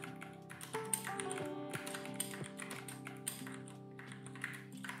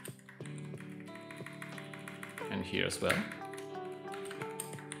 in here as well.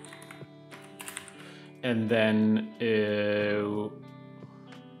 And then,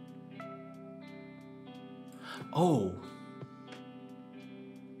 oh,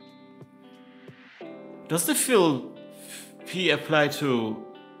 does the fill P apply to,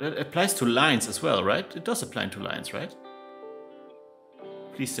 that applies to lines as well, right? It does apply to lines, right?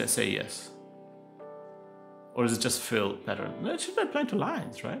 Please say yes. Or is it just fill pattern? No, it should apply to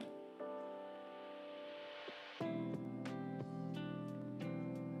lines, right?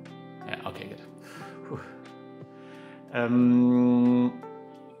 Yeah, okay, good.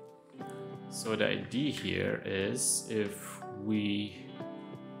 So the idea here is if we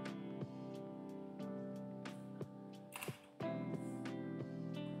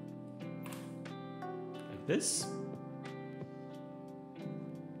like this,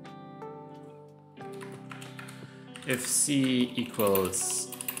 if C equals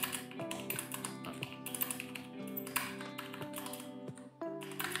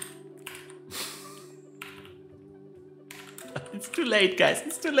it's too late, guys.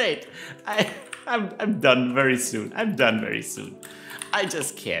 It's too late. I'm done very soon. I'm done very soon. I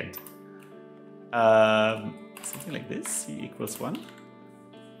just can't. Something like this. C equals 1.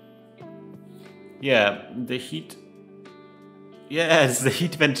 Yeah, the heat. Yes, the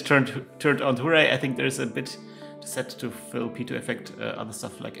heat vent turned on. Hooray! I think there's a bit set to fill P to affect other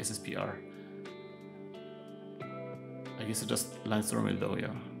stuff like SSPR. I guess it just lines normally though.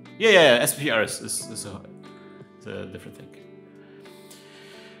 Yeah. Yeah. SPR is a different thing.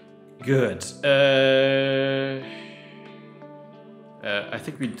 Good. I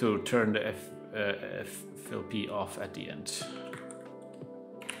think we need to turn the fill P off at the end.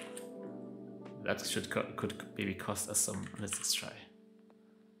 That could maybe cost us some. Let's try.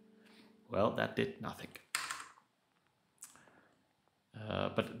 Well, that did nothing.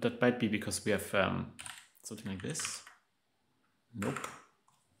 But that might be because we have something like this. Nope.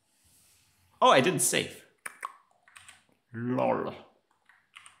 Oh, I didn't save. Lol.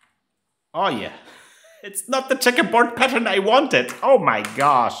 Oh yeah, it's not the checkerboard pattern I wanted. Oh my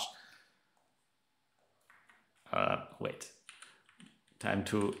gosh. Wait. Time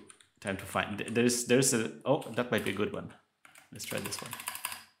to find. There's a. Oh, that might be a good one. Let's try this one.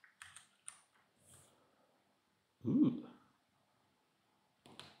 Ooh.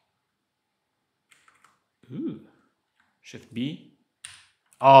 Ooh. Shift B.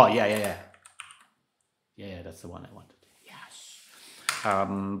 Oh yeah. Yeah, that's the one I wanted.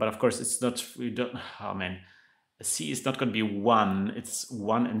 But of course it's not, we don't, oh man, C is not going to be 1, it's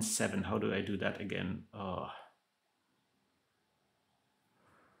 1 and 7. How do I do that again?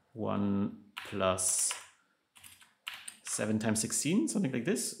 1 plus 7 times 16, something like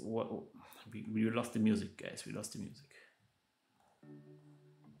this. We lost the music, guys, we lost the music.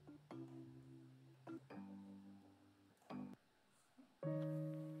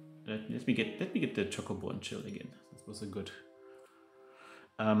 Let me get the Chocobo and chill again. This was a good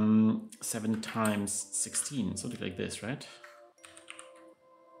 7 times 16, something like this, right?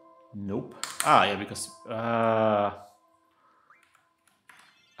 Nope. Ah, yeah, because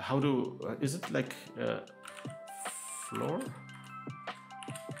how do is it like floor?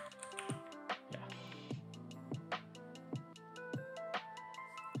 Yeah.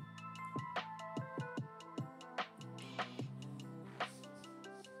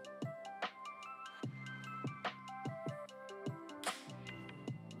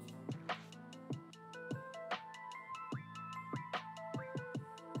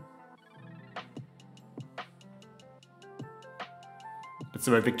 It's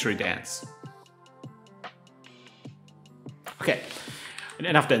a victory dance. Okay,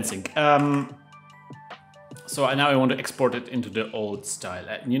 enough dancing. So now I want to export it into the old style.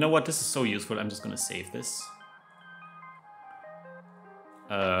 And you know what? This is so useful. I'm just going to save this.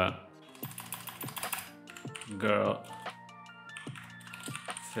 Girl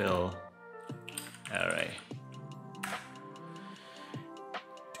fill array.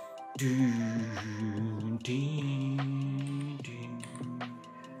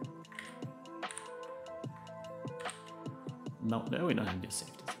 No, we don't need to save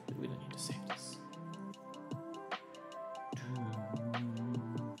this. We don't need to save this.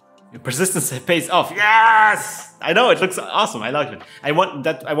 Your persistence pays off. Yes! I know, it looks awesome. I like it. I want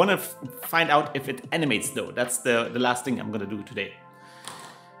to find out if it animates though. That's the last thing I'm gonna do today.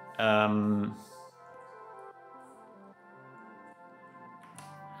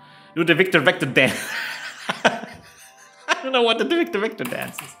 Do the Victor Vector dance. I don't know what the Victor Vector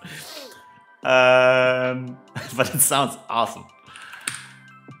dance is. But it sounds awesome.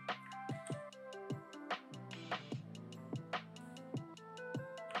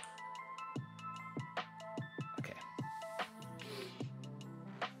 Okay.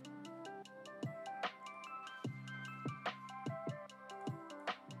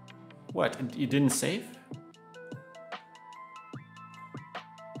 What? You didn't save?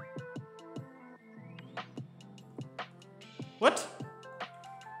 What?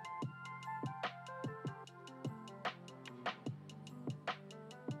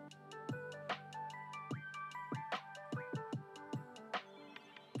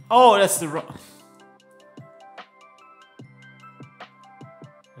 Oh, that's the wrong.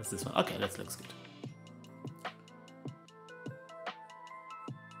 That's this one. Okay, that looks good.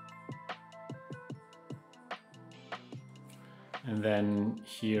 And then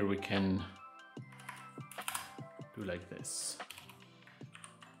here we can do like this.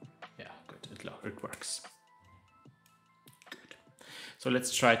 Yeah, good. It works. Good. So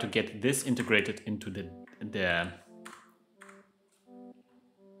let's try to get this integrated into the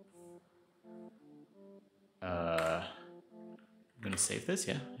I'm gonna save this,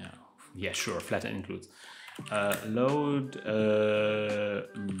 yeah, sure. Flatten includes load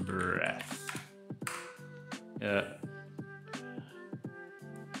breath.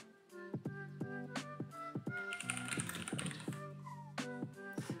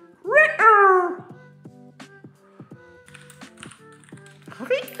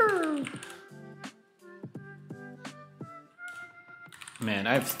 Man,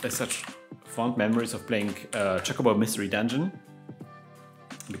 I have such fond memories of playing Chocobo Mystery Dungeon,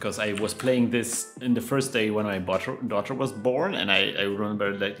 because I was playing this in the first day when my daughter was born, and I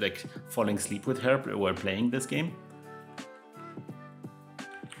remember like falling asleep with her while playing this game.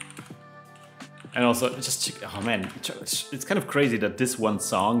 And also, just, oh man, it's kind of crazy that this one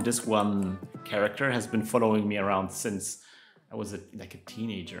song, this one character has been following me around since I was like a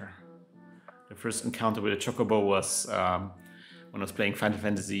teenager. The first encounter with a Chocobo was when I was playing Final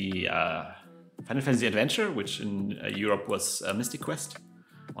Fantasy Adventure, which in Europe was Mystic Quest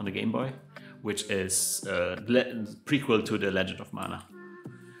on the Game Boy, which is prequel to The Legend of Mana.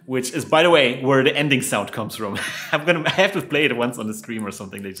 Which is, by the way, where the ending sound comes from. I have to play it once on the stream or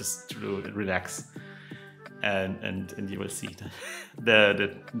something. They just to relax, and you will see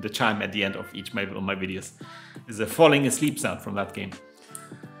the chime at the end of each of my videos is a falling asleep sound from that game.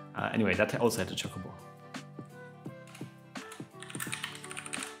 Anyway, that also had a Chocobo.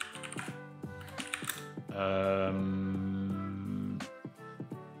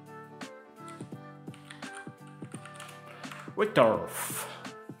 Wittorf.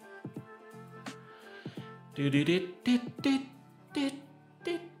 I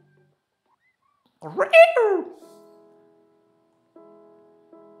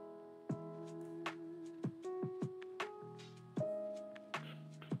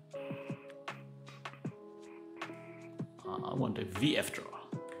want a VF draw.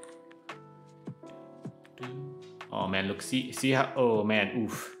 Oh man, look, see how, oh man,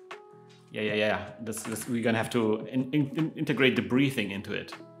 oof. Yeah. This we're gonna have to integrate the breathing into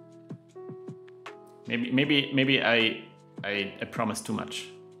it. Maybe I promised too much.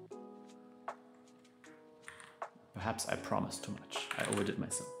 Perhaps I promised too much. I overdid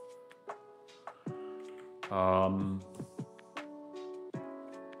myself.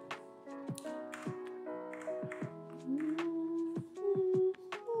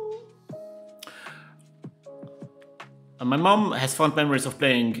 My mom has fond memories of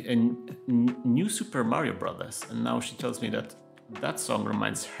playing in New Super Mario Brothers, and now she tells me that that song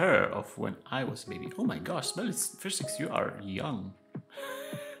reminds her of when I was a baby. Oh my gosh, Physics, you are young.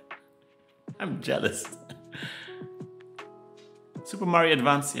 I'm jealous. Super Mario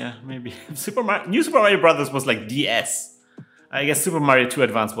Advance, yeah, maybe. New Super Mario Brothers was like DS. I guess Super Mario 2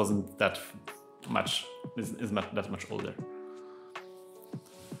 Advance wasn't that much, is not that much older.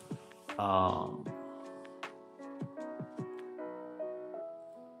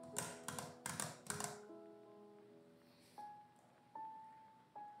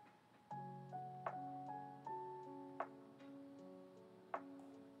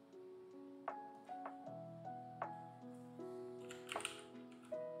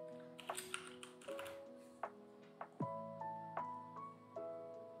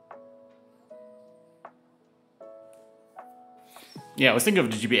 Yeah, I was thinking of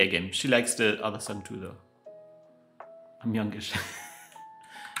the GBA game. She likes the other song too, though. I'm youngish.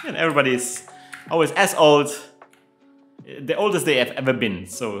 And everybody's always as old, the oldest they have ever been.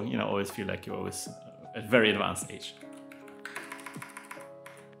 So, you know, always feel like you're always at a very advanced age.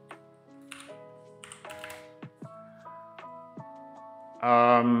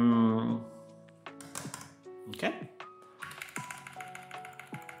 Okay.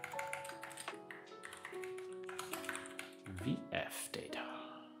 VF data.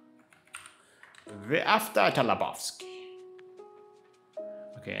 VF data Lebowski.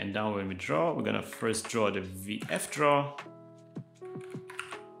 Okay, and now when we draw, we're gonna first draw the VF draw.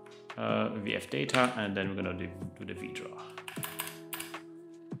 VF data, and then we're gonna do the vdraw.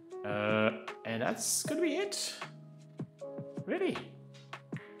 And that's gonna be it. Really?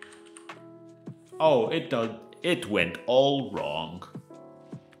 Oh, it went all wrong.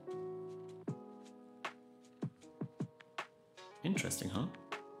 Interesting, huh?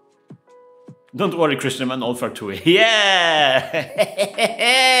 Don't worry, Christian, I'm an all for 2. Yeah!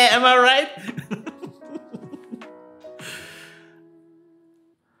 Am I right?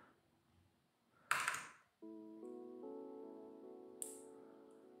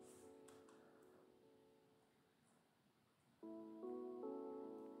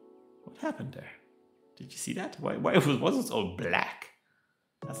 What happened there? Did you see that? Why was it all black?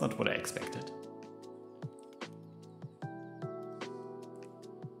 That's not what I expected.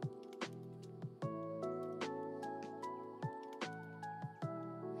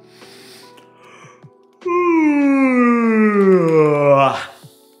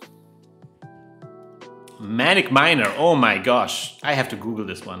 Manic Miner, oh my gosh. I have to Google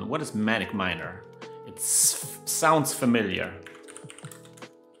this one. What is Manic Miner? It sounds familiar.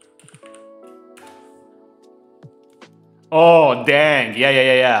 Oh, dang.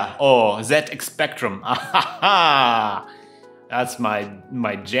 Yeah. Oh, ZX Spectrum. That's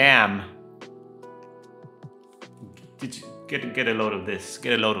my jam. Did you get a load of this?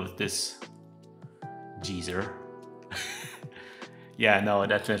 Get a load of this. Geezer. Yeah, no,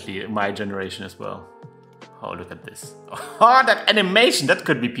 definitely my generation as well. Oh, look at this. Oh, that animation! That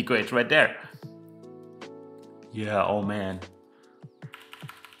could be Pico-8 right there. Yeah, oh man.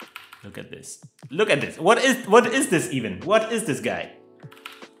 Look at this. Look at this. What is this even? What is this guy?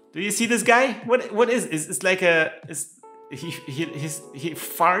 Do you see this guy? What is it's like a he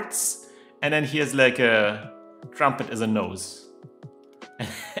farts and then he has like a trumpet as a nose.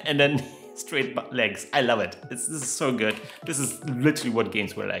 And then straight legs. I love it. This is so good. This is literally what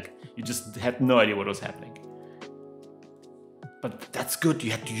games were like. You just had no idea what was happening. But that's good. You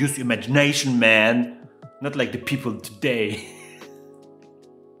had to use your imagination, man. Not like the people today.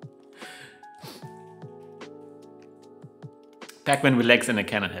 Pac-Man with legs and a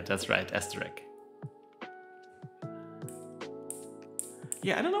cannon head. That's right, asterisk.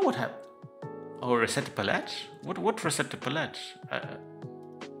 Yeah, I don't know what happened. Oh, reset the palette? What reset the palette?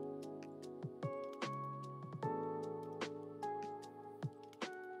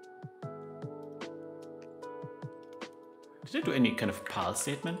 Did I do any kind of PAL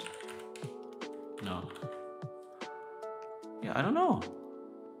statement? No. Yeah, I don't know.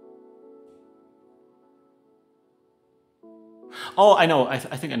 Oh, I know. I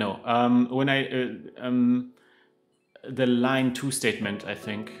think I know. When the line 2 statement, I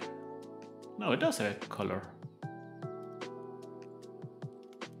think. No, it does have a color.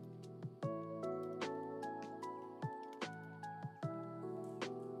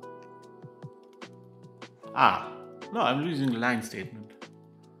 Ah. No, I'm using the line statement.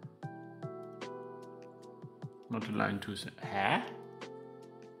 Not the line 2 statement. Huh?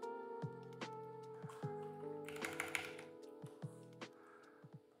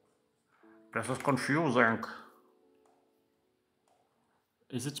 This is confusing.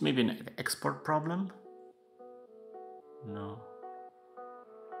 Is it maybe an export problem? No.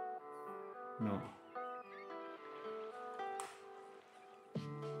 No.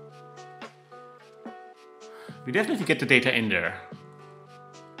 We definitely get the data in there.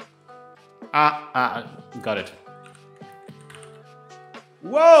 Got it.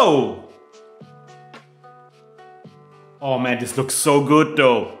 Whoa! Oh man, this looks so good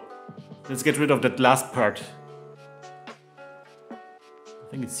though. Let's get rid of that last part. I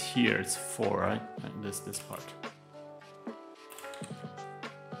think it's here, it's 4, right? And this part.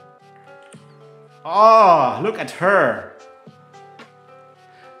 Oh, look at her!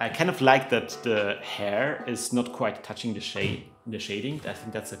 I kind of like that the hair is not quite touching the shading. I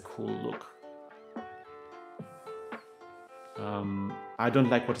think that's a cool look. I don't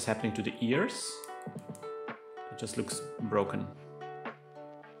like what is happening to the ears. It just looks broken.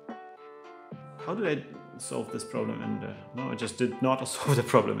 How did I solve this problem in the... No, I just did not solve the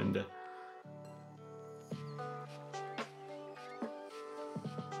problem in the...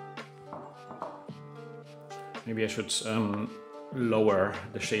 Maybe I should lower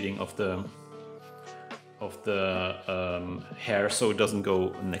the shading of the hair so it doesn't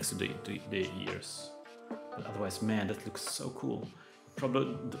go next to the ears. But otherwise, man, that looks so cool.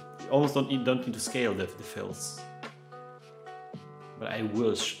 Probably almost don't need to scale the fills. But I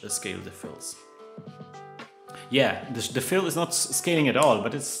will scale the fills. Yeah, the fill is not scaling at all,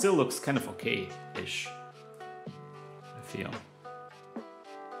 but it still looks kind of okay-ish, I feel.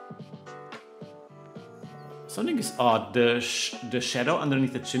 Something is odd. The shadow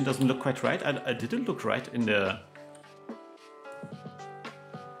underneath the chin doesn't look quite right. I didn't look right in the...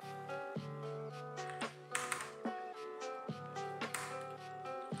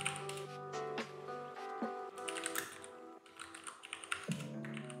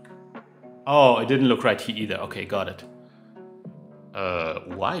 Oh, it didn't look right here either. Okay, got it.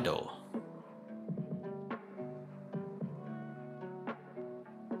 Why though?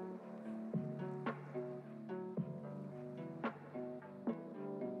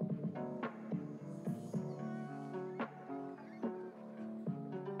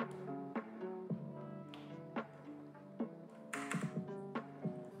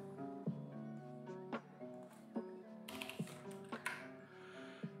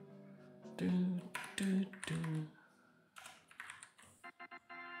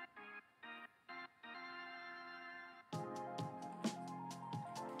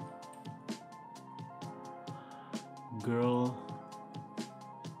 Girl.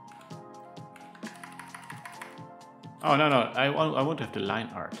 Oh, no, no. I want to have the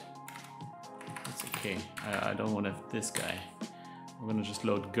line art. That's okay. I don't want to have this guy. I'm going to just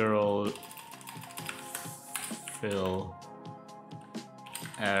load girl fill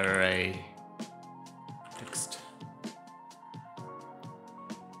array text.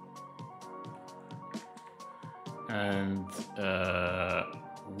 And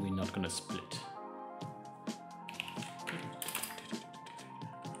we're not going to split.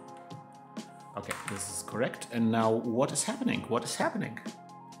 Okay, this is correct. And now what is happening? What is happening?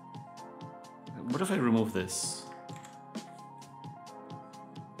 What if I remove this?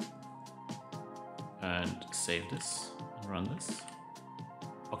 And save this and run this.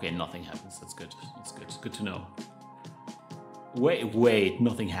 Okay, nothing happens. That's good. That's good. Good to know. Wait,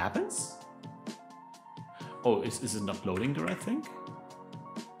 nothing happens? Oh, is it not loading the right thing?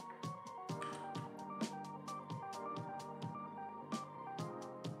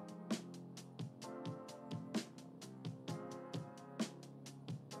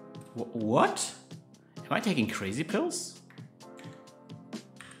 What? Am I taking crazy pills?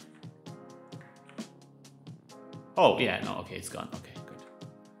 Oh, yeah, no, okay, it's gone. Okay, good.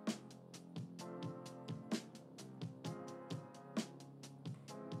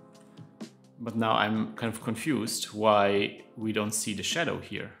 But now I'm kind of confused why we don't see the shadow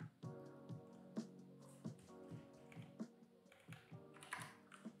here.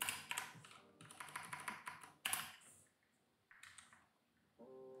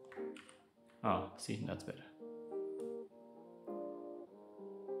 Oh, see, that's better.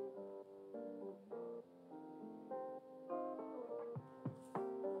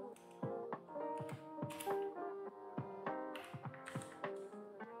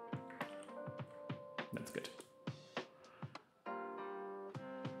 That's good.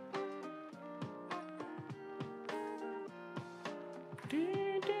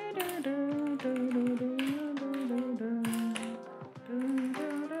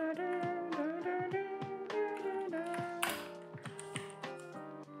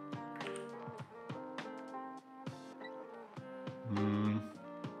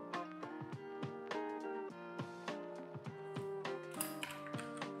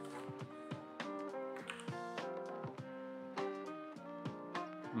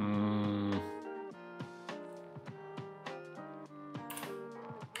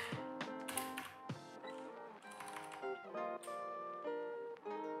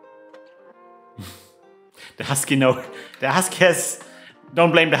 The husky, no. The husky has...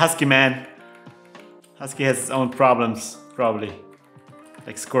 Don't blame the husky, man. Husky has its own problems, probably.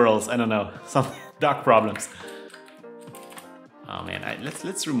 Like squirrels, I don't know. Some dog problems. Oh man,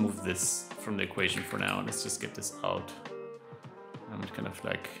 let's remove this from the equation for now. Let's just get this out. I'm kind of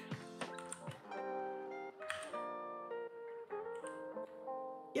like...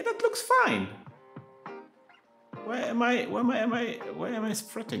 Yeah, that looks fine. Why am I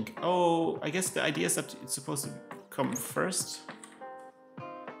fretting? Oh, I guess the idea is that it's supposed to come first.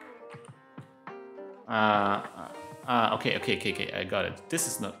 Okay, I got it. This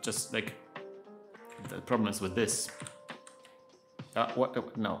is not just like the problem is with this.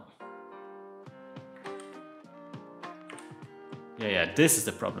 What? No. Yeah, this is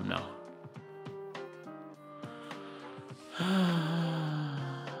the problem now.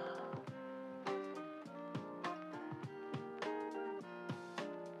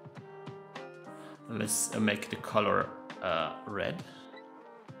 Let's make the color red,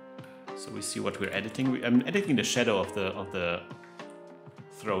 so we see what we're editing. I'm editing the shadow of the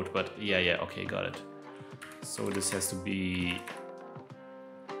throat, but yeah, okay, got it. So this has to be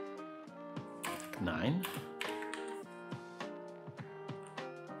 9.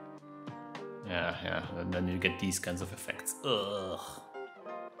 Yeah, yeah, and then you get these kinds of effects. Ugh.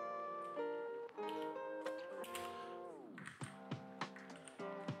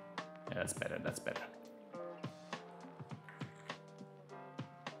 Yeah, that's better, that's better.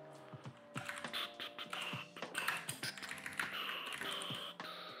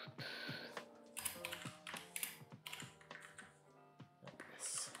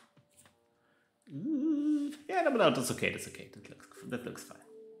 Yeah, no, that's okay, that's okay. That looks fine.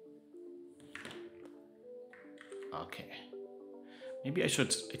 Okay. Maybe I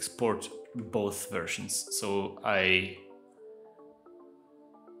should export both versions. So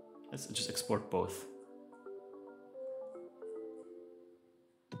let's just export both.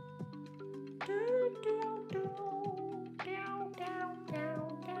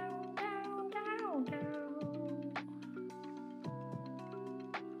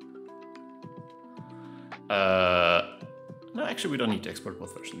 No, actually we don't need to export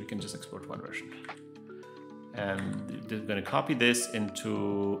both versions. We can just export one version. And we're going to copy this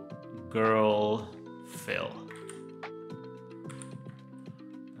into girl fill.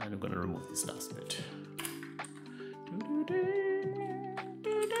 And I'm going to remove this last bit.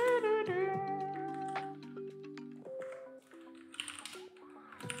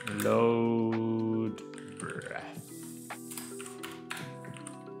 Load breath.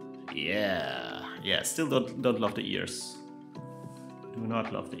 Yeah, still don't love the ears. Do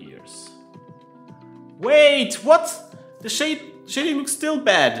not love the ears. Wait, what? The shading looks still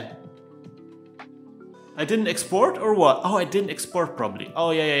bad. I didn't export or what? Oh, I didn't export probably.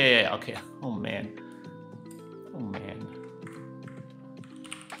 Oh, yeah, okay. Oh, man.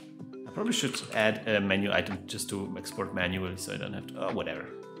 I probably should add a menu item just to export manually so I don't have to, oh, whatever.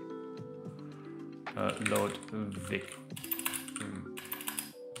 Load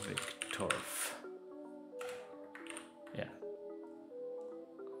Victorf. Yeah.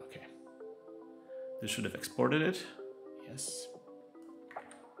 Okay. This should have exported it. Yes.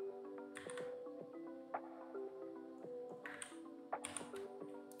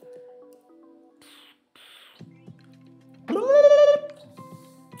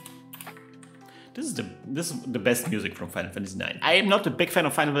 This is the best music from Final Fantasy IX. I am not a big fan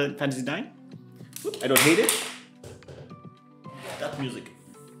of Final Fantasy IX. I don't hate it. That music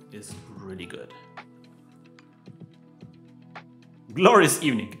is really good. Glorious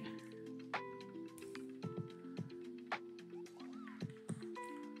evening.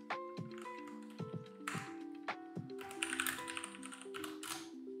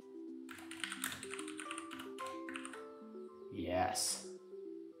 Yes.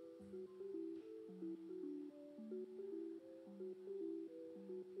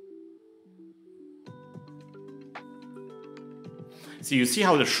 So you see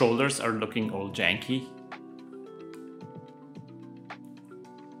how the shoulders are looking all janky?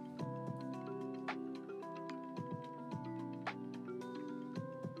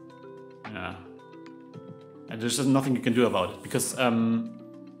 Yeah. And there's just nothing you can do about it because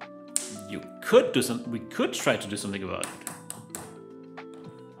you could do we could try to do something about it.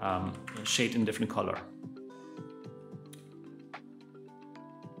 Shade in different color.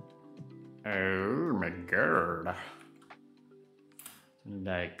 Oh my god.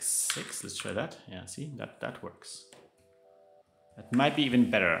 Like 6, let's try that. Yeah, see, that works. That might be even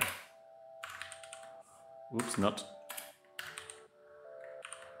better. Oops, not.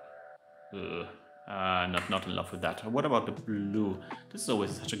 Not in love with that. What about the blue? This is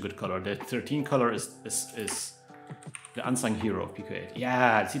always such a good color. The 13 color is the unsung hero of Pico-8.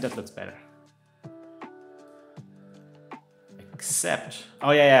 Yeah, see, that looks better. Except,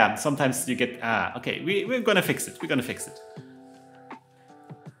 oh yeah, sometimes you get, okay, we're gonna fix it. We're gonna fix it.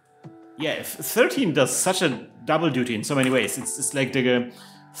 Yeah, if 13 does such a double duty in so many ways. It's like the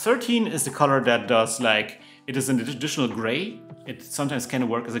 13 is the color that does like, it is an additional gray. It sometimes can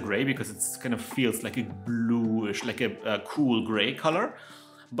work as a gray because it kind of feels like a bluish, like a cool gray color.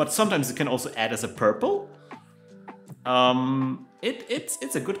 But sometimes it can also add as a purple.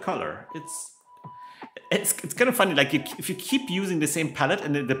 It's a good color. It's kind of funny, like if you keep using the same palette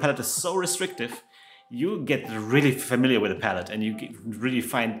and the palette is so restrictive, you get really familiar with the palette and you really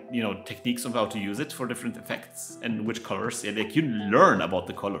find, techniques of how to use it for different effects and which colors. Yeah, like you learn about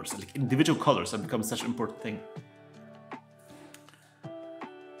the colors, like individual colors have become such an important thing.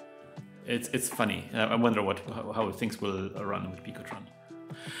 It's funny. I wonder how things will run with Picotron.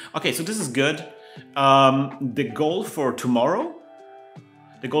 Okay, so this is good. The goal for tomorrow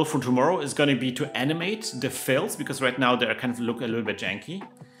is going to be to animate the fills because right now they kind of look a little bit janky.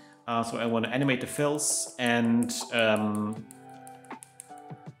 So I want to animate the fills and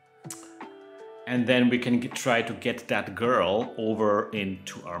then we can try to get that girl over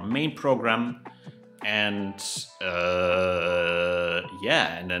into our main program and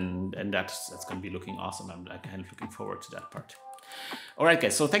yeah, and that's going to be looking awesome. I'm kind of looking forward to that part. All right,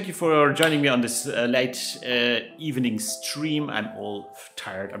 guys. So thank you for joining me on this late evening stream. I'm all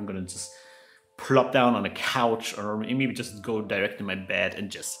tired. I'm gonna just plop down on a couch or maybe just go direct in my bed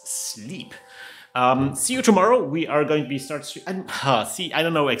and just sleep. See you tomorrow. We are going to be see, I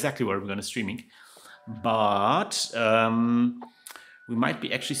don't know exactly where we're going to streaming, but we might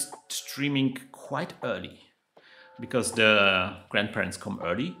be actually streaming quite early because the grandparents come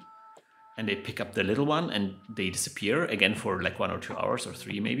early and they pick up the little one and they disappear again for like 1 or 2 hours or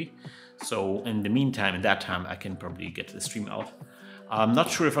 3 maybe. So in the meantime, in that time, I can probably get the stream out. I'm not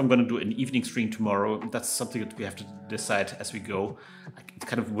sure if I'm going to do an evening stream tomorrow. That's something that we have to decide as we go. It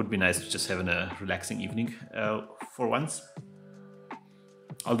kind of would be nice to just have a relaxing evening for once.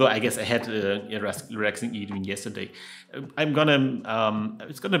 Although I guess I had a relaxing evening yesterday. I'm gonna,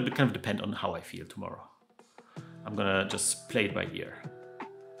 it's gonna kind of depend on how I feel tomorrow. I'm gonna just play it by ear.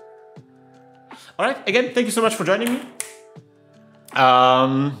 All right, again, thank you so much for joining me.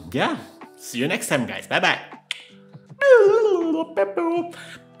 Yeah, see you next time, guys. Bye-bye.